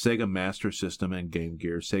 Sega Master System and Game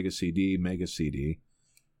Gear, Sega CD, Mega CD,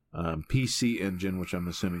 PC Engine, which I'm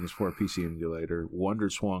assuming is for a PC emulator, Wonder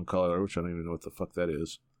Swan Color, which I don't even know what the fuck that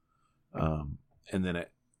is. And then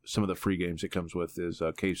some of the free games it comes with is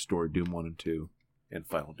Cave Story, Doom 1 and 2, and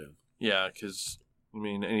Final Doom. Yeah, because,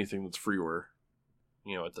 anything that's freeware,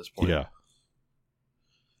 at this point.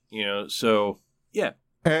 Yeah. So, yeah.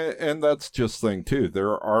 And that's just the thing, too.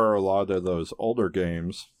 There are a lot of those older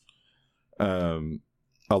games, that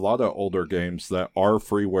are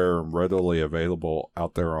freeware and readily available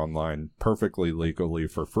out there online, perfectly legally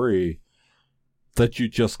for free, that you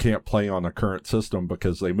just can't play on a current system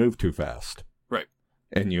because they move too fast. Right.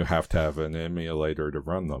 And you have to have an emulator to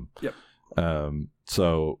run them. Yep.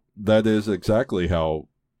 So that is exactly how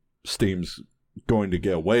Steam's going to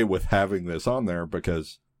get away with having this on there,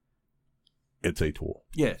 because it's a tool.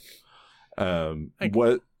 Yeah.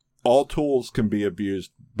 What all tools can be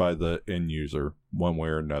abused by the end user one way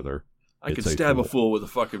or another. I could stab a fool with a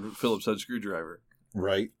fucking Phillips head screwdriver.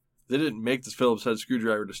 Right. They didn't make this Phillips head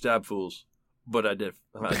screwdriver to stab fools, but I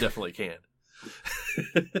definitely can.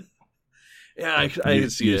 Yeah, I can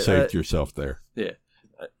see it. You saved yourself there. Yeah,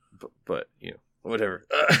 but whatever.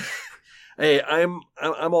 Hey, I'm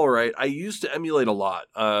all right. I used to emulate a lot.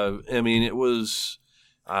 It was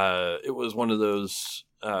one of those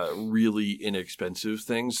really inexpensive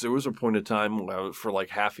things. There was a point of time where for like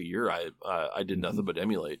half a year I did nothing but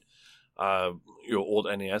emulate old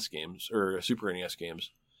NES games or Super NES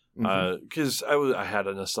games because I had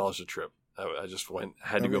a nostalgia trip. I just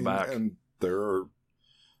had to go back. And there are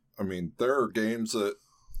games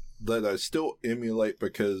that I still emulate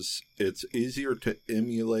because it's easier to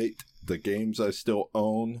emulate the games I still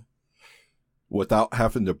own without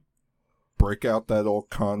having to break out that old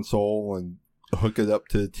console and hook it up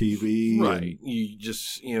to the TV. Right. You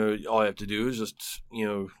just, all you have to do is just,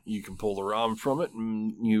 you can pull the ROM from it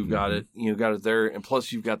and you've got it, got it there. And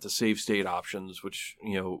plus you've got the save state options, which,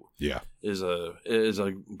 is a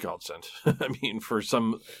godsend. For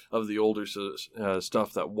some of the older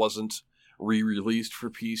stuff that wasn't re-released for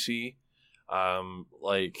PC,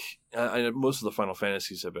 most of the Final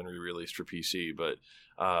Fantasies have been re-released for PC, but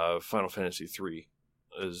Final Fantasy 3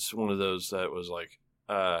 is one of those that was like,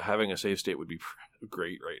 having a save state would be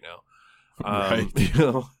great right now.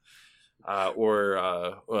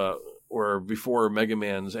 Or before Mega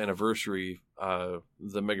Man's anniversary,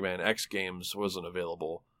 the Mega Man X games wasn't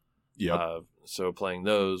available. Yep. So playing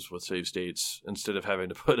those with save states instead of having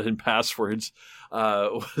to put in passwords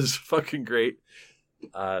was fucking great.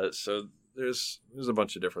 So there's a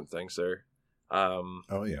bunch of different things there.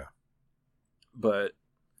 Oh yeah. But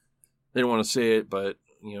they don't want to say it, but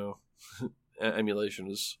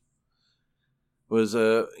emulation was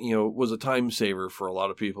a time saver for a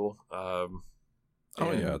lot of people.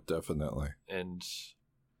 Yeah, definitely. And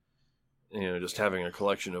just having a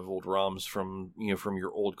collection of old ROMs from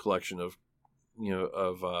your old collection of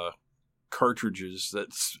cartridges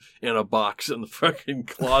that's in a box in the fucking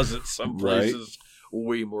closet someplace is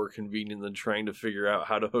way more convenient than trying to figure out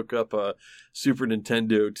how to hook up a Super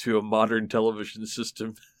Nintendo to a modern television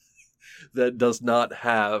system that does not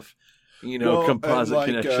have composite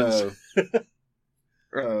connections.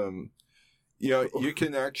 You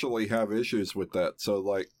can actually have issues with that.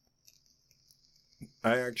 So,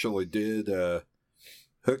 I actually did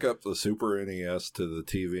hook up the Super NES to the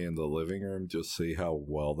TV in the living room just to see how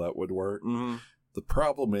well that would work. Mm-hmm. The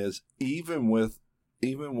problem is, even with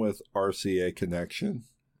RCA connection,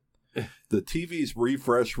 the TV's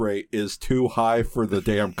refresh rate is too high for the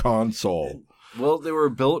damn console. Well, they were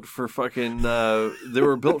built for fucking. They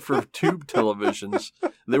were built for tube televisions.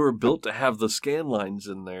 They were built to have the scan lines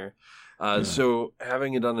in there. So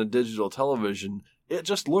having it on a digital television, it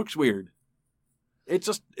just looks weird. It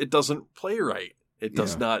doesn't play right. It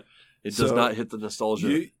does not. It does not hit the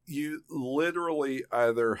nostalgia. You literally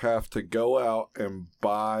either have to go out and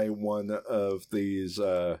buy one of these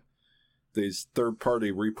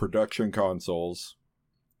third-party reproduction consoles.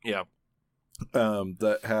 Yeah.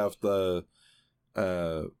 That have the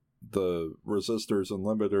resistors and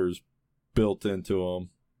limiters built into them.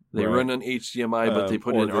 They run on HDMI, but they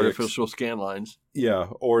put in artificial scan lines. Yeah,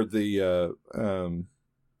 or the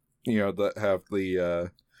that have the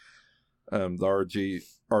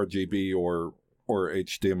RGB or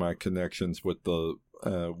HDMI connections with the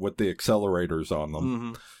accelerators on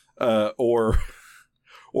them. or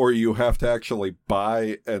you have to actually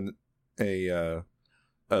buy a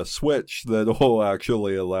switch that will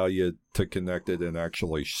actually allow you to connect it and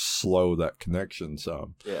actually slow that connection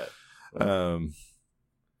some. Yeah.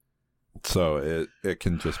 So it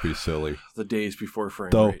can just be silly. The days before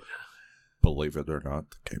frame Though, rate. believe it or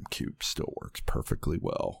not, the GameCube still works perfectly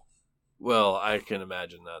well. Well, I can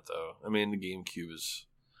imagine that, though. I mean, the GameCube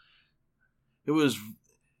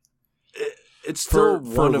it's still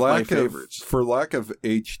one of my favorites. For lack of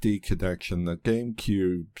HD connection, the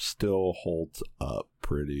GameCube still holds up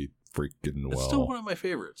pretty freaking well. It's still one of my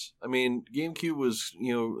favorites. I mean, GameCube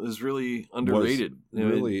was really underrated.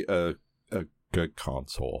 Really a good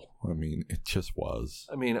console. I mean, it just was.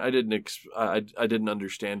 I mean, I didn't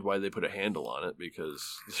understand why they put a handle on it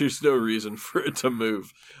because there's no reason for it to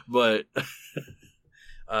move. But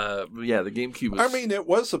yeah, the GameCube was... I mean, it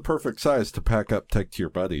was the perfect size to pack up, take to your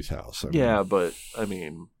buddy's house. Yeah, but I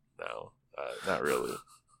mean, no, not really.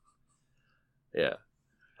 Yeah.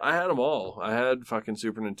 I had them all. I had fucking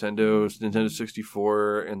Super Nintendo, Nintendo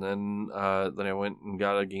 64, and then I went and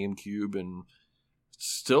got a GameCube, and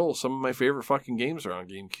still some of my favorite fucking games are on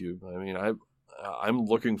GameCube. I mean, I'm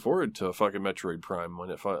looking forward to fucking Metroid Prime when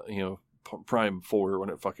it Prime 4 when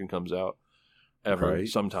it fucking comes out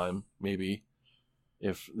sometime maybe,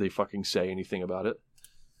 if they fucking say anything about it.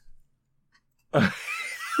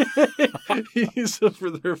 He's over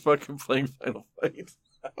there fucking playing Final Fight.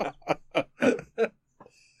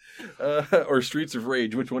 Or Streets of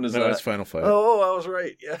Rage. Which one is that? No, it's Final Fight. Oh, I was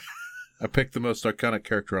right. Yeah. I picked the most iconic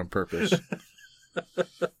character on purpose.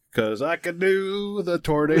 Because I can do the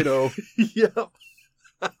tornado. Yep.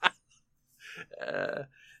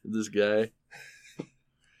 This guy.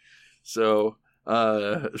 So,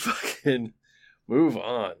 fucking move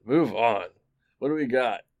on. What do we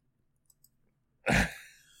got? I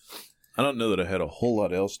don't know that I had a whole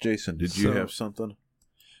lot else. Jason, did you have something?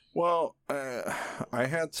 Well, I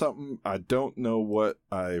had something. I don't know what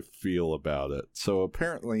I feel about it. So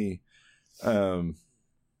apparently,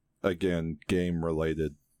 again,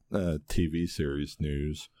 game-related TV series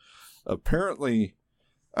news. Apparently,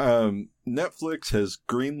 Netflix has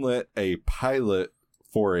greenlit a pilot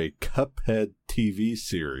for a Cuphead TV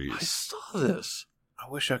series. I saw this. I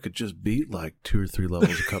wish I could just beat like 2 or 3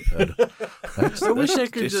 levels of Cuphead. I wish I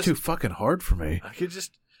could. It's too fucking hard for me. I could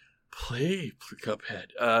just play Cuphead.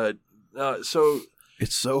 So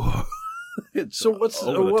it's so. It's so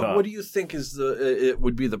what do you think is it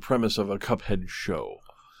would be the premise of a Cuphead show?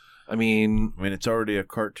 I mean, it's already a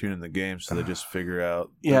cartoon in the game, so they just figure out.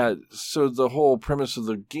 Yeah. So the whole premise of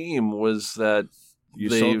the game was that you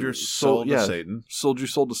sold your soul to Satan. Sold your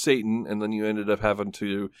soul to Satan, and then you ended up having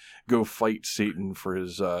to go fight Satan for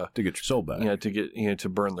his to get your soul back. Yeah, to get to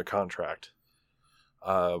burn the contract.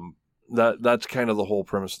 That's kind of the whole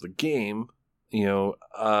premise of the game. Where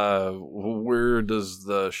does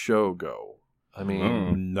the show go? I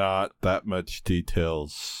mean, not that much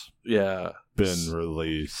details. Yeah, been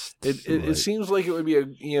released. It seems like it would be a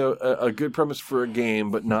good premise for a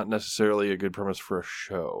game, but not necessarily a good premise for a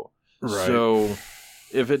show. Right. So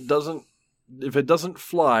if it doesn't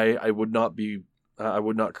fly, I would not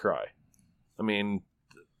cry. I mean,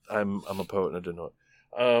 I'm a poet and I didn't know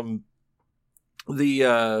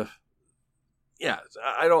it. Yeah,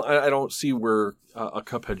 I don't see where a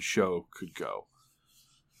Cuphead show could go.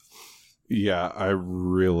 Yeah, I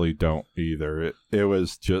really don't either.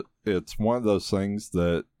 It's one of those things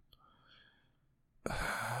that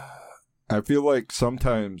I feel like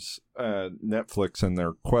sometimes Netflix in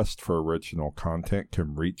their quest for original content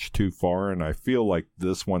can reach too far, and I feel like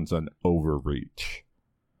this one's an overreach.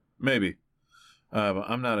 Maybe.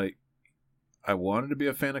 I wanted to be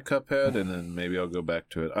a fan of Cuphead, and then maybe I'll go back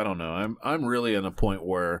to it. I don't know. I'm really in a point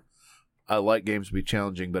where I like games to be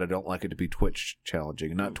challenging, but I don't like it to be Twitch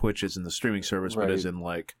challenging. Not Twitch as in the streaming service, right, but as in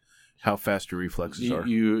like how fast your reflexes are.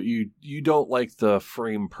 You don't like the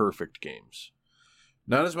frame perfect games.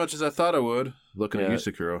 Not as much as I thought I would. Looking at you,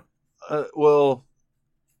 Sekiro. Well,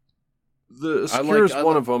 the Sekiro is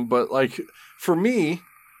one of them, but like for me,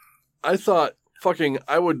 I thought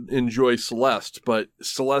I would enjoy Celeste, but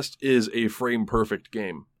Celeste is a frame perfect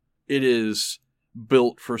game. It is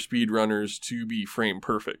built for speedrunners to be frame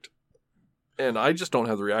perfect. And I just don't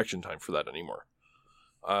have the reaction time for that anymore.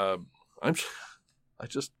 I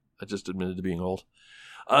just admitted to being old.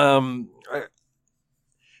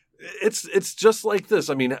 It's just like this.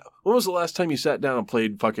 I mean, when was the last time you sat down and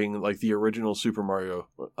played fucking like the original Super Mario,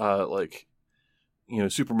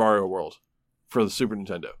 Super Mario World for the Super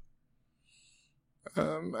Nintendo?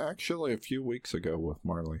 Actually, a few weeks ago with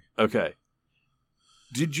Marley. Okay.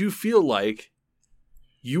 Did you feel like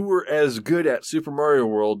you were as good at Super Mario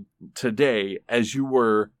World today as you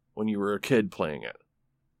were when you were a kid playing it.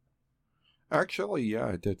 Actually, yeah,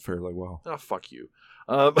 I did fairly well. Oh, fuck you.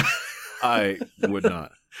 I would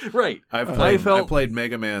not. Right. I played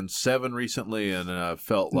Mega Man 7 recently, and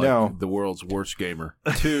felt like the world's worst gamer.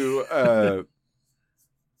 To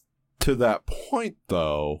that point,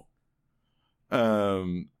 though,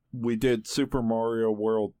 we did Super Mario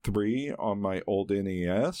World 3 on my old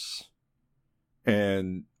NES,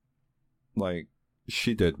 and, like,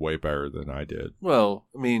 she did way better than I did. Well,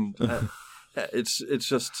 I mean, it's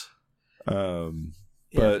just...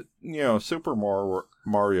 But, you know, Super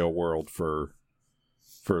Mario World for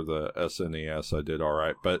the SNES, I did all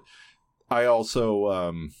right. But I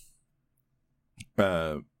also have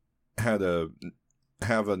a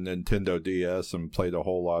Nintendo DS and played a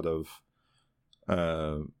whole lot of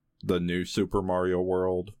the new Super Mario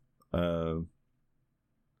World. Both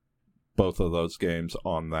of those games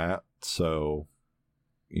on that. So,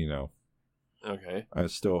 you know. Okay. I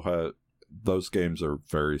still had... Those games are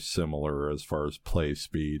very similar as far as play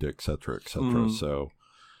speed, etc., etc. Mm. So,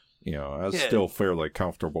 you know, I was still fairly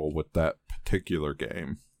comfortable with that particular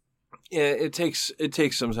game. Yeah, it takes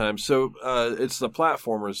some time. So it's the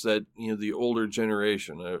platformers that, you know, the older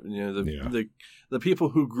generation, you know, the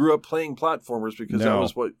people who grew up playing platformers because that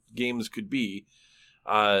was what games could be,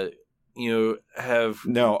 you know, have.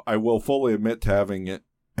 No, I will fully admit to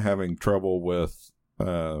having trouble with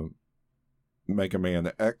Mega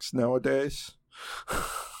Man X nowadays.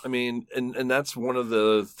 I mean, and that's one of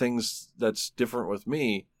the things that's different with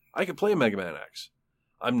me. I can play Mega Man X.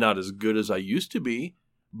 I'm not as good as I used to be,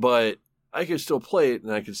 but I can still play it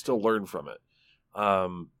and I can still learn from it.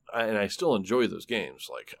 And I still enjoy those games.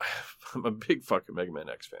 Like, I'm a big fucking Mega Man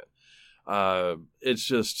X fan. It's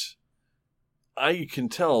just, I can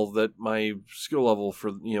tell that my skill level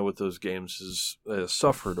for, you know, with those games has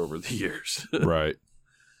suffered over the years. Right.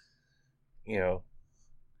 You know,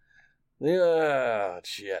 yeah,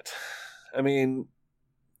 shit. I mean,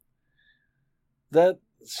 that,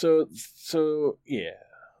 so, yeah.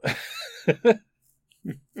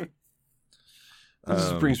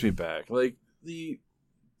 This brings me back. Like, you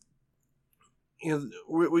know,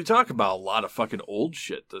 we talk about a lot of fucking old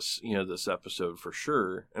shit this episode for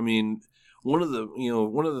sure. I mean, one of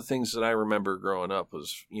the things that I remember growing up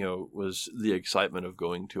was the excitement of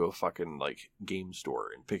going to a fucking, like, game store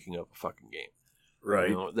and picking up a fucking game. Right.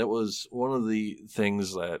 You know, that was one of the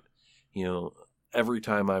things that, you know, every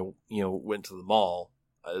time I, you know, went to the mall,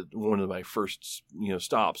 one of my first, you know,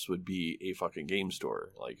 stops would be a fucking game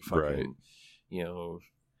store. Like, fucking, right. You know,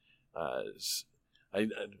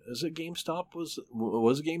 is it GameStop? Was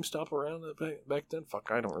GameStop around back then?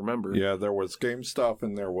 Fuck, I don't remember. Yeah, there was GameStop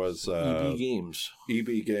and there was EB Games.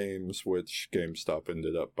 EB Games, which GameStop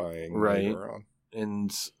ended up buying later on.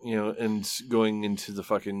 And, you know, and going into the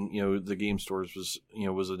fucking, you know, the game stores was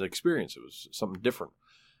an experience. It was something different.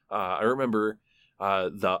 I remember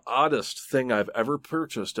the oddest thing I've ever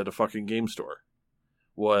purchased at a fucking game store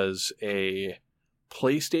was a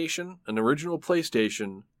PlayStation, an original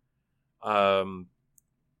PlayStation,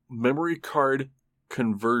 memory card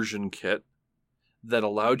conversion kit that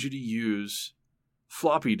allowed you to use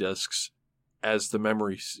floppy disks as the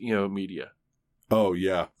memory, you know, media. Oh,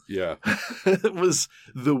 yeah, yeah. It was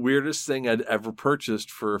the weirdest thing I'd ever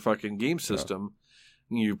purchased for a fucking game system.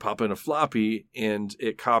 Yeah. You pop in a floppy, and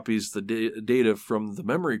it copies the data from the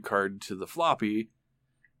memory card to the floppy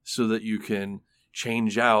so that you can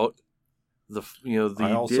change out the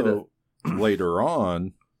I also, data. Later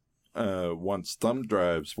on, once thumb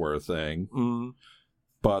drives were a thing,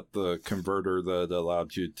 bought the converter that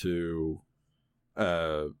allowed you to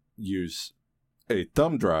use a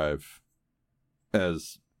thumb drive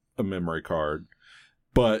as a memory card,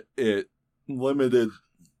 but it limited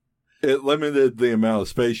the amount of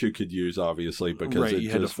space you could use, obviously, because you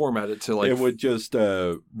had to format it to, like, it would just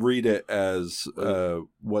read it as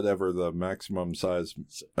whatever the maximum size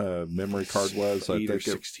memory card was. 8 or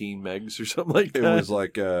 16 megs or something like that. It was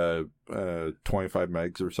like 25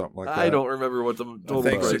 megs or something like that. I don't remember what the total. I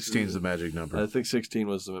think 16 is the magic number. I think 16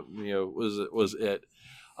 was was it.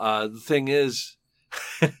 The thing is,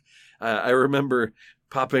 I remember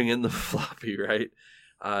popping in the floppy, right,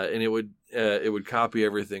 and it would copy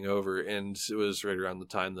everything over, and it was right around the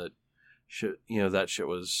time that that shit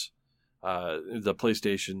was the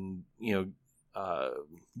PlayStation,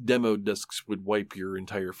 demo discs would wipe your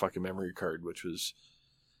entire fucking memory card, which was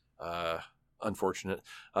unfortunate.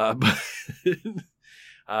 But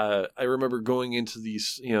I remember going into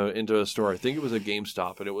into a store. I think it was a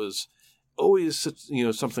GameStop, and it was always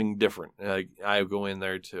something different. Like, I go in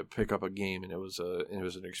there to pick up a game, and it was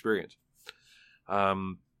an experience.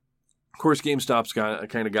 Of course, GameStop's gotten a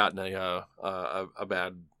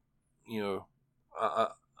bad,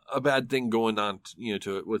 a bad thing going on,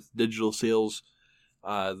 to it with digital sales.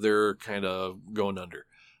 They're kind of going under,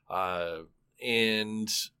 and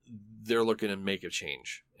they're looking to make a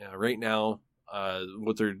change. Right now,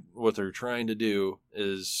 what they're trying to do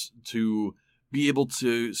is to be able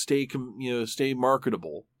to stay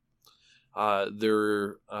marketable.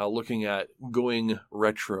 They're looking at going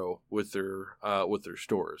retro with their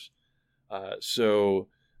stores. So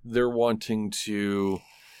they're wanting to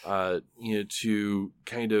to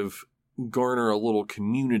kind of garner a little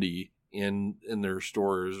community in their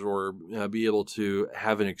stores, or be able to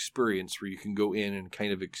have an experience where you can go in and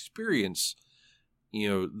kind of experience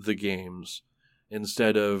the games,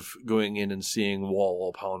 instead of going in and seeing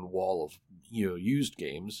wall upon wall of used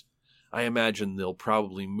games. I imagine they'll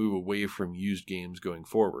probably move away from used games going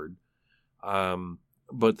forward,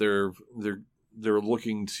 but they're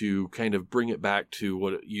looking to kind of bring it back to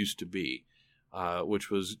what it used to be,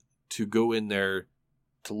 which was to go in there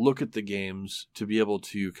to look at the games, to be able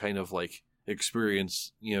to kind of like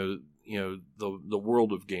experience the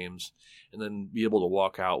world of games, and then be able to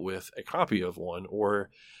walk out with a copy of one, or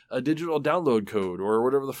a digital download code, or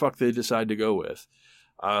whatever the fuck they decide to go with.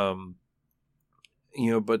 But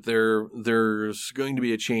there's going to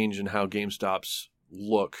be a change in how GameStops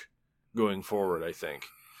look going forward, I think.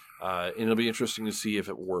 And it'll be interesting to see if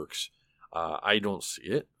it works. I don't see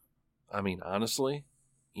it. I mean, honestly,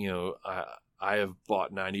 I have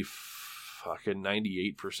bought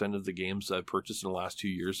 98% of the games I've purchased in the last 2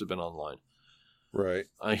 years have been online. Right.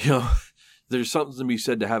 There's something to be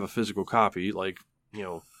said to have a physical copy, like,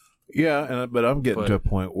 Yeah, but I'm getting to a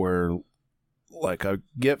point where, like, I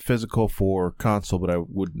get physical for console, but I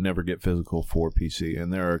would never get physical for PC.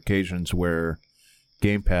 And there are occasions where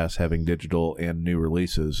Game Pass having digital and new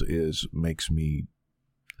releases makes me.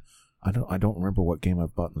 I don't remember what game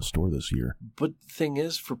I've bought in the store this year. But the thing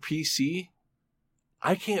is, for PC,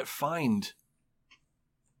 I can't find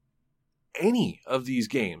any of these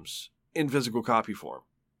games in physical copy form.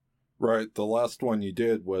 Right. The last one you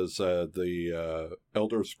did was the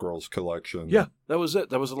Elder Scrolls collection. Yeah, that was it.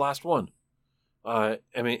 That was the last one. I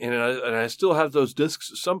mean, and I still have those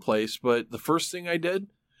discs someplace, but the first thing I did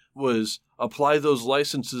was apply those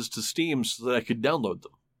licenses to Steam so that I could download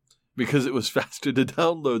them, because it was faster to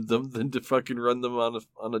download them than to fucking run them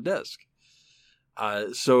on a disc.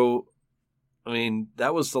 So, I mean,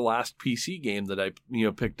 that was the last PC game that I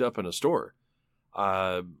picked up in a store.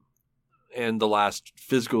 And the last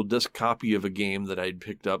physical disc copy of a game that I'd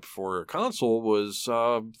picked up for a console was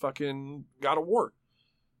fucking God of War,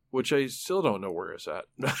 which I still don't know where it's at.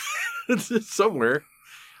 It's somewhere.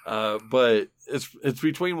 But it's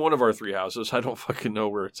between one of our three houses. I don't fucking know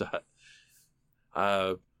where it's at.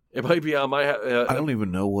 It might be on my... I don't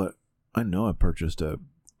even know what... I know I purchased a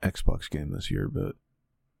Xbox game this year, but...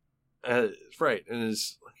 right. And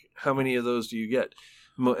how many of those do you get?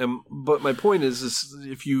 But my point is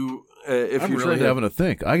if you... I'm really having to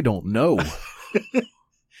think. I don't know.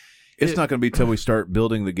 It's not going to be till we start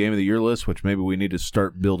building the Game of the Year list, which maybe we need to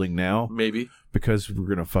start building now. Maybe. Because we're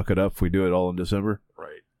going to fuck it up if we do it all in December.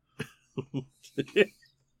 Right.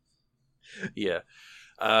 Yeah.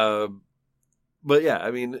 But yeah, I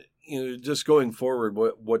mean, just going forward,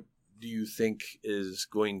 what do you think is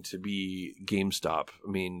going to be GameStop? I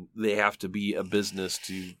mean, they have to be a business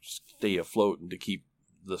to stay afloat and to keep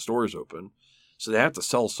the stores open. So they have to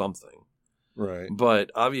sell something. Right. But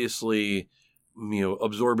obviously,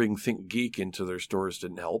 absorbing Think Geek into their stores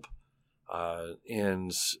didn't help.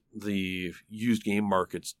 And the used game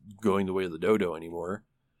market's going the way of the dodo anymore.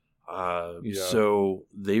 So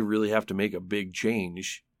they really have to make a big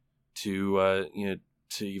change to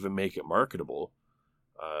even make it marketable.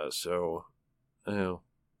 So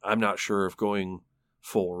I'm not sure if going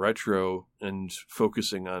full retro and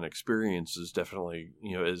focusing on experience is definitely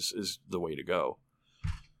is the way to go.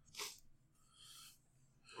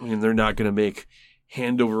 I mean, they're not going to make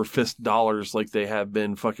hand over fist dollars like they have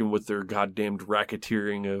been fucking with their goddamned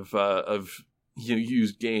racketeering of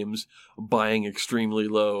used games, buying extremely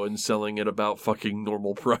low and selling at about fucking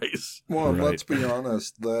normal price. Well, Right. Let's be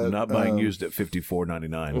honest. That Not buying used at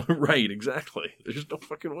 $54.99. Right, exactly. There's no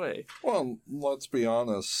fucking way. Well, let's be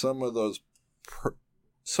honest. Some of those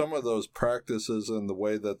practices and the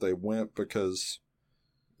way that they went, because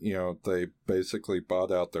they basically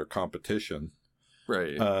bought out their competition.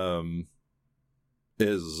 Right.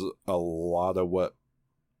 Is a lot of what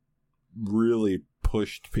really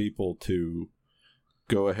pushed people to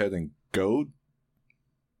go ahead and go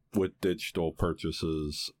with digital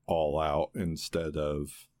purchases all out instead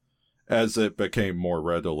of as it became more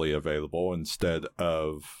readily available instead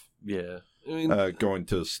of I mean, going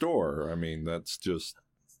to the store. I mean, that's just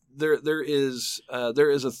there is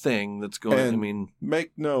a thing that's going. And I mean,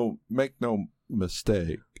 make no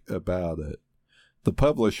mistake about it. The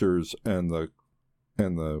publishers and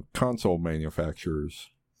the console manufacturers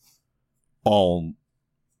all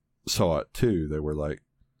saw it too. They were like,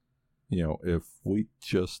 if we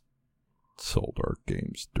just sold our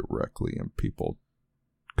games directly and people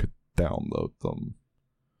could download them.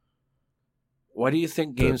 Why do you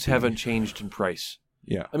think games haven't changed in price?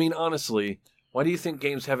 Yeah. I mean, honestly, why do you think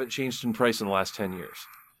games haven't changed in price in the last 10 years?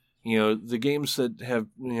 The games that have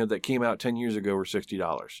that came out 10 years ago were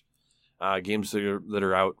 $60. Games that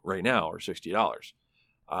are out right now are $60.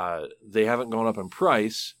 They haven't gone up in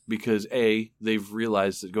price because they've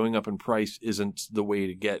realized that going up in price isn't the way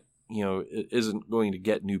to get it isn't going to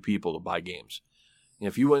get new people to buy games.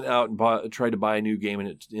 If you went out and tried to buy a new game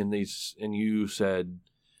and you said,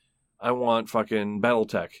 I want fucking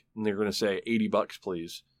BattleTech, and they're going to say $80,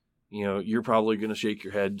 please. You're probably going to shake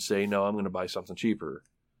your head and say, no, I'm going to buy something cheaper.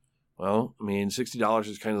 Well, I mean, $60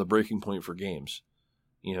 is kind of the breaking point for games.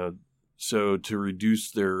 So to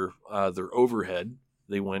reduce their overhead,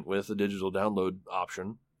 they went with a digital download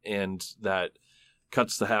option, and that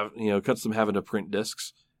cuts them having to print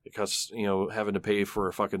discs. It cuts having to pay for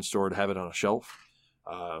a fucking store to have it on a shelf.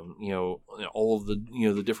 All of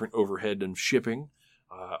the different overhead and shipping.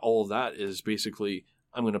 All of that is basically,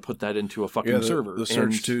 I'm going to put that into a fucking server. The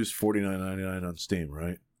Surge 2 is $49.99 on Steam,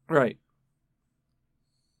 right? Right.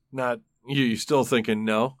 Not you still thinking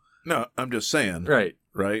no? No, I'm just saying. Right.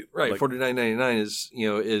 Right. Right.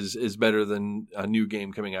 $49.99 is better than a new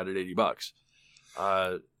game coming out at $80.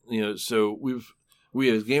 So we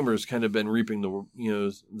as gamers kind of been reaping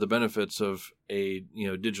the benefits of a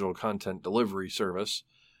digital content delivery service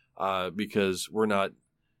because we're not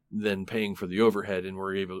then paying for the overhead, and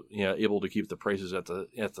we're able to keep the prices at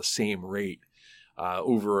the same rate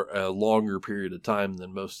over a longer period of time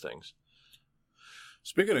than most things.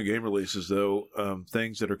 Speaking of game releases, though,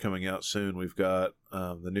 things that are coming out soon, we've got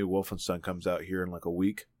the new Wolfenstein comes out here in like a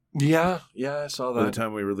week. Yeah, I saw that. By the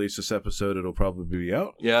time we release this episode, it'll probably be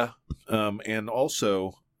out. Yeah. And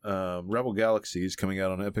also, Rebel Galaxy is coming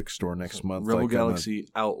out on Epic Store next month. Rebel Galaxy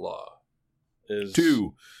Outlaw is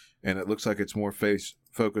 2, and it looks like it's more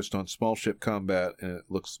focused on small ship combat, and it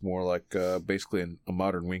looks more like basically a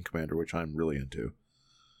modern Wing Commander, which I'm really into.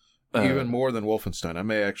 Even more than Wolfenstein. I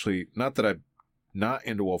may actually, not that I'm not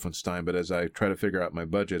into Wolfenstein, but as I try to figure out my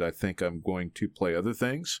budget, I think I'm going to play other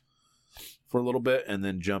things for a little bit and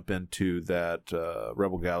then jump into that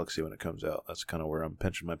Rebel Galaxy when it comes out. That's kind of where I'm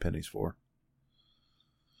pinching my pennies for.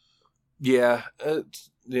 Yeah,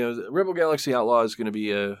 Rebel Galaxy Outlaw is going to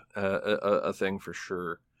be a thing for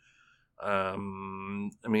sure. I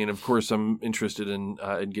mean, of course, I'm interested in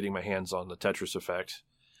getting my hands on the Tetris Effect.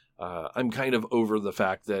 I'm kind of over the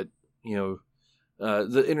fact that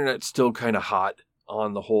the internet's still kind of hot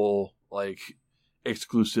on the whole like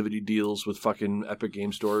exclusivity deals with fucking Epic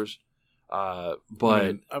Game Stores. But I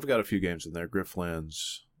mean, I've got a few games in there.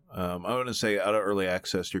 Griftlands. I'm going to say out of early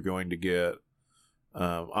access, you're going to get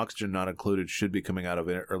Oxygen Not Included should be coming out of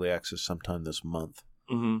early access sometime this month.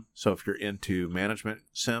 Mm-hmm. So if you're into management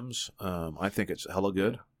sims, I think it's hella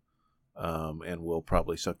good, and will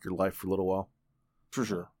probably suck your life for a little while. For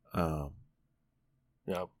sure.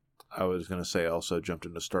 Yeah. I was going to say I also jumped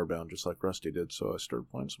into Starbound just like Rusty did, so I started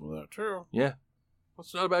playing some of that too. Yeah.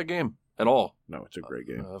 It's not a bad game at all. No, it's a great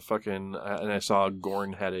game. And I saw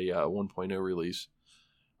Gorn had a 1.0 release.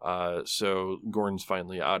 So Gorn's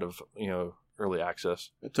finally out of, early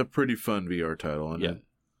access. It's a pretty fun VR title, and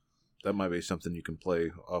that might be something you can play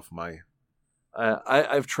off my...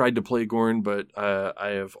 I've tried to play Gorn, but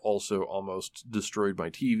I have also almost destroyed my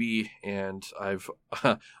TV, and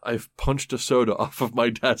I've punched a soda off of my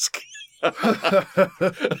desk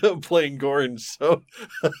playing Gorn. So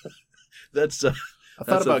that's. I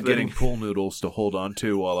thought about getting pool noodles to hold on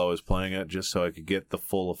to while I was playing it, just so I could get the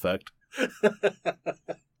full effect,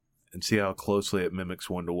 and see how closely it mimics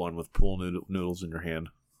 1-to-1 with pool noodles in your hand.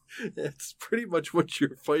 It's pretty much what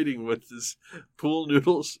you're fighting with is pool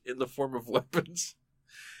noodles in the form of weapons.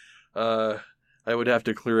 I would have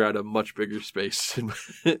to clear out a much bigger space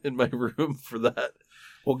in my room for that.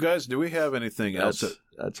 Well, guys, do we have anything else?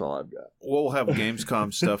 That's all I've got. We'll have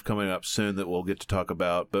Gamescom stuff coming up soon that we'll get to talk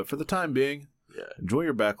about. But for the time being, enjoy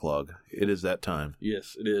your backlog. It is that time.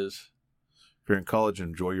 Yes, it is. If you're in college,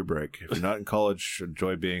 enjoy your break. If you're not in college,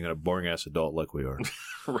 enjoy being a boring-ass adult like we are.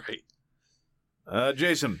 Right.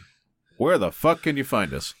 Jason, where the fuck can you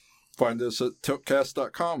find us? Find us at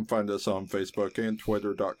tiltcast.com. Find us on Facebook and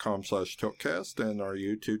twitter.com/tiltcast. And our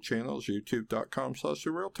YouTube channel is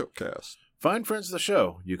youtube.com/therealtiltcast. Find friends of the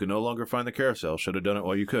show. You can no longer find the carousel. Should have done it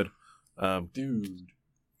while you could. Dude.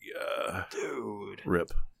 Yeah. Dude.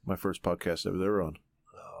 Rip. My first podcast ever there on.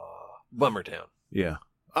 Bummer Town. Yeah.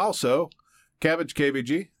 Also, Cabbage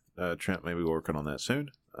KBG. Trent may be working on that soon.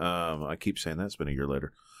 I keep saying that. It's been a year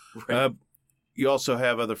later. Right. You also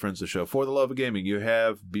have other friends of the show. For the Love of Gaming, you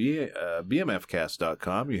have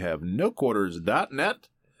BMFcast.com. You have NoQuarters.net.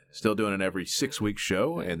 Still doing an every 6-week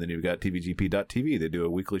show. And then you've got TVGP.tv. They do a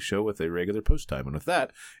weekly show with a regular post time. And with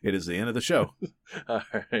that, it is the end of the show. All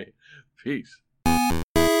right. Peace.